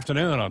in the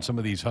afternoon on some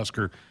of these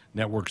Husker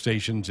network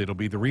stations, it'll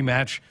be the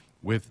rematch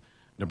with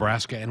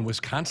Nebraska and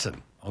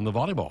Wisconsin on the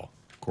volleyball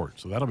court.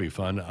 So that'll be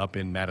fun up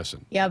in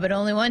Madison. Yeah, but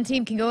only one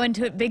team can go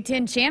into Big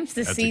Ten champs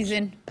this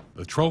season.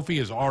 The trophy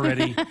is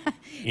already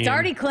It's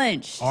already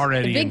clinched.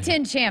 The Big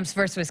Ten champs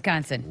versus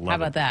Wisconsin. How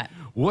about that?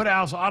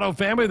 Woodhouse Auto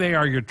Family, they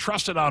are your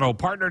trusted auto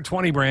partner.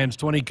 20 brands,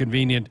 20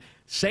 convenient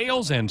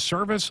sales and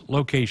service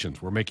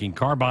locations. We're making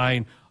car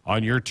buying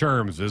on your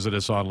terms. Visit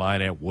us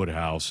online at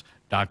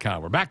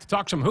woodhouse.com. We're back to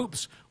talk some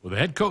hoops with the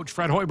head coach,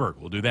 Fred Hoiberg.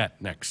 We'll do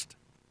that next.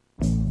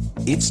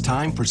 It's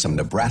time for some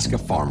Nebraska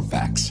farm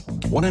facts.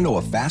 Want to know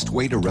a fast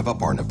way to rev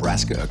up our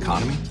Nebraska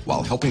economy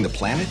while helping the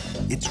planet?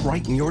 It's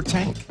right in your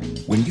tank.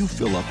 When you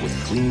fill up with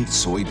clean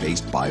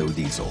soy-based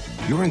biodiesel,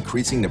 you're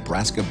increasing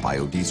Nebraska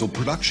biodiesel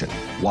production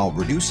while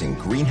reducing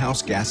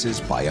greenhouse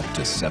gases by up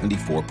to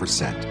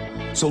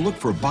 74%. So look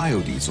for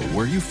biodiesel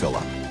where you fill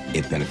up.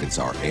 It benefits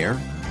our air,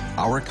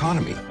 our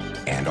economy,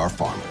 and our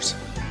farmers.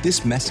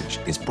 This message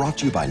is brought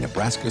to you by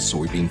Nebraska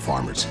soybean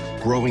farmers,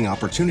 growing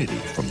opportunity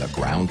from the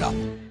ground up.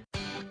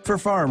 For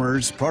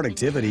farmers,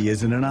 productivity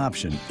isn't an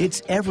option,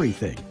 it's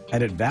everything.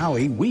 And at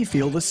Valley, we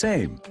feel the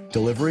same,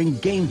 delivering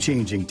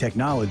game-changing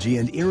technology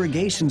and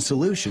irrigation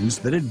solutions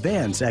that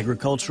advance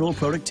agricultural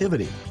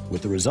productivity,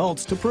 with the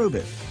results to prove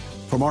it.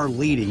 From our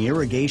leading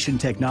irrigation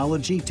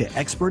technology to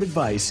expert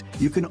advice,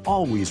 you can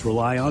always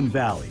rely on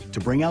Valley to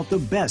bring out the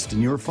best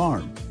in your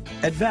farm.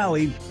 At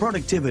Valley,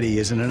 productivity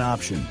isn't an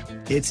option,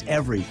 it's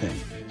everything.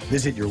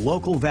 Visit your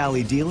local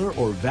Valley dealer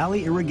or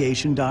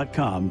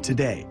valleyirrigation.com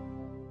today.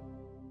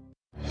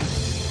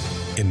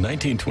 In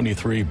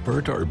 1923,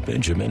 Bert R.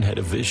 Benjamin had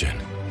a vision,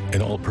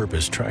 an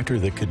all-purpose tractor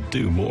that could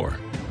do more.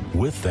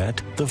 With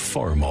that, the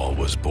Farmall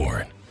was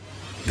born.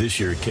 This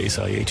year, Case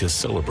IH is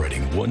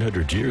celebrating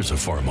 100 years of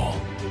Farmall,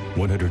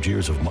 100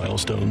 years of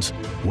milestones,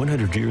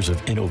 100 years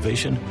of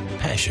innovation,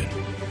 passion,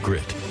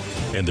 grit.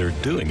 And they're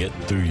doing it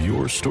through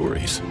your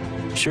stories.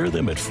 Share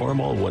them at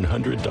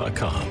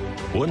farmall100.com.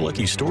 One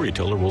lucky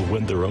storyteller will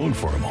win their own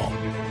Farmall,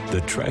 the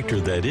tractor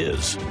that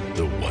is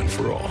the one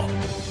for all.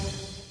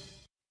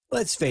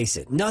 Let's face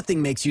it,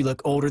 nothing makes you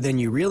look older than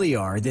you really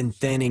are than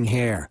thinning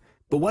hair.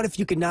 But what if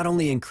you could not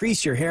only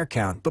increase your hair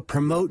count, but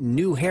promote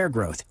new hair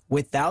growth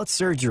without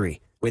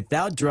surgery,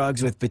 without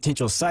drugs with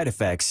potential side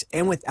effects,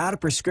 and without a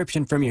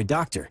prescription from your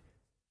doctor?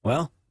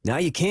 Well, now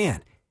you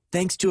can,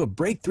 thanks to a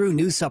breakthrough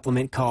new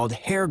supplement called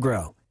Hair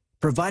Grow,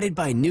 provided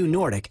by New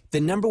Nordic, the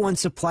 #1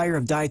 supplier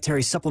of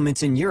dietary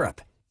supplements in Europe.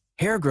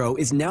 Hair Grow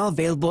is now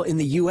available in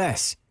the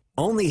U.S.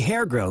 Only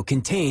Hair Grow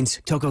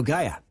contains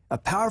Tocogaya, a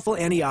powerful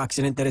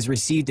antioxidant that has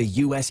received a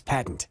U.S.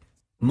 patent.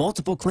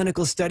 Multiple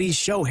clinical studies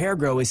show Hair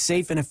Grow is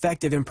safe and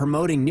effective in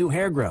promoting new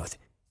hair growth.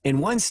 In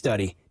one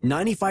study,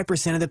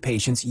 95% of the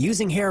patients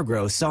using Hair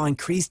Grow saw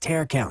increased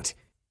hair count.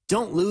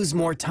 Don't lose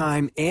more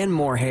time and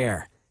more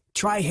hair.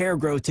 Try Hair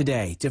Grow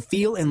today to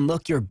feel and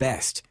look your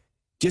best.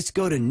 Just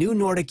go to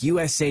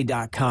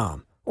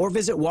newnordicusa.com or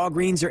visit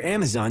Walgreens or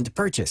Amazon to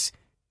purchase.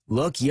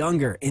 Look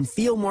younger and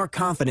feel more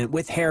confident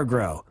with Hair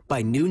Grow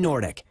by New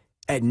Nordic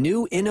at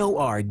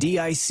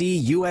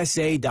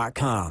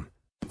newnordicusa.com.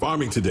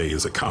 Farming today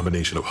is a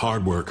combination of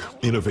hard work,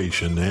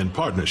 innovation, and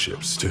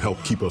partnerships to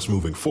help keep us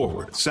moving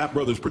forward. Sapp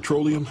Brothers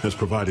Petroleum has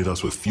provided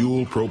us with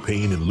fuel,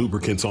 propane, and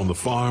lubricants on the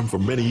farm for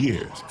many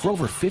years. For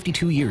over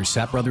 52 years,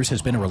 Sapp Brothers has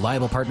been a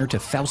reliable partner to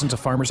thousands of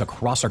farmers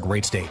across our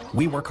great state.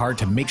 We work hard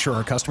to make sure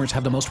our customers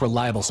have the most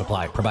reliable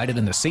supply, provided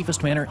in the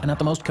safest manner and at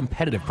the most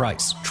competitive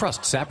price.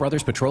 Trust Sapp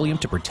Brothers Petroleum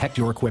to protect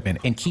your equipment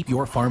and keep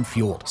your farm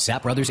fueled.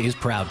 Sapp Brothers is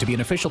proud to be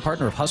an official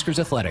partner of Huskers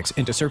Athletics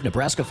and to serve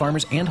Nebraska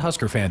farmers and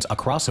Husker fans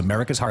across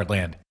America's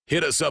heartland.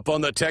 Hit us up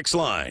on the text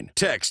line.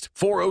 Text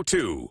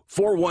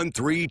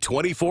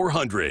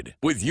 402-413-2400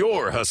 with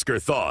your Husker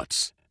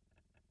thoughts.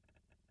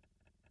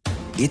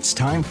 It's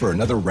time for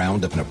another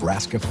round of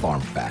Nebraska Farm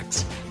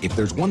Facts. If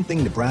there's one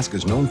thing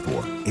Nebraska's known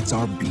for, it's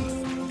our beef.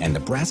 And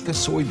Nebraska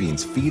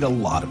soybeans feed a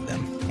lot of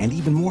them, and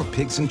even more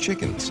pigs and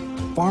chickens.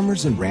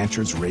 Farmers and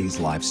ranchers raise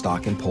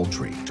livestock and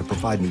poultry to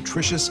provide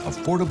nutritious,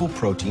 affordable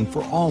protein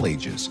for all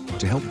ages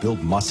to help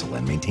build muscle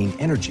and maintain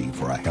energy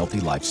for a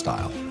healthy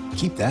lifestyle.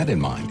 Keep that in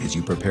mind as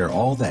you prepare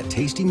all that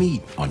tasty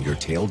meat on your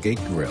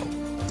tailgate grill.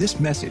 This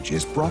message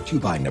is brought to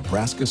you by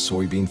Nebraska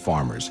soybean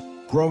farmers,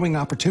 growing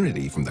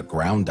opportunity from the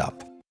ground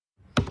up.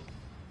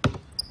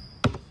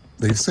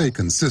 They say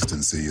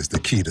consistency is the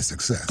key to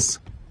success.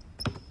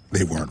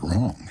 They weren't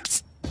wrong.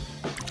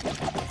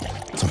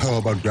 So how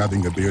about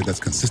grabbing a beer that's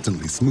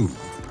consistently smooth,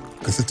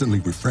 consistently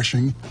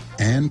refreshing,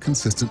 and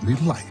consistently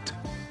light?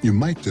 You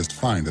might just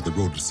find that the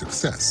road to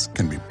success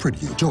can be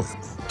pretty enjoyable.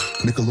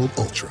 Michelob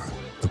Ultra,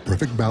 the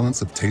perfect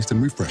balance of taste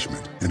and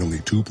refreshment, and only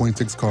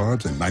 2.6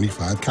 carbs and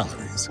 95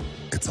 calories.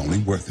 It's only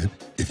worth it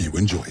if you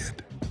enjoy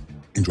it.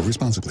 Enjoy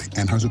responsibly.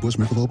 Anheuser-Busch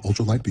Michelob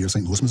Ultra Light Beer,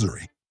 St. Louis,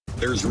 Missouri.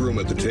 There's room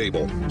at the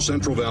table.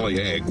 Central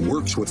Valley Ag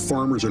works with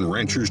farmers and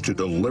ranchers to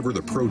deliver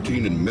the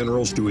protein and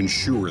minerals to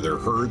ensure their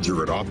herds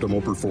are at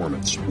optimal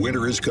performance.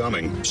 Winter is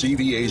coming.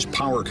 CVA's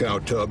Power Cow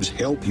tubs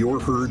help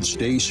your herd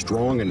stay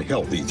strong and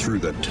healthy through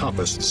the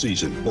toughest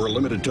season. For a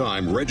limited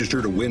time,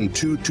 register to win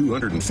two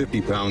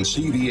 250-pound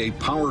CVA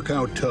Power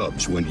Cow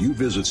tubs when you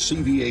visit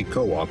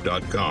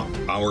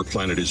CVAcoop.com. Our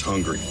planet is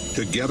hungry.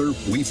 Together,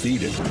 we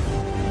feed it.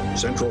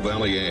 Central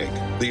Valley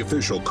Ag, the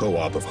official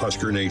co-op of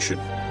Husker Nation.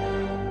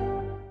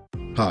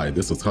 Hi,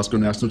 this is Husker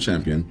National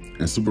Champion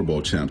and Super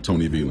Bowl champ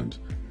Tony Veland.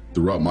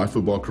 Throughout my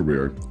football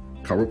career,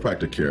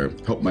 chiropractic care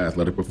helped my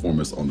athletic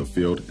performance on the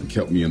field and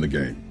kept me in the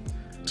game.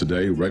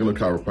 Today, regular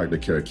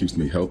chiropractic care keeps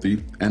me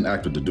healthy and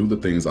active to do the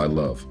things I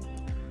love.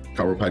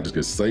 Chiropractic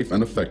is safe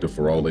and effective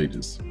for all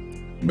ages.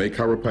 Make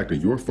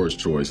chiropractic your first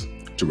choice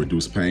to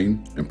reduce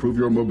pain, improve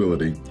your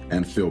mobility,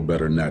 and feel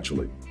better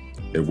naturally.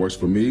 It works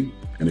for me,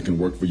 and it can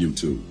work for you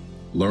too.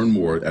 Learn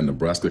more at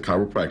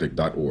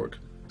nebraska-chiropractic.org.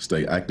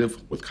 Stay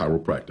active with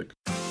chiropractic.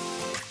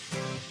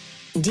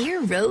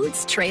 Dear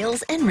roads,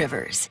 trails, and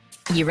rivers,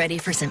 you ready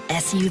for some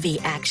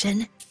SUV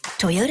action?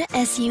 Toyota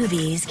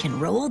SUVs can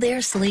roll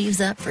their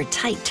sleeves up for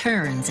tight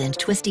turns and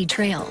twisty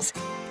trails,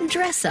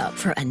 dress up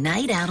for a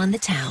night out on the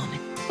town,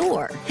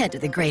 or head to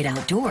the great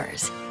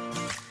outdoors.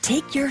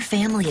 Take your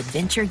family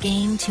adventure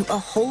game to a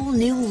whole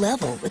new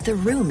level with the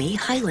roomy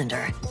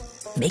Highlander.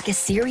 Make a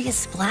serious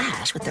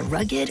splash with the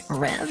rugged,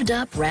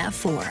 revved-up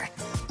RAV4.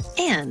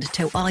 And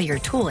tow all your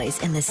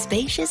toys in the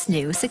spacious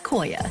new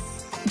Sequoia.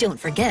 Don't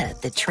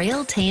forget the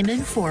Trail-Tamin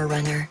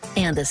 4Runner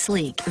and the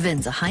sleek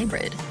Venza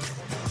Hybrid.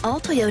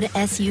 All Toyota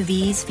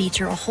SUVs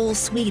feature a whole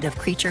suite of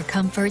creature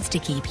comforts to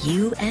keep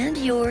you and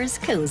yours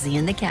cozy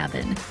in the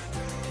cabin.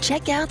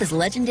 Check out this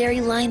legendary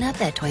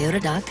lineup at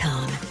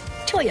Toyota.com.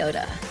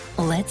 Toyota,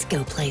 let's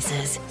go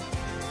places.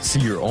 See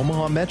your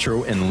Omaha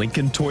Metro and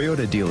Lincoln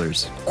Toyota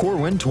dealers.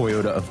 Corwin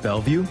Toyota of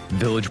Bellevue,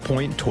 Village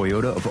Point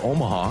Toyota of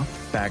Omaha,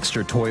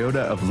 Baxter Toyota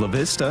of La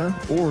Vista,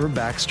 or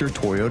Baxter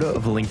Toyota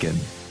of Lincoln.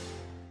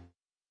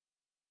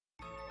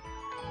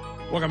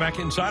 Welcome back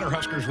inside our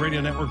Huskers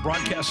Radio Network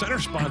Broadcast Center,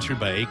 sponsored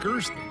by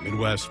Acres, the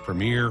Midwest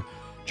premier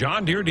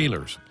John Deere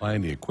dealers,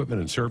 supplying the equipment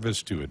and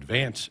service to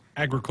advance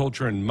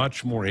agriculture and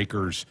much more.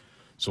 Acres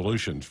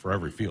solutions for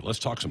every field. Let's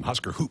talk some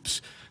Husker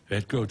hoops.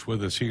 Head coach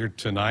with us here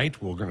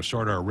tonight. We're going to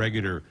start our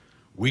regular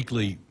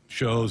weekly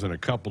shows in a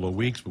couple of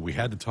weeks, but we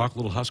had to talk a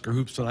little Husker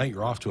hoops tonight.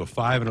 You're off to a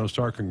 5-0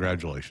 start.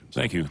 Congratulations.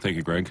 Thank you,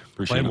 Greg.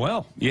 Appreciate it. Playing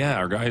well. Yeah,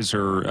 our guys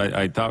are.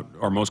 I thought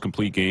our most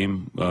complete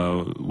game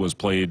was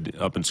played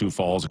up in Sioux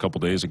Falls a couple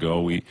days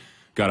ago. We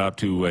got up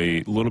to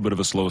a little bit of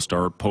a slow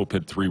start. Pope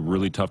hit 3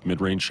 really tough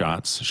mid-range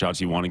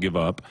shots you want to give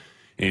up.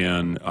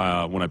 And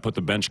when I put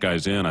the bench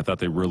guys in, I thought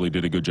they really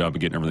did a good job of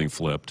getting everything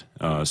flipped.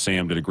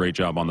 Sam did a great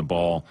job on the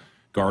ball,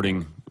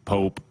 guarding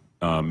Pope.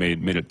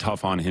 Made it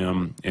tough on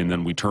him, and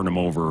then we turned him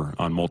over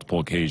on multiple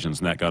occasions,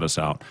 and that got us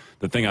out.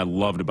 The thing I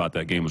loved about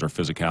that game was our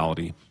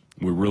physicality.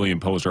 We really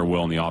imposed our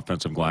will on the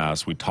offensive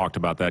glass. We talked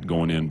about that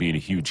going in being a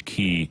huge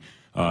key.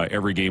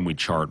 Every game we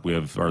chart, we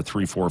have our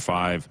 3, 4,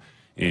 5,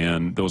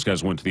 and those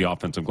guys went to the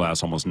offensive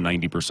glass almost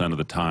 90% of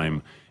the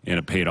time, and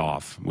it paid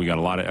off. We got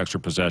a lot of extra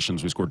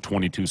possessions. We scored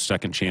 22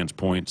 second chance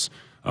points.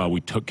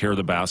 We took care of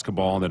the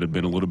basketball. That had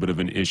been a little bit of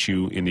an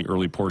issue in the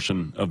early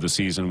portion of the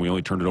season. We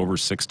only turned it over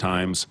 6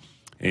 times.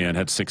 And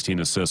had 16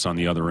 assists on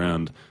the other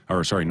end,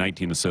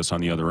 19 assists on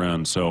the other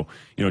end. So,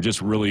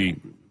 just really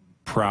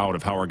proud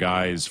of how our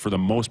guys, for the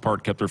most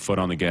part, kept their foot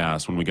on the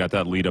gas. When we got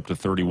that lead up to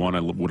 31,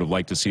 I would have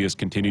liked to see us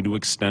continue to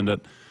extend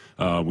it.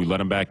 We let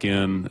them back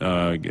in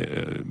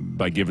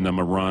by giving them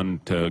a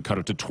run to cut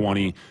it to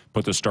 20,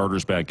 put the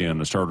starters back in.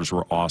 The starters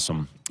were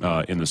awesome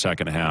in the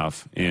second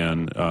half.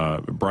 And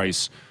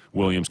Bryce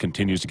Williams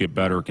continues to get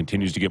better,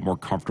 continues to get more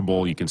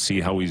comfortable. You can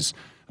see how he's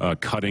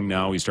cutting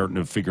now. He's starting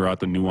to figure out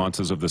the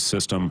nuances of the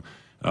system.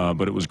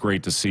 But it was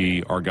great to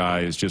see our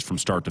guys, just from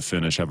start to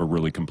finish, have a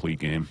really complete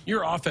game.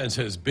 Your offense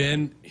has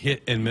been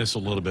hit and miss a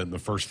little bit in the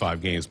first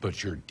 5 games,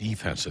 but your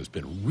defense has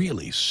been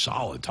really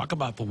solid. Talk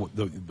about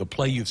the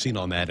play you've seen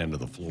on that end of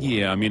the floor.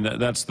 Yeah, I mean,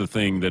 that's the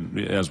thing that,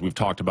 as we've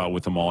talked about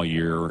with them all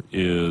year,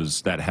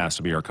 is that has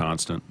to be our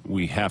constant.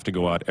 We have to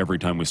go out every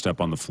time we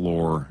step on the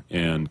floor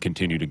and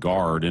continue to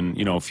guard. And,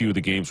 a few of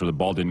the games where the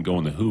ball didn't go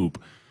in the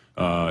hoop,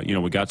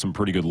 we got some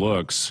pretty good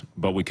looks,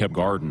 but we kept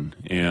guarding,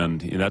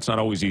 and that's not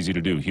always easy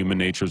to do. Human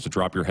nature is to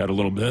drop your head a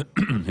little bit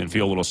and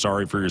feel a little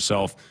sorry for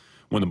yourself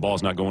when the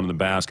ball's not going in the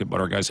basket,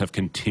 but our guys have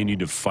continued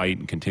to fight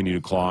and continue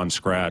to claw and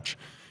scratch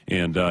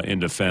and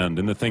defend.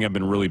 And the thing I've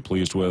been really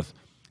pleased with,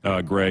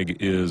 Greg,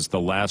 is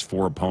the last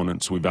 4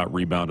 opponents, we've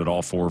out-rebounded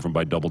all 4 of them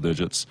by double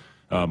digits,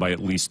 by at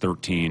least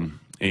 13.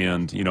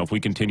 And, if we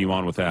continue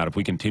on with that, if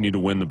we continue to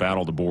win the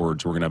battle of the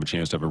boards, we're going to have a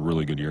chance to have a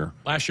really good year.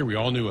 Last year, we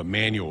all knew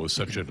Emmanuel was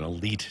such an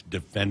elite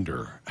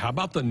defender. How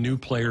about the new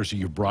players that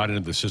you've brought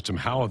into the system?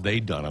 How have they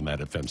done on that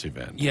defensive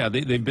end? Yeah,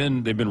 they've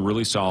been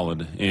really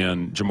solid.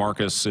 And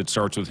Jamarcus, it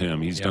starts with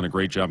him. He's done a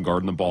great job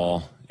guarding the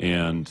ball.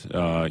 And,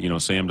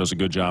 Sam does a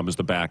good job as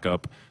the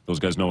backup. Those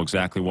guys know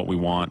exactly what we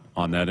want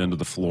on that end of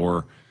the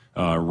floor.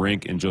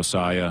 Rink and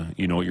Josiah,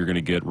 you know what you're going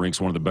to get.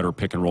 Rink's one of the better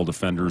pick-and-roll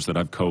defenders that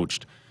I've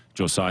coached.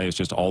 Josiah is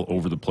just all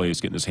over the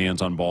place, getting his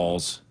hands on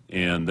balls.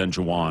 And then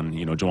Jawan.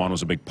 Jawan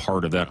was a big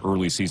part of that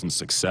early season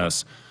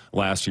success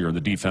last year in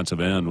the defensive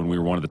end when we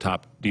were one of the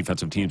top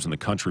defensive teams in the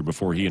country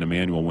before he and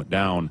Emmanuel went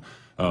down.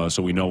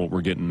 So we know what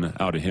we're getting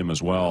out of him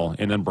as well.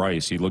 And then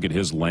Bryce, you look at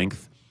his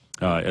length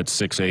at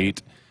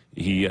 6'8".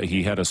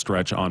 He had a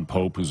stretch on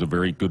Pope, who's a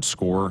very good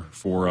scorer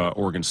for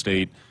Oregon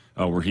State,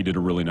 where he did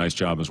a really nice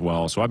job as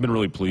well. So I've been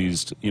really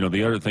pleased.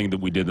 The other thing that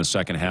we did in the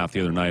second half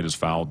the other night is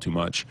fouled too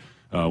much.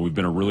 We've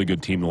been a really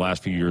good team the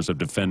last few years of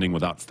defending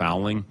without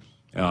fouling.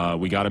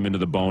 We got them into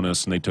the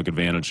bonus, and they took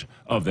advantage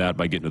of that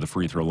by getting to the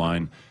free throw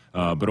line.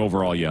 But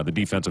overall, yeah, the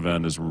defensive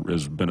end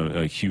has been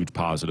a huge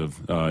positive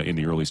in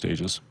the early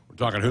stages. We're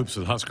talking hoops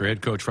with Husker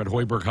head coach Fred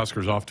Hoiberg.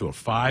 Huskers off to a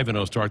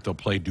 5-0 start. They'll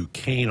play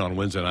Duquesne on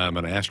Wednesday night. I'm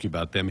going to ask you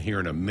about them here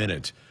in a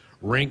minute.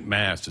 Rink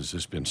Mast has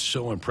just been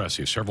so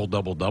impressive. Several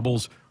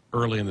double-doubles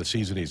early in the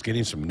season. He's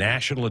getting some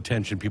national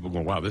attention. People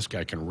going, wow, this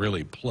guy can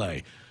really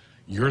play.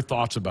 Your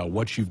thoughts about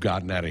what you've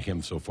gotten out of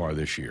him so far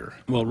this year?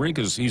 Well, Rink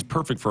he's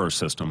perfect for our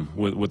system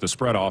with the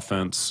spread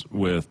offense,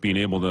 with being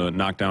able to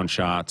knock down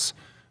shots,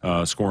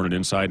 scoring it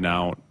inside and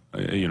out.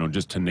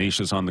 just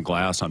tenacious on the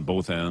glass on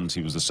both ends.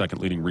 He was the second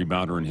leading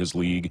rebounder in his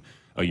league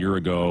a year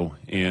ago,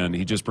 and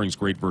he just brings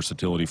great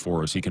versatility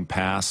for us. He can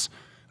pass.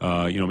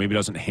 Maybe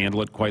doesn't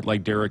handle it quite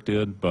like Derek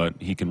did, but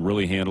he can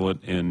really handle it,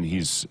 and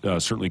he's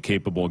certainly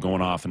capable of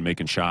going off and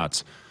making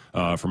shots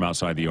from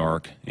outside the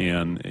arc.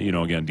 And,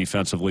 again,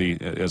 defensively,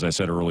 as I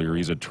said earlier,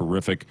 he's a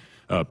terrific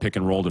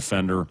pick-and-roll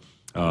defender.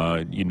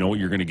 You know what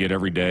you're going to get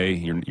every day.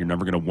 You're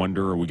never going to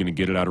wonder, are we going to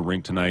get it out of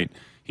rink tonight?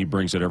 He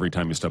brings it every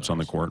time he steps on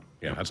the court.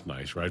 Yeah, that's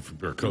nice, right?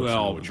 For a coach.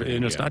 Well,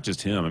 and it's not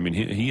just him. I mean,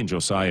 he and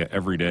Josiah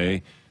every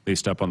day, they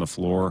step on the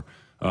floor.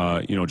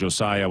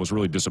 Josiah, I was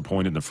really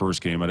disappointed in the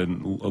first game. I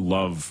didn't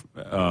love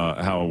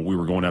how we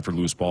were going after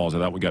loose balls. I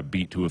thought we got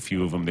beat to a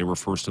few of them. They were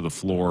first to the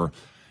floor.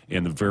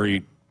 And the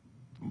very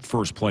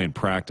first play in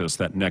practice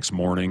that next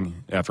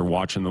morning, after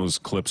watching those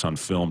clips on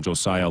film,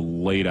 Josiah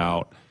laid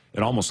out.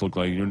 It almost looked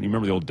like, you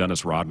remember the old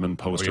Dennis Rodman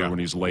poster when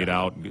he's laid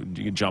out,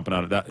 jumping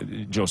out of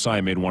that?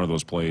 Josiah made one of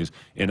those plays,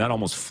 and that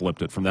almost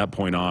flipped it. From that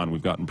point on,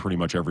 we've gotten pretty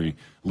much every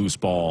loose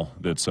ball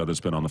that's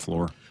been on the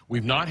floor.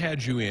 We've not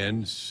had you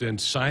in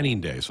since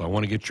signing day, so I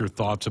want to get your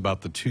thoughts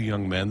about the two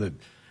young men that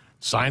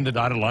signed the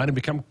dotted line and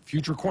become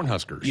future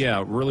Cornhuskers.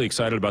 Yeah, really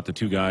excited about the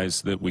two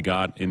guys that we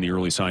got in the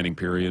early signing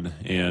period.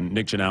 And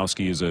Nick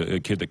Janowski is a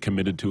kid that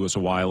committed to us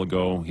a while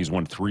ago. He's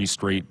won 3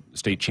 straight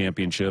state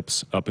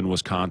championships up in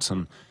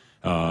Wisconsin.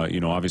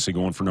 Obviously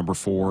going for number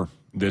 4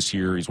 this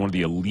year. He's one of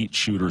the elite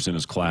shooters in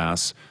his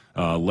class.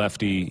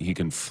 Lefty, he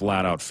can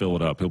flat out fill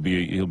it up. He'll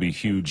be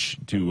huge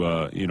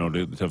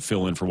to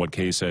fill in for what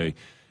Casey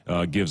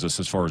gives us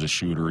as far as a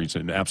shooter. He's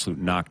an absolute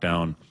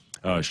knockdown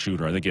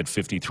shooter. I think he had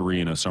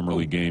 53 in a summer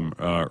league game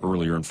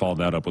earlier and followed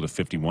that up with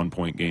a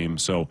 51-point game.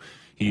 So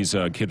he's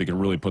a kid that can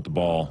really put the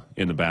ball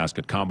in the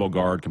basket. Combo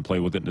guard, can play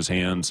with it in his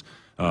hands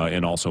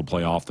and also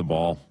play off the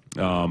ball.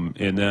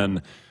 And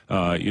then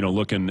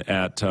looking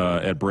at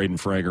Braden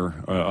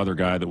Frager, other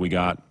guy that we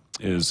got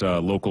is a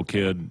local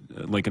kid,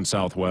 Lincoln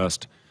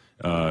Southwest,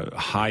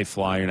 high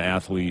flyer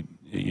athlete.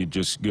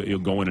 You'll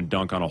go in and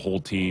dunk on a whole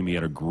team. He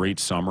had a great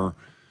summer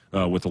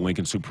with the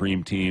Lincoln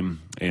Supreme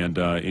team, and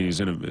he's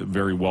in a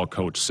very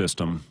well-coached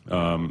system,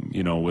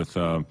 with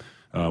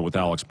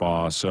Alex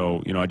Baugh.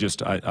 So,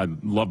 I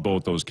love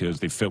both those kids.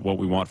 They fit what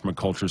we want from a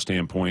culture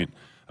standpoint.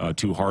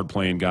 2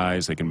 hard-playing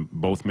guys. They can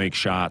both make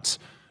shots.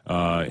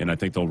 And I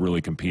think they'll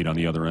really compete on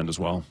the other end as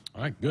well.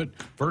 All right, good.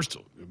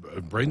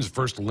 Braden's the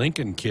first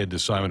Lincoln kid to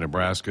sign with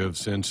Nebraska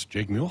since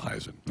Jake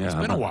Muehlheisen. It's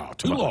been a while.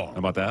 Too long. How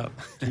about that?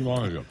 Too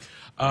long ago.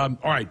 All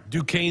right,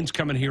 Duquesne's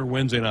coming here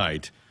Wednesday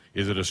night.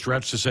 Is it a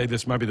stretch to say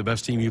this might be the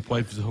best team you've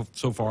played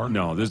so far?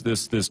 No,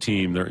 this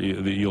team,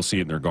 you'll see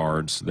it in their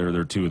guards.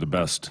 They're 2 of the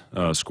best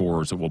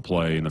scorers that will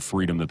play, and the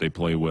freedom that they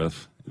play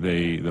with.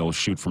 They'll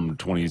shoot from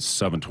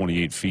 27,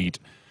 28 feet.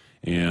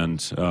 And,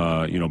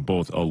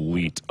 both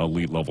elite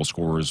level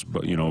scorers,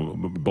 but,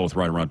 both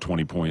right around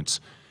 20 points.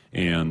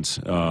 And,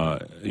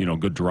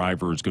 good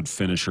drivers, good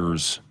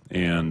finishers.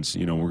 And,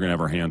 we're going to have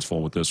our hands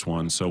full with this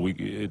one. So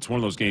it's one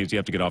of those games you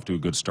have to get off to a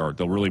good start.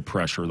 They'll really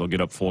pressure. They'll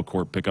get up full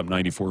court, pick up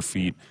 94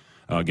 feet,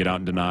 get out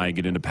and deny,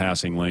 get into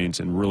passing lanes,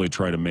 and really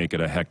try to make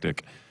it a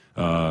hectic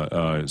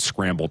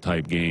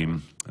scramble-type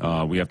game.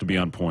 We have to be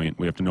on point.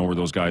 We have to know where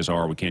those guys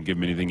are. We can't give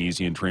them anything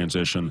easy in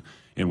transition,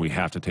 and we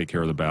have to take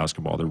care of the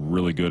basketball. They're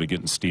really good at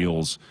getting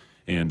steals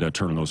and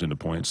turning those into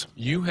points.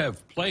 You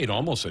have played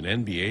almost an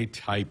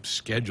NBA-type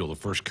schedule the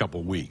first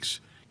couple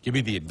weeks. Give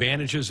me the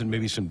advantages and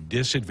maybe some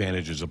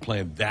disadvantages of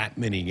playing that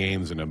many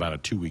games in about a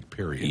 2-week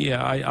period.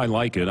 Yeah, I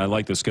like it. I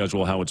like the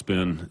schedule, how it's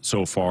been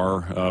so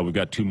far. We've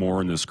got 2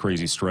 more in this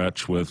crazy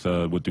stretch with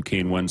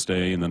Duquesne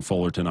Wednesday and then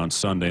Fullerton on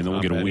Sunday, and then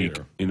we'll get a week.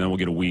 And then we'll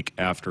get a week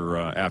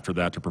after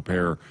that to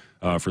prepare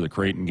for the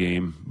Creighton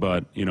game.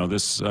 But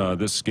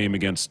this game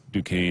against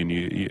Duquesne,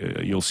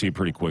 you'll see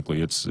pretty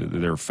quickly.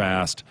 They're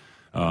fast.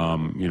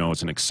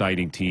 It's an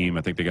exciting team.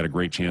 I think they got a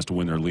great chance to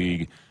win their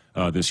league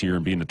this year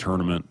and be in the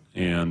tournament,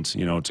 and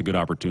it's a good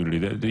opportunity.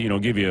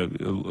 Give you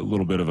a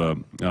little bit of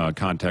a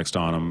context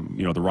on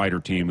them. The Ryder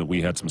team that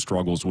we had some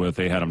struggles with,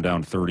 they had them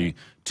down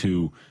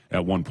 32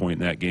 at one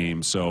point in that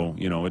game. So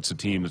it's a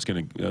team that's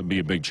going to be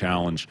a big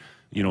challenge.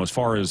 As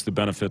far as the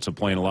benefits of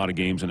playing a lot of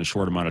games in a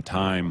short amount of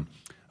time,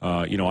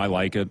 I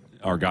like it.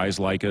 Our guys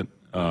like it.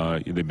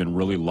 They've been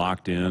really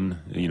locked in.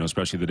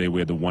 Especially the day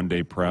we had the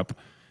 1-day prep.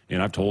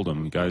 And I've told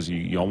them, guys,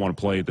 y'all want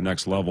to play at the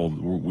next level.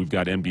 We've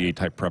got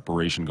NBA-type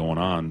preparation going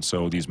on.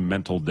 So these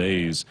mental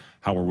days,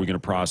 how are we going to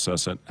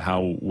process it?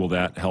 How will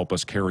that help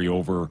us carry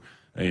over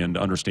and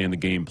understand the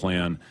game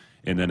plan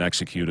and then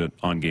execute it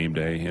on game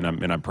day? And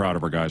I'm proud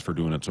of our guys for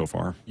doing it so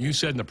far. You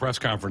said in the press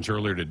conference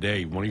earlier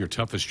today, one of your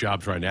toughest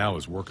jobs right now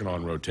is working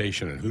on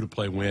rotation and who to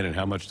play when and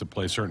how much to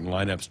play certain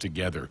lineups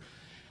together.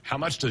 How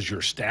much does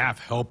your staff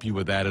help you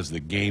with that as the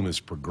game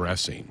is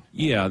progressing?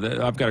 Yeah,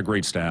 I've got a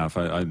great staff.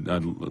 I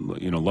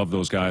love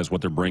those guys,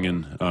 what they're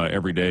bringing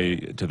every day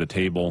to the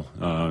table.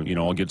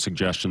 I'll get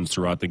suggestions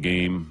throughout the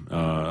game,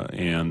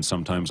 and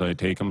sometimes I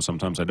take them,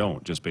 sometimes I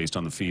don't, just based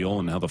on the feel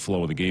and how the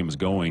flow of the game is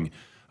going.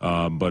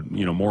 But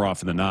more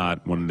often than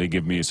not, when they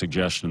give me a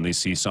suggestion, they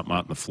see something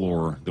out on the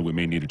floor that we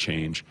may need to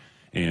change.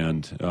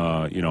 And,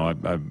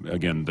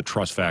 again, the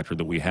trust factor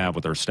that we have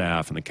with our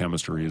staff and the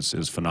chemistry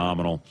is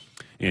phenomenal.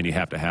 And you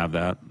have to have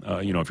that,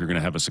 if you're going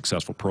to have a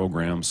successful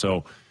program.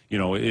 So,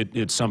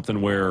 it's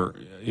something where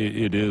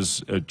it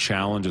is a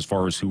challenge as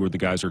far as who the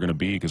guys are going to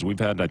be. Because we've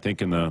had, I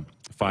think, in the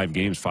 5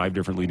 games, 5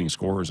 different leading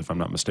scorers, if I'm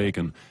not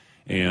mistaken.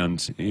 And,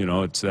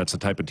 that's the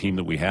type of team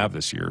that we have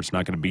this year. It's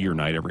not going to be your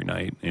night every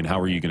night. And how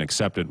are you going to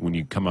accept it when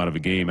you come out of a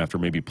game after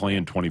maybe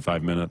playing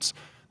 25 minutes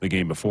the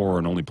game before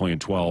and only playing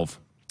 12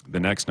 the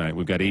next night?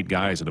 We've got 8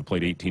 guys that have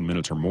played 18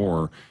 minutes or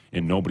more,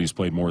 and nobody's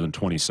played more than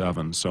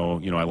 27.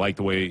 So, I like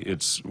the way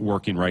it's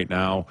working right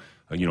now.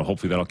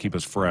 Hopefully that'll keep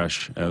us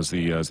fresh as the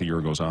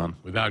year goes on.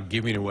 Without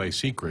giving away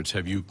secrets,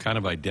 have you kind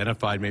of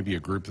identified maybe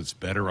a group that's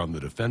better on the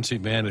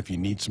defensive end if you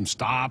need some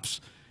stops,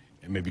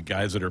 and maybe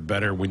guys that are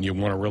better when you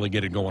want to really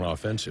get it going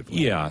offensively?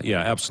 Yeah,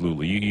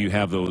 absolutely. You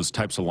have those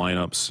types of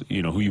lineups,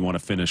 who you want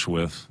to finish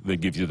with that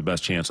give you the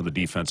best chance on the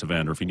defensive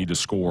end. Or if you need to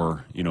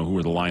score, who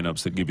are the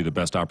lineups that give you the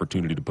best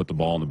opportunity to put the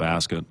ball in the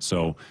basket.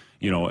 So,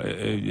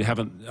 you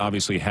haven't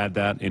obviously had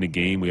that in a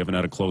game. We haven't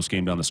had a close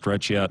game down the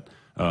stretch yet.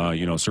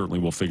 Certainly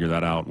we'll figure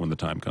that out when the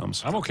time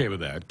comes. I'm okay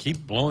with that.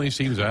 Keep blowing these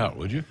teams out,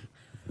 would you?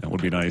 That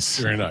would be nice.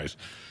 Very nice.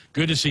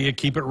 Good to see you.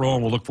 Keep it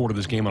rolling. We'll look forward to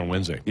this game on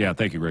Wednesday. Yeah,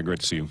 thank you, Greg.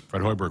 Great to see you.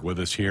 Fred Hoiberg with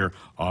us here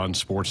on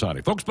Sports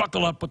Nightly. Folks,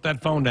 buckle up. Put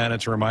that phone down.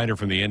 It's a reminder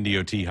from the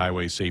NDOT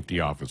Highway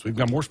Safety Office. We've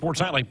got more Sports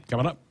Nightly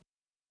coming up.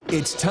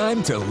 It's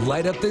time to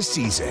light up the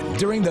season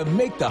during the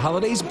Make the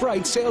Holidays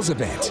Bright sales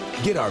event.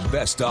 Get our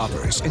best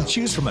offers and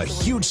choose from a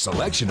huge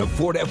selection of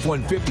Ford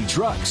F-150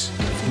 trucks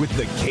with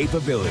the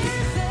capability,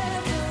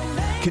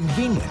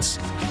 convenience,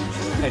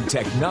 and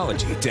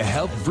technology to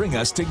help bring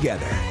us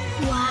together.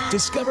 Wow.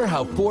 Discover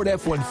how Ford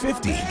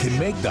F-150 can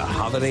make the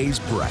holidays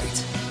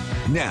bright.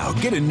 Now,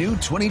 get a new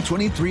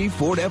 2023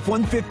 Ford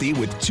F-150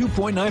 with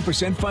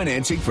 2.9%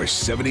 financing for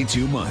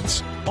 72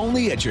 months.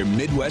 Only at your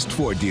Midwest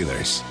Ford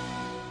dealers.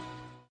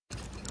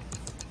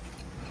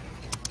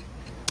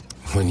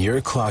 When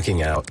you're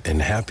clocking out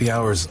and happy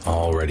hour's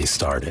already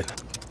started.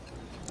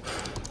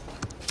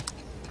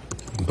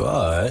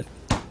 But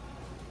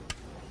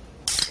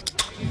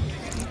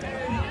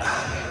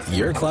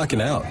you're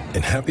clocking out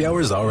and happy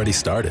hour's already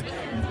started.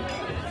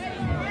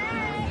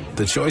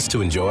 The choice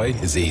to enjoy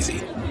is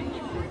easy.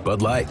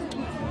 Bud Light.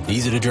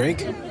 Easy to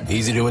drink,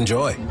 easy to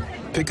enjoy.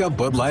 Pick up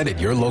Bud Light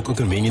at your local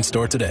convenience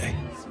store today.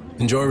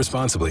 Enjoy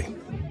responsibly.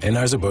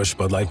 Anheuser-Busch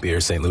Bud Light Beer,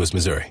 St. Louis,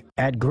 Missouri.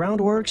 At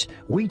Groundworks,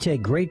 we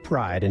take great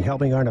pride in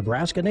helping our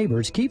Nebraska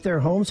neighbors keep their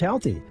homes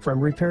healthy. From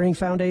repairing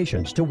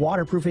foundations to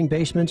waterproofing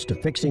basements to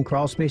fixing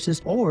crawl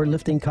spaces or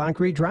lifting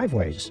concrete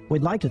driveways.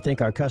 We'd like to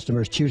think our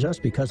customers choose us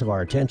because of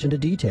our attention to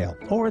detail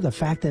or the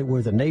fact that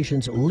we're the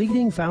nation's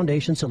leading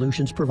foundation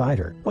solutions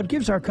provider. What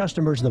gives our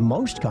customers the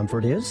most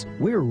comfort is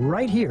we're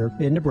right here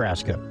in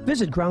Nebraska.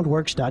 Visit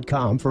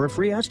groundworks.com for a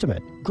free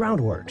estimate.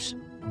 Groundworks.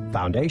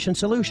 Foundation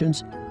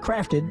solutions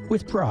crafted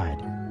with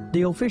pride.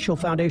 The official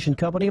foundation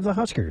company of the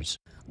Huskers.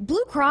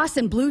 Blue Cross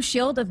and Blue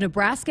Shield of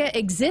Nebraska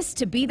exists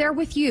to be there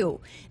with you.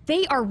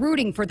 They are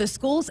rooting for the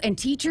schools and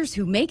teachers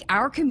who make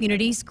our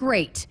communities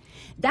great.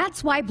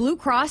 That's why Blue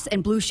Cross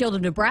and Blue Shield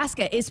of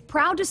Nebraska is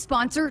proud to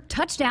sponsor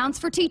Touchdowns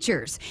for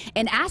Teachers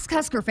and ask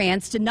Husker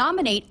fans to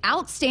nominate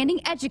outstanding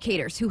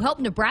educators who help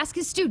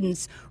Nebraska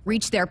students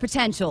reach their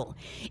potential.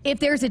 If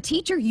there's a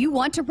teacher you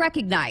want to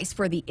recognize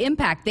for the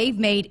impact they've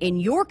made in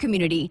your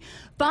community,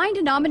 find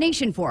a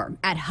nomination form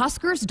at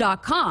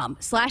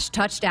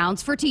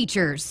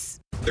huskers.com/touchdowns-for-teachers.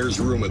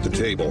 There's room at the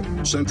table.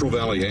 Central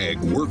Valley Ag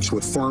works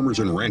with farmers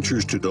and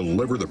ranchers to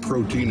deliver the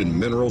protein and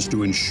minerals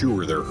to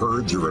ensure their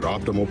herds are at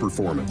optimal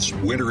performance.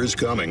 Winter is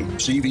coming.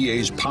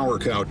 CVA's Power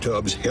Cow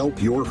tubs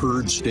help your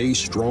herd stay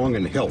strong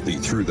and healthy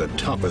through the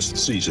toughest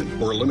season.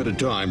 For a limited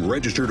time,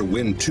 register to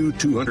win 2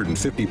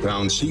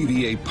 250-pound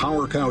CVA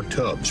Power Cow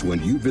tubs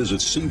when you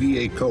visit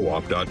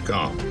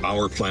CVAcoop.com.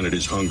 Our planet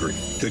is hungry.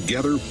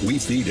 Together, we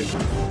feed it.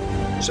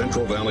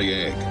 Central Valley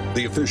Ag,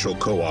 the official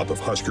co-op of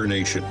Husker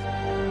Nation.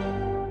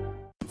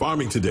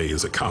 Farming today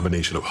is a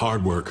combination of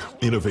hard work,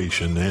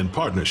 innovation, and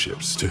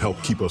partnerships to help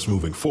keep us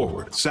moving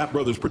forward. Sap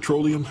Brothers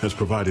Petroleum has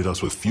provided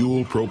us with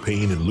fuel,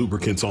 propane, and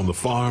lubricants on the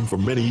farm for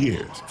many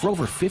years. For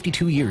over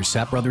 52 years,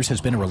 Sap Brothers has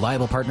been a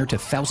reliable partner to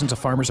thousands of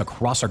farmers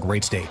across our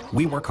great state.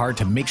 We work hard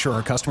to make sure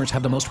our customers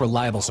have the most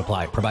reliable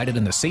supply, provided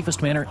in the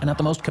safest manner and at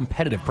the most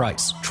competitive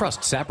price.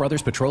 Trust Sap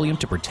Brothers Petroleum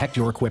to protect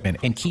your equipment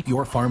and keep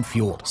your farm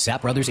fueled.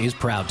 Sap Brothers is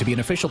proud to be an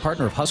official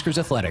partner of Huskers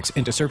Athletics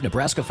and to serve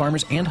Nebraska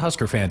farmers and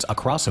Husker fans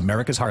across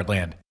America's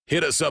heartland.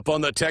 Hit us up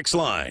on the text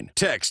line.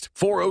 Text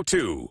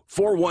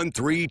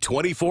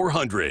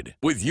 402-413-2400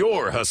 with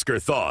your Husker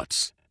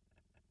thoughts.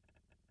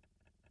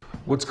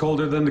 What's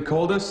colder than the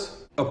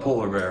coldest? A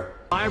polar bear.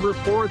 I have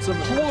reports of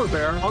polar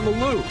bear on the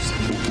loose.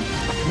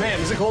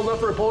 Man, is it cold enough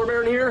for a polar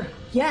bear in here?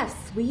 Yes,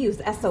 we use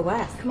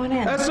SOS. Come on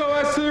in.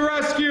 SOS to the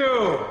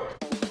rescue!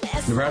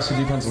 Nebraska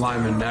defensive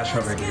lineman Nash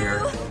Huiberg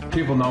here.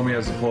 People know me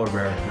as the polar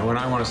bear, and when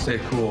I want to stay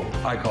cool,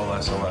 I call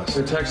SOS.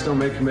 Their techs don't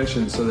make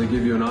commissions, so they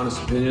give you an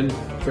honest opinion,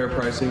 fair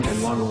pricing,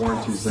 and longer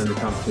warranties than the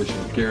competition,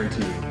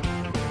 guaranteed.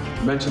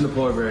 Mention the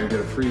polar bear and get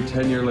a free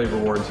 10-year labor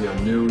warranty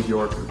on New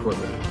York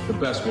equipment. The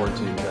best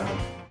warranty you got.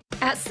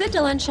 At Sid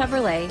Dillon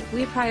Chevrolet,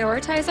 we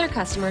prioritize our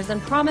customers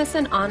and promise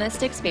an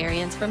honest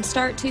experience from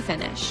start to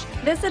finish.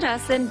 Visit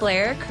us in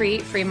Blair,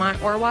 Crete,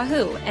 Fremont, or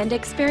Wahoo and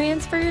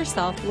experience for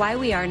yourself why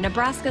we are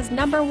Nebraska's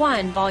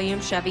 #1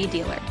 volume Chevy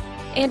dealer.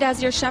 And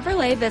as your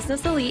Chevrolet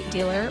Business Elite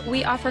dealer,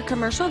 we offer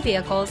commercial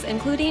vehicles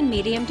including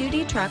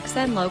medium-duty trucks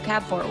and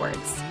low-cab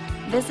forwards.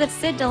 Visit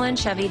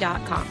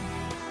SidDillonChevy.com.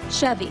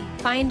 Chevy,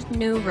 find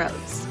new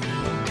roads.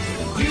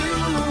 You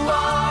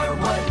are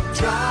what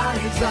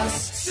drives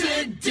us.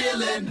 Sid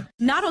Dillon.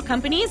 Noddle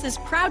Companies is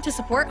proud to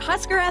support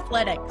Husker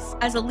athletics.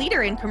 As a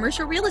leader in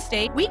commercial real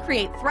estate, we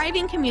create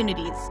thriving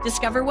communities.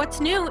 Discover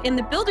what's new in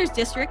the Builders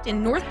District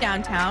in North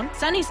Downtown,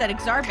 Sunnyside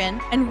Exarban,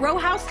 and row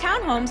house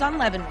townhomes on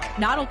Leavenworth.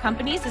 Noddle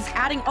Companies is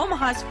adding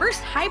Omaha's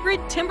first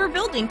hybrid timber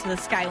building to the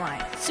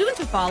skyline. Soon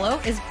to follow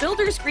is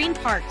Builders Green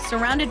Park,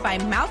 surrounded by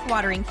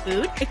mouth-watering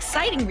food,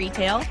 exciting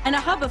retail, and a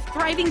hub of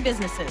thriving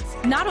businesses.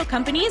 Noddle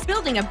Companies,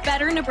 building a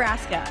better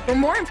Nebraska. For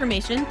more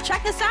information,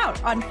 check us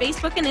out on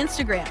Facebook and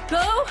Instagram.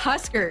 Go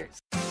Huskers!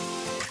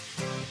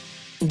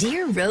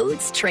 Dear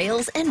roads,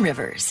 trails, and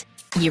rivers,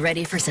 you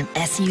ready for some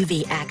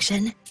SUV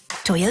action?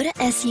 Toyota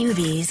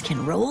SUVs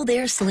can roll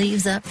their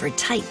sleeves up for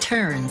tight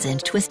turns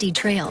and twisty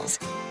trails,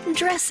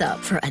 dress up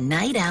for a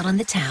night out on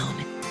the town,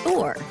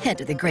 or head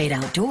to the great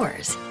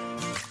outdoors.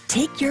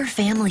 Take your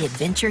family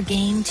adventure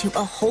game to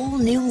a whole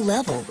new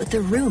level with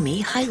the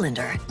roomy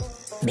Highlander.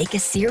 Make a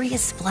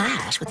serious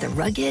splash with the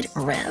rugged,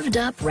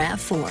 revved-up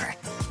RAV4.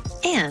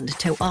 And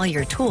tow all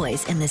your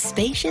toys in the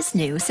spacious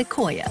new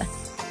Sequoia.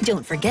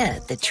 Don't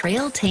forget the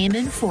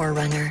trail-taming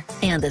 4Runner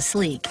and the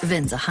sleek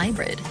Venza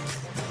Hybrid.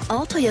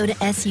 All Toyota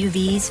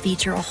SUVs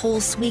feature a whole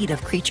suite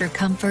of creature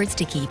comforts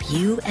to keep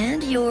you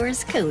and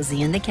yours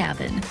cozy in the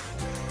cabin.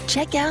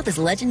 Check out this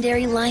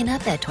legendary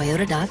lineup at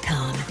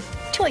Toyota.com.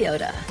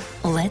 Toyota,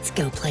 let's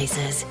go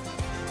places.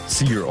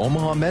 See your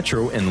Omaha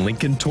Metro and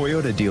Lincoln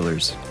Toyota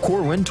dealers.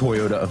 Corwin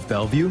Toyota of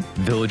Bellevue,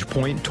 Village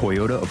Point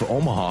Toyota of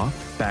Omaha,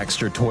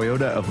 Baxter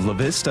Toyota of La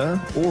Vista,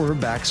 or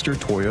Baxter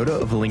Toyota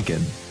of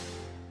Lincoln.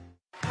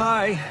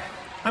 Hi,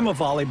 I'm a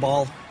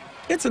volleyball.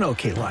 It's an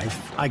okay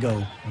life. I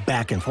go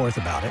back and forth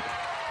about it.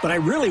 But I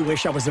really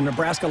wish I was a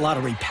Nebraska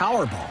Lottery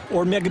Powerball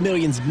or Mega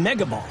Millions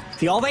Mega Ball.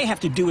 See, all they have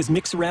to do is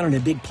mix around in a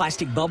big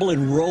plastic bubble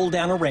and roll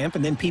down a ramp,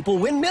 and then people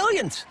win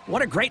millions.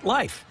 What a great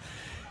life.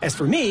 As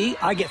for me,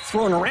 I get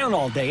thrown around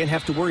all day and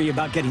have to worry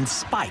about getting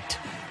spiked,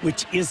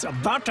 which is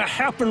about to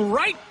happen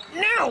right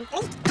now.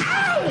 Oh,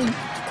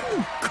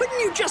 ow! Couldn't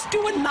you just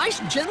do a nice,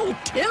 gentle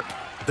tip?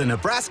 The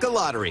Nebraska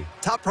Lottery.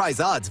 Top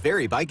prize odds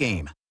vary by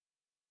game.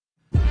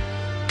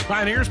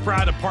 Pioneers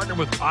proud to partner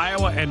with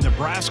Iowa and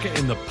Nebraska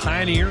in the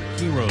Pioneer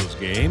Heroes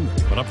game.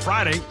 But up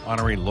Friday,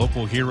 honoring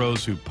local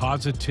heroes who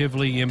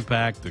positively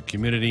impact the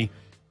community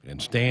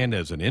and stand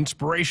as an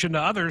inspiration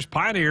to others.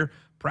 Pioneer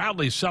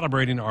proudly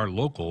celebrating our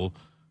local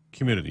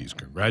communities.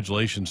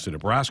 Congratulations to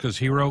Nebraska's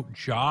hero,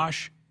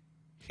 Josh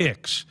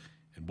Hicks.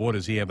 And boy,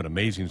 does he have an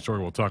amazing story.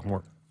 We'll talk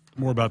more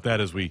about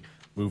that as we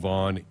move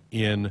on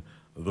in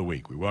the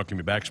week. We welcome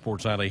you back,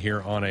 Sports Nightly,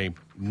 here on a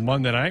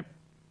Monday night.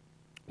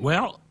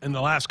 Well, in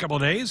the last couple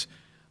of days,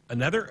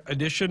 another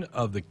edition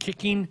of the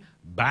Kicking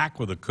Back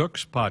with the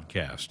Cooks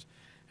podcast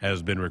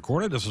has been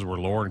recorded. This is where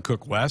Lauren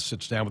Cook West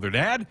sits down with her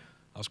dad,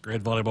 Husker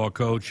head volleyball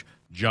coach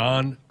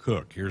John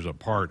Cook. Here's a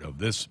part of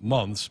this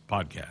month's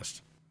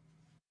podcast.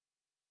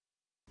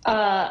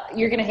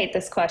 You're going to hate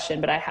this question,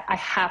 but I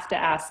have to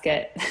ask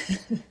it.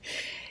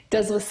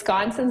 Does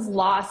Wisconsin's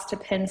loss to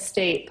Penn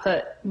State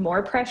put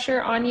more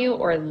pressure on you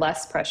or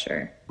less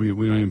pressure? We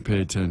don't even pay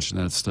attention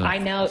to that stuff. I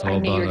know. I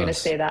knew you were going to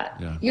say that.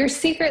 Yeah. You're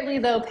secretly,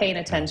 though, paying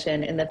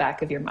attention in the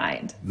back of your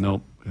mind.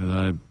 Nope.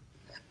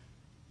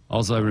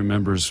 All I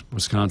remember is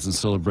Wisconsin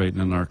celebrating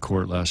in our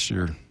court last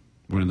year,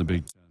 winning the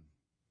Big Ten.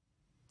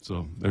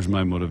 So there's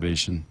my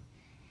motivation.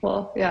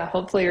 Well, yeah,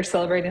 hopefully you're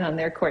celebrating on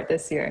their court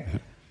this year.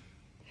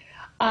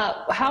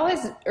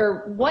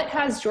 What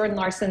has Jordan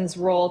Larson's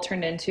role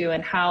turned into,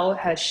 and how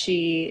has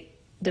she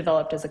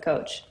developed as a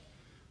coach?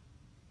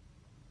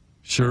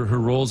 Sure, her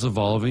role's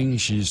evolving.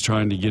 She's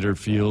trying to get her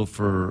feel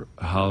for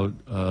how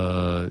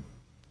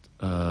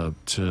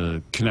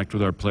to connect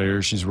with our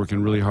players. She's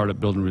working really hard at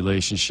building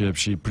relationships.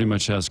 She pretty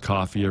much has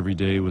coffee every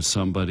day with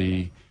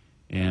somebody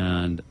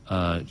and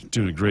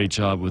doing a great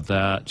job with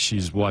that.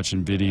 She's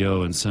watching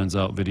video and sends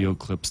out video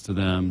clips to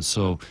them.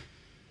 So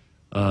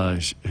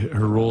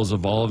her role is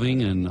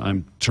evolving, and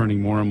I'm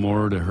turning more and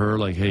more to her,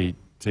 like, hey,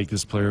 take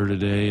this player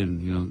today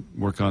and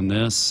work on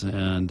this.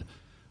 And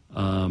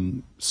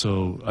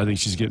so I think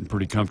she's getting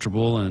pretty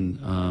comfortable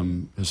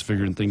and is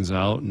figuring things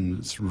out, and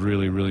it's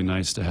really, really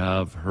nice to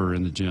have her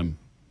in the gym.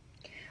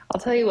 I'll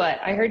tell you what,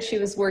 I heard she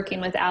was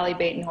working with Allie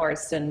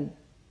Batenhorst, and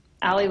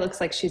Allie looks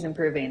like she's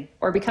improving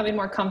or becoming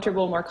more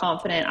comfortable, more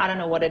confident. I don't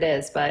know what it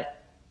is,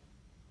 but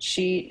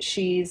she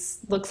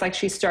looks like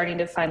she's starting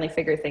to finally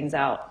figure things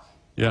out.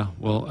 Yeah,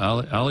 well,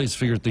 Allie's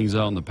figured things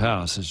out in the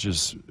past. It's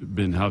just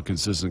been how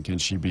consistent can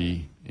she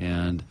be,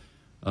 and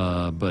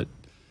but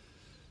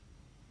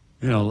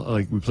You know,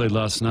 like we played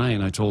last night,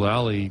 and I told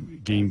Allie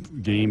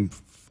game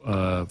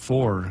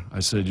 4. I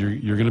said,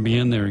 "You're going to be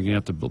in there. You're going to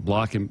have to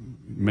block and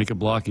make a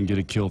block and get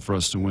a kill for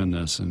us to win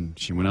this." And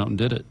she went out and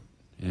did it.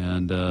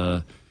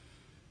 And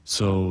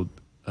so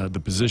the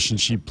position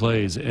she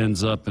plays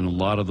ends up in a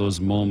lot of those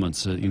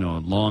moments. You know, a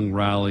long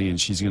rally, and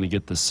she's going to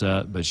get the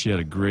set. But she had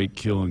a great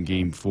kill in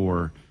game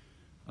 4.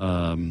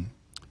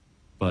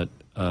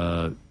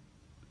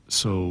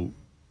 So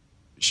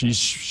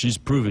she's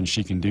proven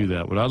she can do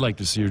that. What I'd like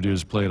to see her do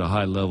is play at a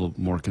high level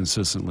more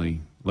consistently,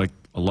 like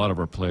a lot of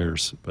our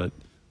players. But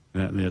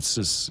that's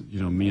just,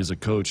 you know, me as a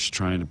coach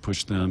trying to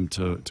push them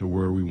to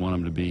where we want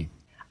them to be.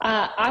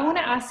 I want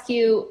to ask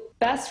you,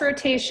 best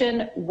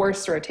rotation,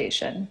 worst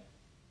rotation?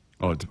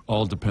 Oh, it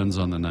all depends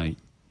on the night.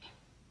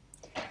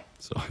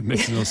 So it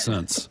makes no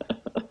sense.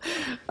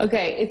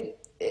 Okay.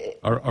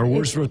 Our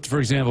worst, for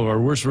example, our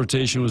worst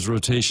rotation was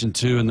rotation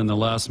 2, and then the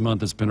last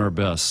month it's been our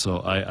best.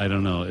 So I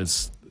don't know.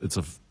 It's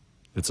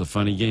a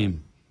funny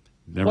game.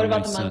 Never what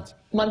about makes the sense.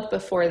 month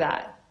before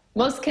that?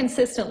 Most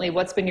consistently,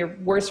 what's been your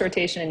worst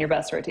rotation and your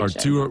best rotation? Our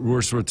 2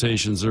 worst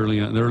rotations early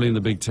in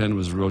the Big Ten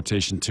was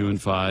rotation 2 and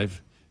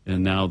 5,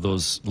 and now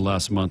the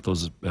last month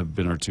those have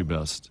been our 2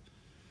 best.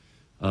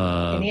 You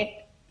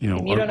know,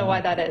 and you don't know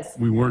why that is.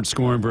 We weren't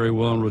scoring very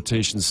well in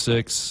rotation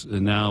 6,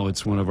 and now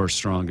it's one of our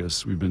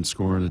strongest. We've been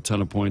scoring a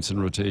ton of points in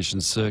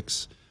rotation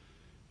 6,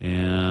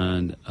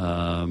 and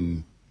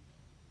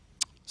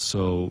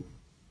so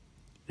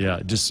yeah,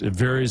 it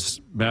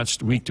varies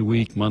matched week to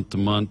week, month to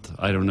month.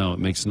 I don't know. It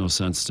makes no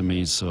sense to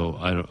me, so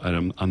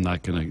I'm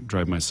not going to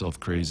drive myself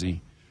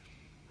crazy.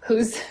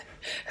 Who's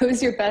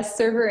your best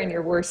server and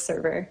your worst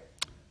server?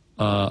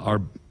 Are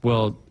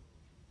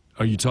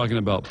you talking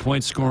about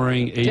point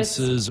scoring,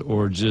 aces,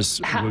 or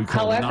just what we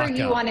call however knockout?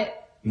 You want it?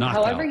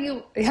 Knockout.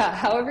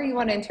 However you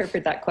want to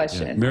interpret that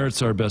question. Yeah.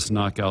 Merritt's our best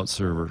knockout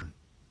server,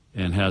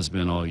 and has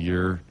been all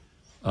year.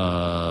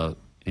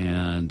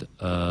 And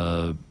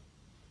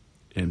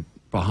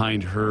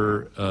behind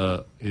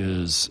her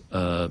is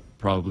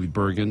probably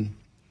Bergen,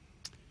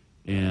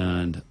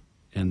 and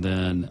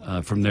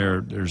then from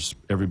there,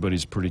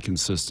 everybody's pretty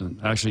consistent.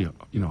 Actually,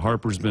 you know,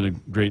 Harper's been a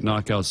great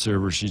knockout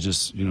server. She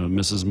just, you know,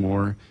 misses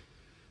more.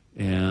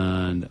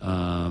 And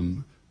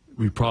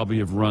we probably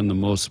have run the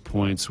most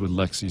points with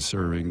Lexi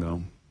serving,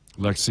 though.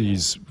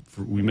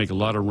 We make a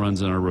lot of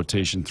runs in our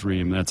rotation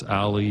 3, and that's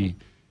Allie,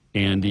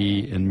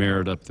 Andy, and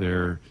Merritt up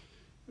there,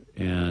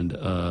 and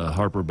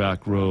Harper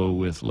back row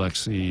with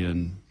Lexi.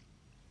 And,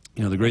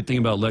 you know, the great thing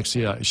about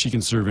Lexi, she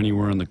can serve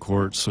anywhere on the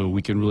court, so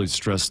we can really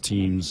stress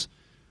teams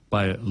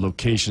by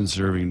location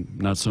serving,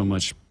 not so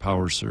much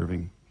power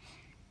serving.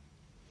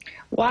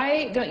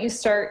 Why don't you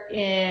start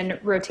in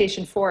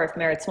rotation 4 if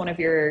Merritt's one of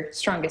your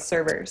strongest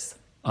servers?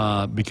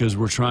 Because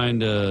we're trying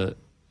to,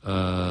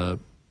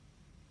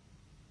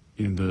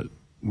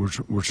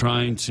 we're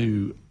trying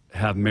to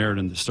have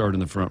Merritt start in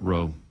the front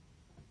row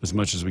as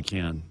much as we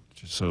can,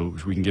 so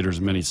we can get her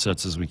as many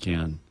sets as we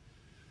can.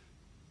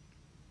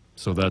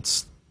 So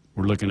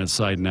we're looking at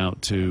side and out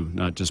too,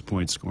 not just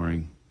point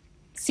scoring.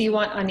 So you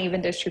want uneven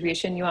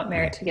distribution. You want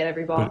Merritt to get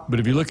every ball. But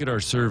if you look at our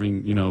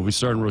serving, you know, we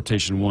start in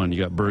rotation 1.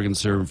 You got Bergen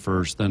serving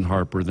first, then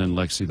Harper, then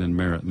Lexi, then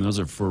Merritt. And those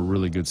are 4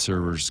 really good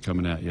servers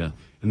coming at you.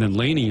 And then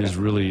Laney has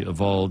really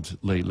evolved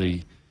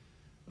lately.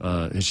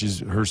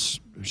 She's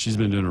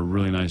been doing a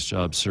really nice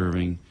job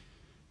serving.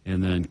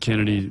 And then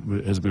Kennedy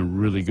has been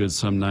really good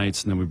some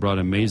nights. And then we brought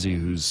in Maisie,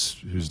 who's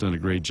done a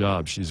great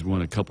job. She's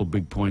won a couple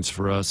big points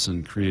for us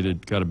and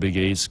got a big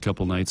ace a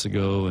couple nights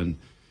ago. And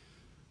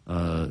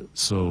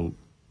so,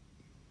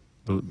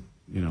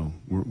 you know,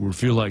 we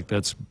feel like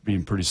that's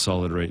being pretty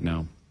solid right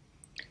now.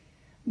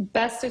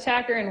 Best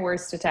attacker and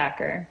worst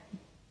attacker?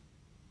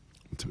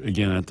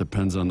 Again, that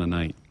depends on the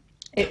night.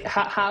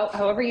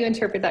 However you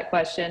interpret that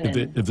question.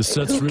 If the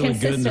set's really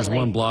good and there's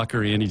one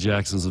blocker, Andy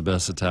Jackson's the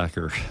best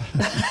attacker.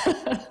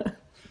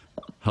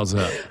 How's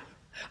that?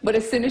 But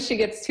as soon as she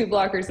gets 2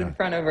 blockers in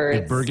front of her,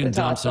 if Bergen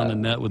dumps on the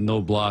net with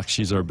no block,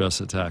 she's our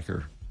best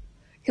attacker.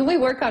 Can we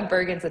work on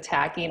Bergen's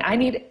attacking?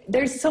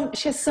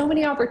 She has so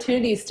many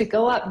opportunities to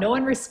go up. No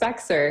one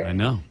respects her. I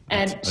know.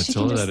 And she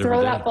can just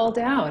throw that ball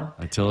down.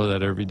 I tell her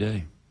that every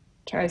day.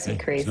 Drives me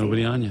crazy. There's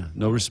nobody on you.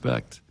 No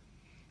respect.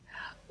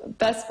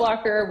 Best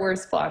blocker or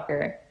worst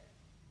blocker?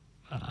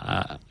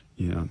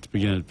 You know,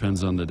 again, it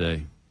depends on the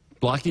day.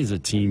 Blocking is a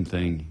team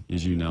thing,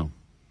 as you know.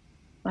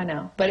 I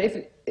know.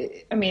 But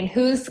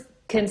who's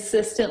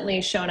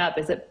consistently shown up?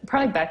 Is it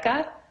probably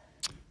Becca?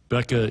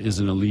 Becca is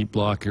an elite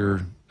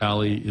blocker.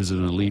 Allie is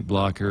an elite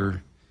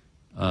blocker.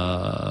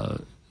 So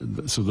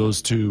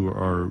those 2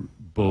 are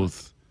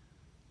both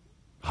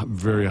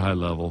very high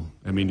level.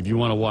 I mean, if you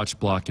want to watch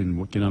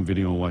blocking, get on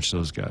video and watch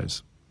those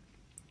guys.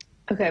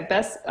 Okay,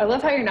 I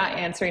love how you're not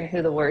answering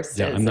who the worst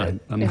is. I'm not.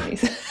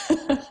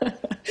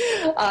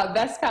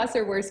 Best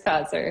passer, worst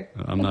passer?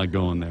 I'm not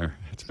going there.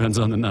 It depends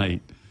on the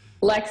night.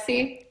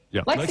 Lexi?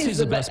 Yeah, Lexi's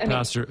the best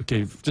passer.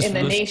 Okay, just in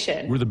the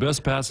nation. We're the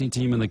best passing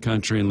team in the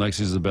country, and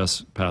Lexi's the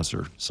best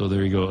passer. So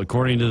there you go.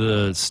 According to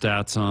the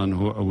stats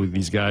with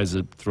these guys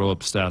that throw up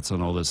stats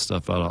on all this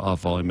stuff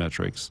off volley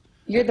metrics.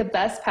 You're the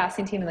best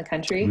passing team in the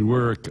country? We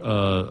were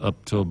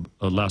up till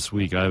last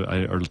week,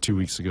 or 2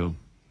 weeks ago.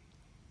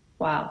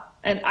 Wow.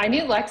 And I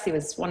knew Lexi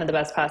was one of the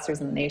best passers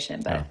in the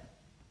nation, but... Yeah.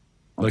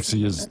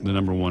 Lexi is the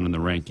number one in the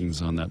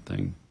rankings on that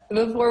thing.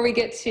 Before we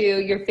get to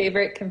your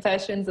favorite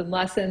confessions and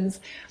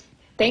lessons,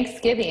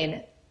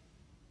 Thanksgiving,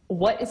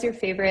 what is your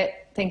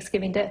favorite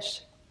Thanksgiving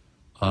dish?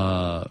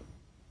 I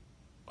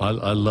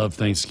love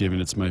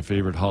Thanksgiving. It's my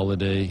favorite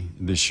holiday.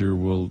 This year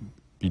we'll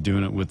be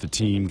doing it with the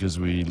team because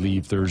we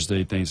leave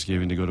Thursday,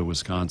 Thanksgiving, to go to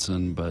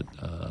Wisconsin. But,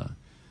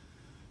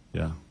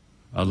 yeah,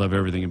 I love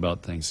everything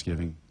about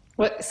Thanksgiving.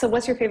 So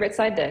what's your favorite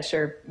side dish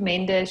or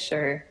main dish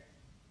or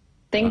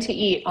thing to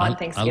eat on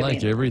Thanksgiving? I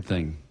like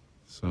everything.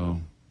 So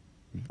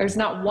there's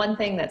not one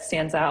thing that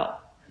stands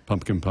out.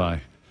 Pumpkin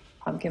pie.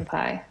 Pumpkin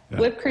pie. Yeah.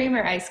 Whipped cream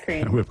or ice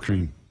cream? Whipped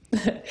cream.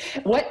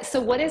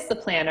 So what is the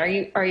plan?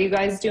 Are you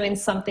guys doing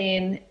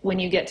something when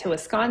you get to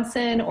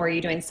Wisconsin, or are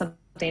you doing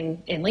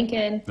something in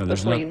Lincoln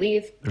before you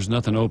leave? There's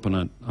nothing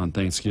open on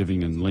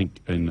Thanksgiving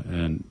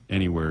in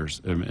anywhere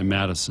in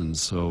Madison.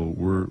 So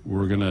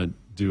we're gonna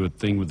do a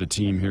thing with the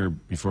team here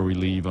before we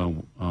leave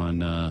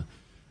on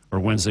or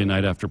Wednesday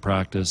night after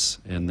practice,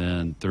 and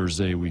then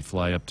Thursday we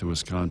fly up to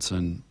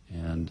Wisconsin,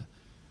 and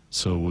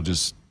so we'll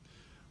just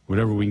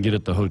whatever we can get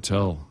at the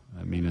hotel.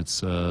 I mean,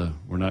 it's we're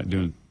not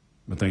doing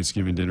a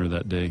Thanksgiving dinner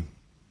that day.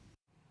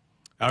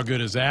 How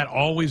good is that?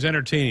 Always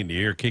entertaining to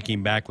hear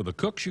Kicking Back with the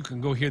Cooks. You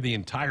can go hear the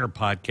entire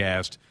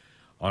podcast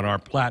on our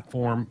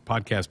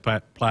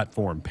podcast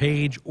platform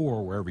page,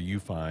 or wherever you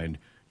find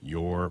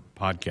your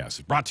podcast.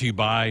 It's brought to you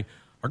by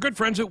our good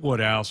friends at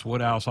Woodhouse.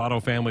 Woodhouse Auto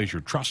Family is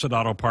your trusted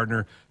auto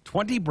partner.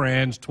 20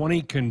 brands,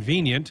 20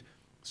 convenient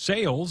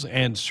sales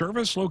and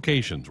service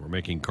locations. We're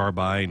making car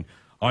buying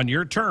on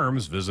your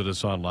terms. Visit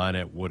us online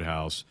at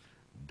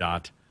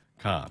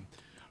woodhouse.com.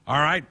 All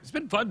right, it's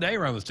been a fun day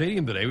around the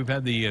stadium today. We've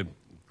had the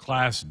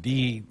Class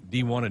D,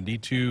 D1, and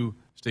D2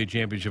 state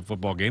championship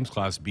football games.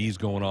 Class B is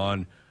going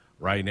on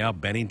right now.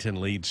 Bennington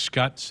leads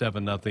Scott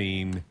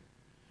 7-0.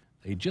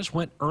 They just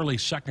went early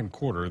second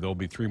quarter. There'll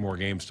be 3 more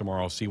games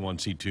tomorrow. C1,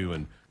 C2,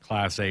 and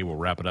Class A will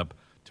wrap it up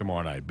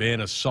tomorrow night.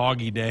 Been a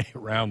soggy day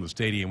around the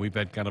stadium. We've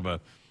had kind of a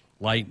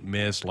light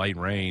mist, light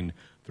rain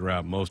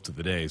throughout most of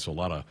the day. So a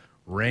lot of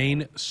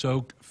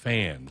rain-soaked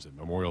fans at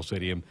Memorial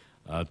Stadium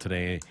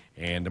today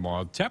and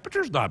tomorrow.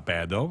 Temperature's not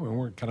bad, though. I mean,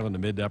 we're kind of in the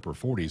mid to upper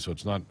 40s, so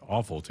it's not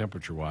awful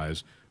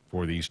temperature-wise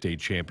for these state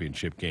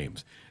championship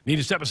games. Need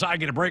to step aside,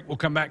 get a break. We'll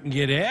come back and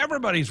get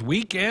everybody's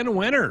weekend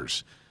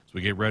winners as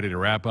we get ready to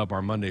wrap up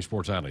our Monday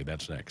Sports Nightly.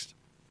 That's next.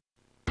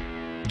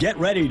 Get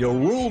ready to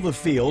rule the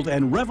field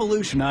and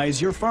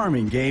revolutionize your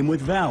farming game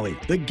with Valley,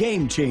 the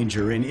game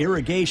changer in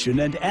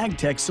irrigation and ag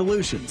tech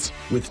solutions.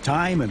 With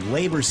time and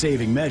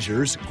labor-saving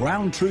measures,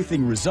 ground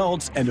truthing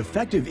results, and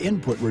effective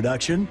input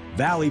reduction,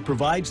 Valley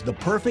provides the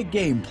perfect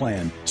game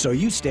plan so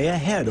you stay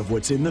ahead of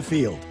what's in the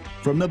field.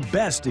 From the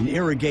best in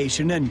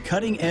irrigation and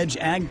cutting-edge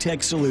ag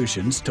tech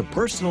solutions to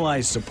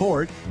personalized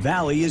support,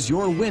 Valley is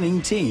your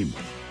winning team.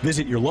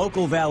 Visit your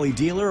local Valley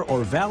dealer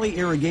or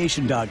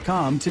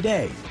valleyirrigation.com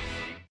today.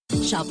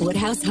 Shop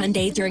Woodhouse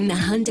Hyundai during the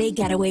Hyundai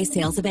Getaway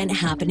Sales Event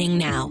happening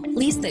now.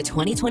 Lease the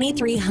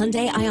 2023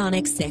 Hyundai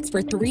Ioniq 6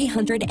 for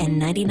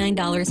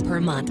 $399 per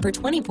month for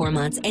 24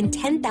 months and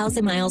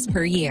 10,000 miles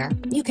per year.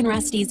 You can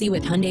rest easy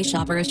with Hyundai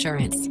Shopper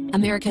Assurance,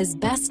 America's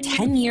best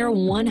 10-year,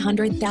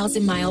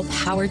 100,000-mile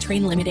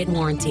powertrain limited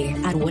warranty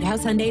at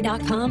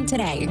woodhousehyundai.com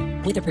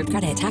today. With approved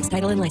credit, tax,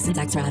 title, and license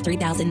extra,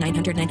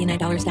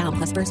 $3,999 down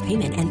plus first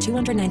payment and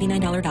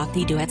 $299 doc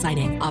fee due at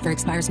signing. Offer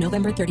expires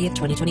November 30th,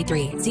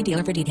 2023. See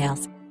dealer for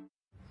details.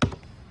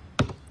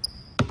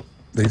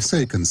 They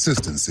say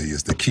consistency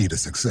is the key to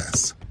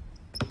success.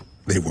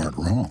 They weren't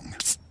wrong.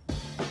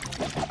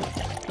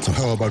 So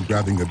how about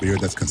grabbing a beer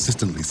that's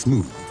consistently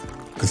smooth,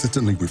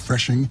 consistently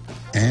refreshing,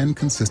 and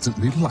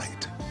consistently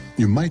light?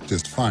 You might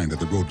just find that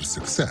the road to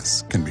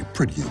success can be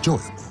pretty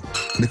enjoyable.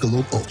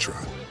 Michelob Ultra,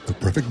 the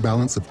perfect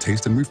balance of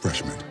taste and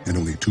refreshment, and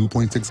only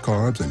 2.6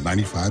 carbs and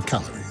 95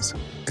 calories.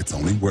 It's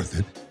only worth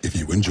it if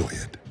you enjoy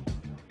it.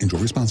 Enjoy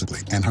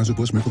responsibly.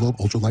 Anheuser-Busch Michelob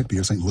Ultra Light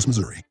Beer, St. Louis,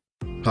 Missouri.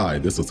 Hi,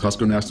 this is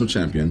Husker National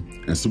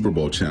Champion and Super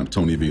Bowl champ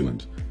Tony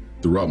Veland.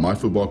 Throughout my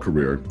football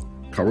career,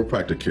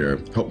 chiropractic care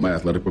helped my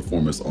athletic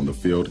performance on the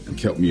field and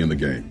kept me in the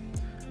game.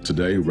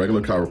 Today,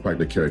 regular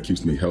chiropractic care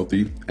keeps me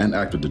healthy and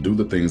active to do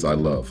the things I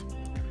love.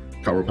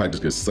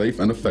 Chiropractic is safe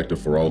and effective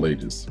for all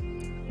ages.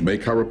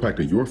 Make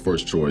chiropractic your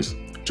first choice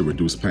to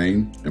reduce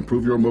pain,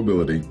 improve your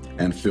mobility,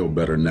 and feel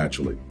better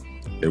naturally.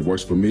 It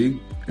works for me,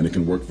 and it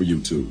can work for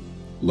you too.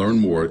 Learn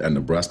more at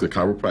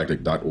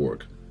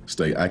nebraska-chiropractic.org.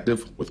 Stay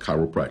active with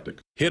chiropractic.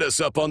 Hit us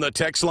up on the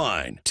text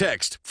line.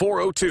 Text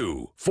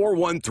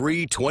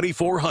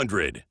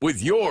 402-413-2400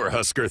 with your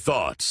Husker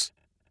thoughts.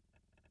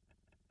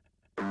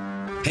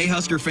 Hey,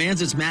 Husker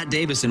fans, it's Matt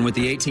Davison with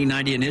the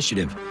 1890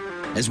 Initiative.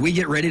 As we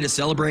get ready to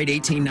celebrate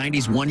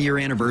 1890's one-year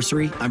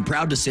anniversary, I'm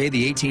proud to say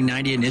the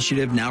 1890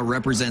 Initiative now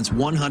represents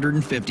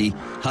 150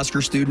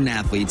 Husker student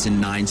athletes in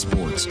 9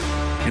 sports.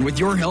 And with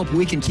your help,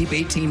 we can keep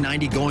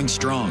 1890 going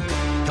strong.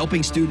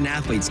 helping student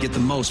athletes get the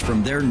most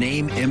from their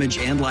name, image,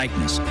 and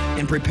likeness,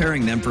 and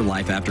preparing them for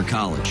life after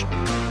college.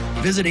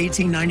 Visit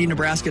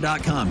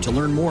 1890nebraska.com to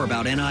learn more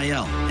about NIL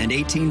and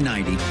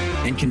 1890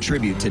 and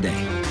contribute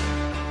today.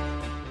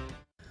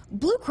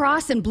 Blue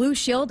Cross and Blue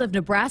Shield of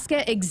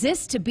Nebraska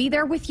exists to be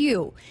there with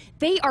you.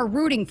 They are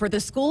rooting for the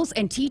schools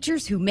and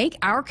teachers who make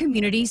our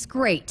communities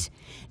great.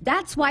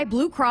 That's why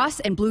Blue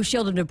Cross and Blue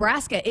Shield of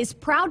Nebraska is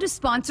proud to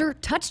sponsor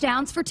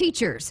Touchdowns for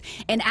Teachers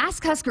and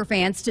ask Husker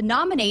fans to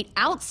nominate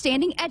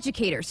outstanding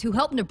educators who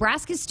help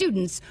Nebraska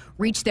students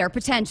reach their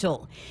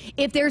potential.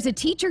 If there's a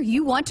teacher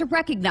you want to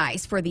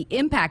recognize for the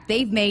impact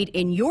they've made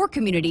in your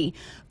community,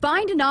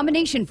 find a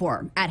nomination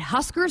form at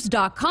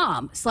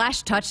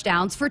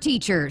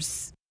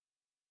huskers.com/touchdownsforteachers.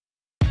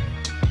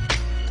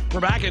 We're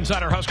back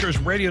inside our Huskers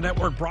Radio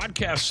Network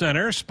Broadcast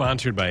Center,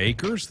 sponsored by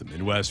Acres, the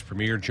Midwest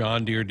premier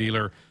John Deere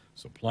dealer,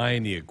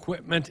 supplying the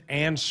equipment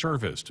and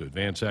service to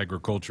advance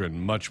agriculture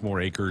and much more.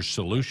 Acres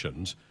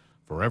solutions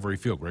for every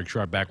field. Greg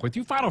Sharpe back with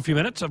you. Final few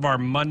minutes of our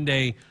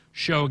Monday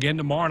show. Again,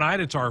 tomorrow night,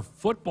 it's our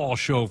football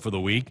show for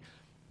the week.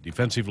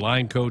 Defensive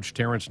line coach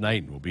Terrence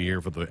Knighton will be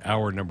here for the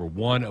hour number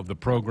 1 of the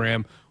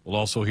program. We'll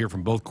also hear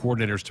from both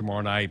coordinators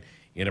tomorrow night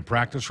in a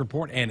practice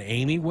report, and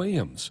Amy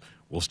Williams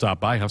will stop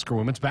by, Husker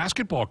women's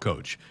basketball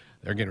coach.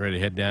 They're getting ready to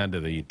head down to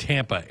the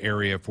Tampa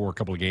area for a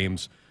couple of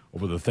games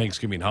over the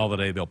Thanksgiving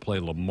holiday. They'll play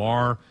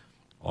Lamar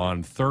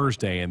on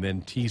Thursday and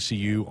then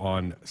TCU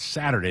on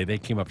Saturday. They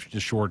came up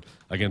just short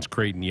against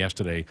Creighton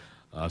yesterday,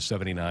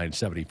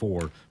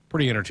 79-74.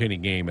 Pretty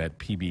entertaining game at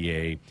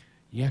PBA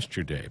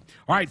yesterday.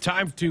 All right,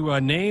 time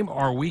to name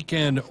our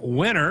weekend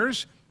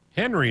winners.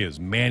 Henry is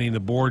manning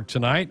the board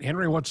tonight.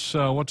 Henry, what's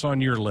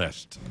on your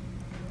list?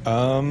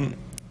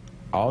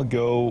 I'll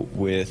go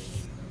with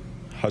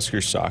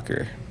Husker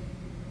soccer.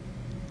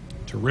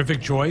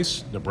 Terrific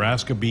choice.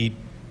 Nebraska beat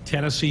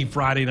Tennessee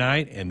Friday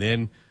night and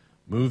then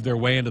moved their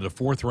way into the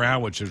 4th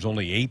round, which there's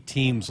only 8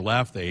 teams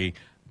left. They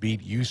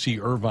beat UC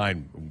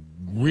Irvine,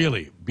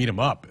 really beat them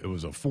up. It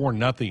was a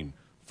 4-0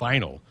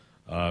 final.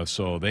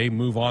 So they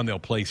move on. They'll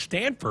play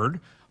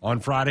Stanford on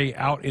Friday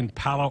out in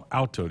Palo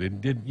Alto.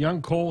 Did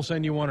young Cole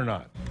send you one or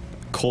not?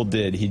 Cole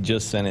did. He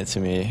just sent it to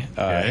me.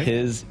 Okay.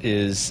 His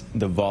is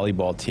the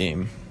volleyball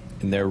team.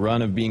 In their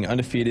run of being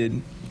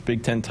undefeated,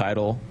 Big Ten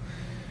title.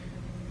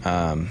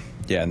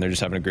 Yeah, and they're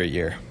just having a great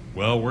year.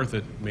 Well, worth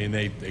it. I mean,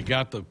 they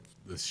got the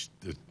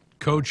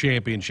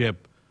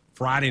co-championship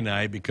Friday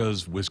night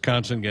because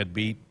Wisconsin got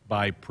beat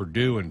by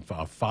Purdue in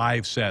a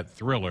 5-set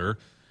thriller.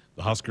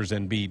 The Huskers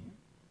then beat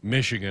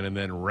Michigan and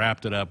then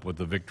wrapped it up with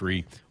the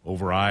victory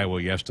over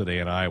Iowa yesterday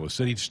in Iowa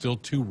City. Still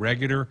 2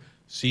 regular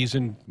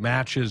season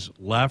matches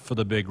left for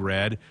the Big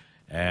Red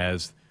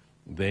as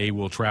they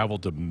will travel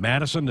to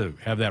Madison to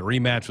have that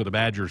rematch with the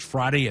Badgers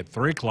Friday at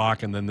 3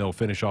 o'clock, and then they'll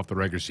finish off the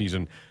regular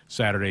season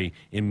Saturday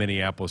in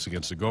Minneapolis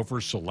against the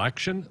Gophers.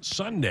 Selection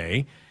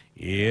Sunday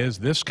is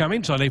this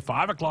coming Sunday,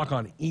 5 o'clock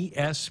on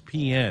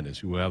ESPN,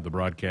 as we will have the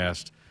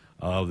broadcast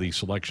of the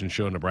selection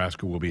show.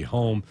 Nebraska will be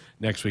home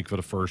next week for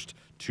the first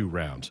 2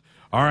 rounds.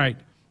 All right,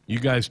 you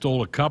guys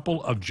stole a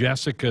couple of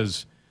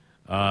Jessica's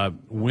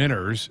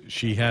winners.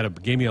 She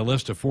gave me a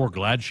list of 4.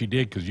 Glad she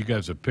did, because you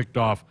guys have picked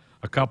off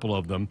a couple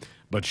of them.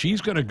 But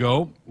she's going to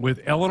go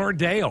with Eleanor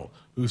Dale,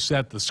 who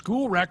set the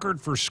school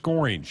record for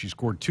scoring. She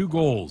scored 2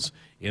 goals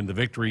in the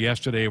victory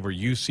yesterday over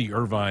UC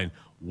Irvine.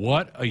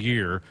 What a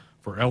year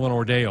for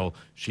Eleanor Dale.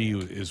 She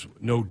is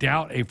no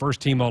doubt a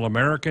first-team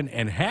All-American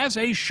and has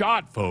a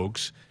shot,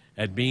 folks,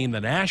 at being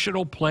the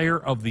National Player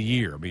of the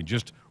Year. I mean,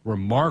 just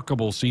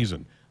remarkable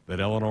season that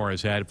Eleanor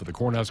has had for the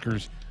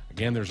Cornhuskers.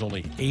 Again, there's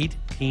only 8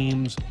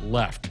 teams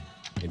left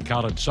in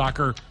college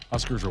soccer.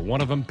 Huskers are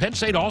one of them. Penn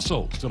State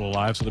also still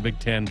alive, so the Big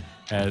Ten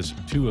has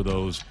 2 of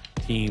those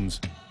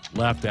teams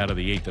left out of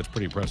the 8. That's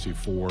pretty impressive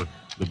for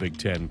the Big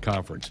Ten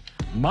Conference.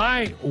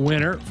 My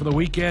winner for the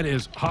weekend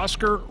is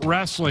Husker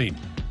Wrestling.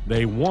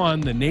 They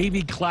won the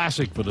Navy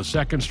Classic for the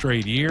 2nd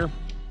straight year.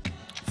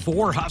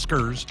 4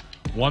 Huskers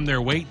won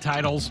their weight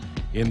titles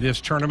in this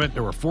tournament.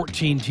 There were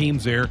 14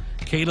 teams there.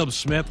 Caleb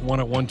Smith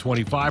won at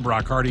 125,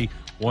 Brock Hardy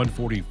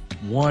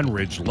 141,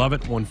 Ridge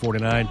Lovett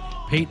 149,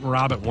 Peyton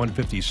Robb at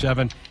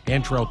 157,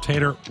 Antrell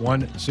Tater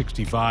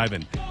 165,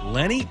 and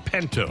Lenny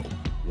Pinto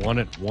won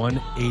at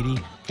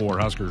 184.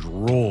 Huskers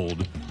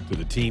rolled to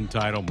the team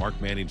title. Mark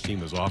Manning's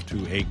team is off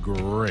to a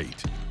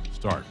great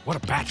start. What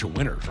a batch of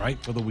winners,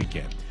 right, for the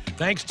weekend.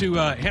 Thanks to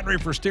Henry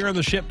for steering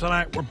the ship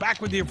tonight. We're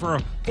back with you for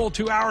a full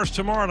 2 hours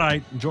tomorrow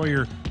night. Enjoy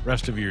your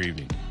rest of your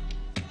evening.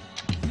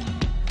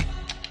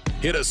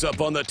 Hit us up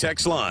on the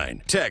text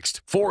line.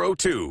 Text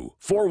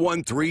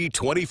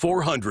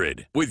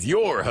 402-413-2400 with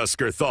your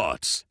Husker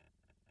thoughts.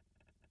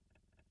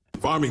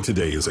 Farming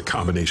today is a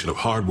combination of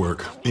hard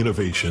work,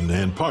 innovation,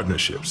 and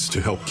partnerships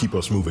to help keep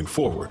us moving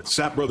forward.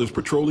 Sapp Brothers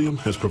Petroleum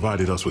has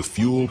provided us with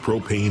fuel,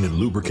 propane, and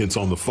lubricants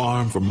on the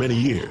farm for many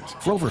years.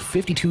 For over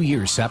 52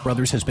 years, Sapp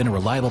Brothers has been a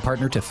reliable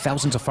partner to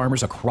thousands of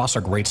farmers across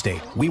our great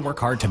state. We work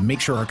hard to make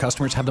sure our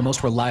customers have the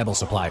most reliable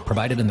supply,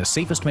 provided in the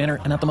safest manner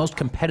and at the most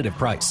competitive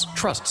price.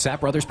 Trust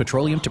Sapp Brothers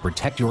Petroleum to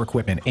protect your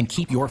equipment and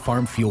keep your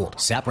farm fueled.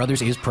 Sapp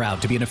Brothers is proud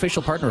to be an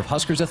official partner of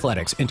Huskers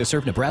Athletics and to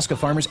serve Nebraska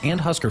farmers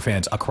and Husker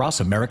fans across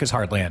America's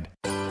heartland.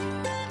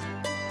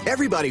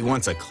 Everybody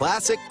wants a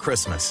classic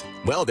Christmas.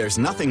 Well, there's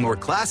nothing more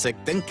classic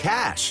than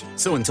cash.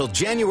 So until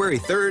January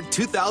 3rd,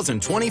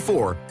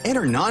 2024,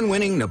 enter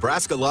non-winning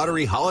Nebraska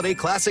Lottery Holiday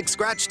Classic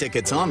scratch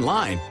tickets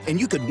online, and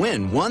you could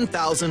win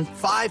 $1,000,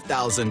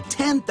 $5,000,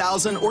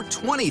 $10,000, or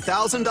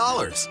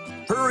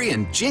 $20,000. Hurry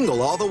and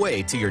jingle all the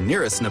way to your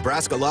nearest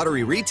Nebraska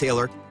Lottery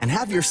retailer and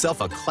have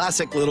yourself a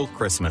classic little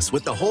Christmas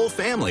with the whole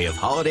family of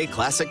Holiday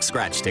Classic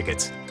scratch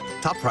tickets.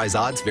 Top prize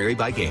odds vary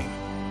by game.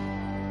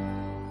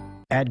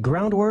 At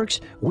Groundworks,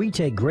 we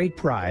take great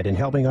pride in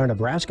helping our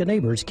Nebraska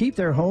neighbors keep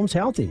their homes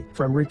healthy,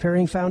 from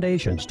repairing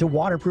foundations to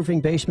waterproofing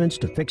basements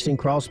to fixing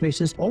crawl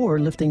spaces or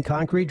lifting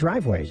concrete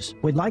driveways.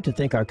 We'd like to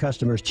think our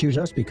customers choose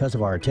us because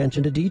of our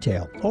attention to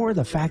detail or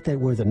the fact that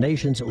we're the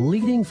nation's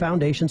leading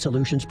foundation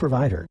solutions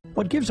provider.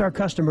 What gives our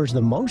customers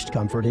the most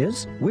comfort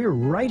is we're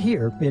right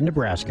here in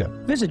Nebraska.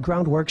 Visit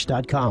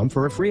groundworks.com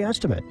for a free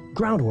estimate.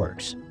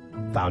 Groundworks,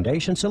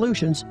 foundation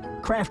solutions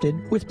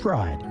crafted with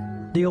pride.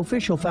 The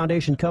official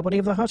foundation company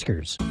of the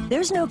Huskers.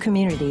 There's no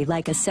community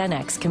like a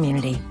Cenex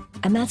community.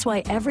 And that's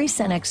why every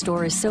Cenex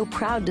store is so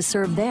proud to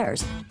serve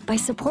theirs by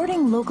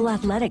supporting local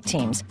athletic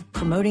teams,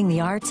 promoting the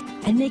arts,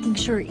 and making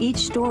sure each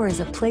store is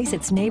a place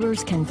its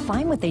neighbors can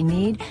find what they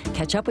need,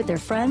 catch up with their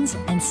friends,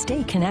 and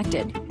stay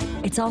connected.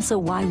 It's also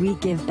why we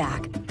give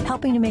back,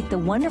 helping to make the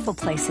wonderful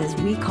places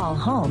we call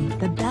home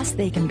the best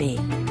they can be.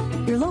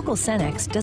 Your local Cenex does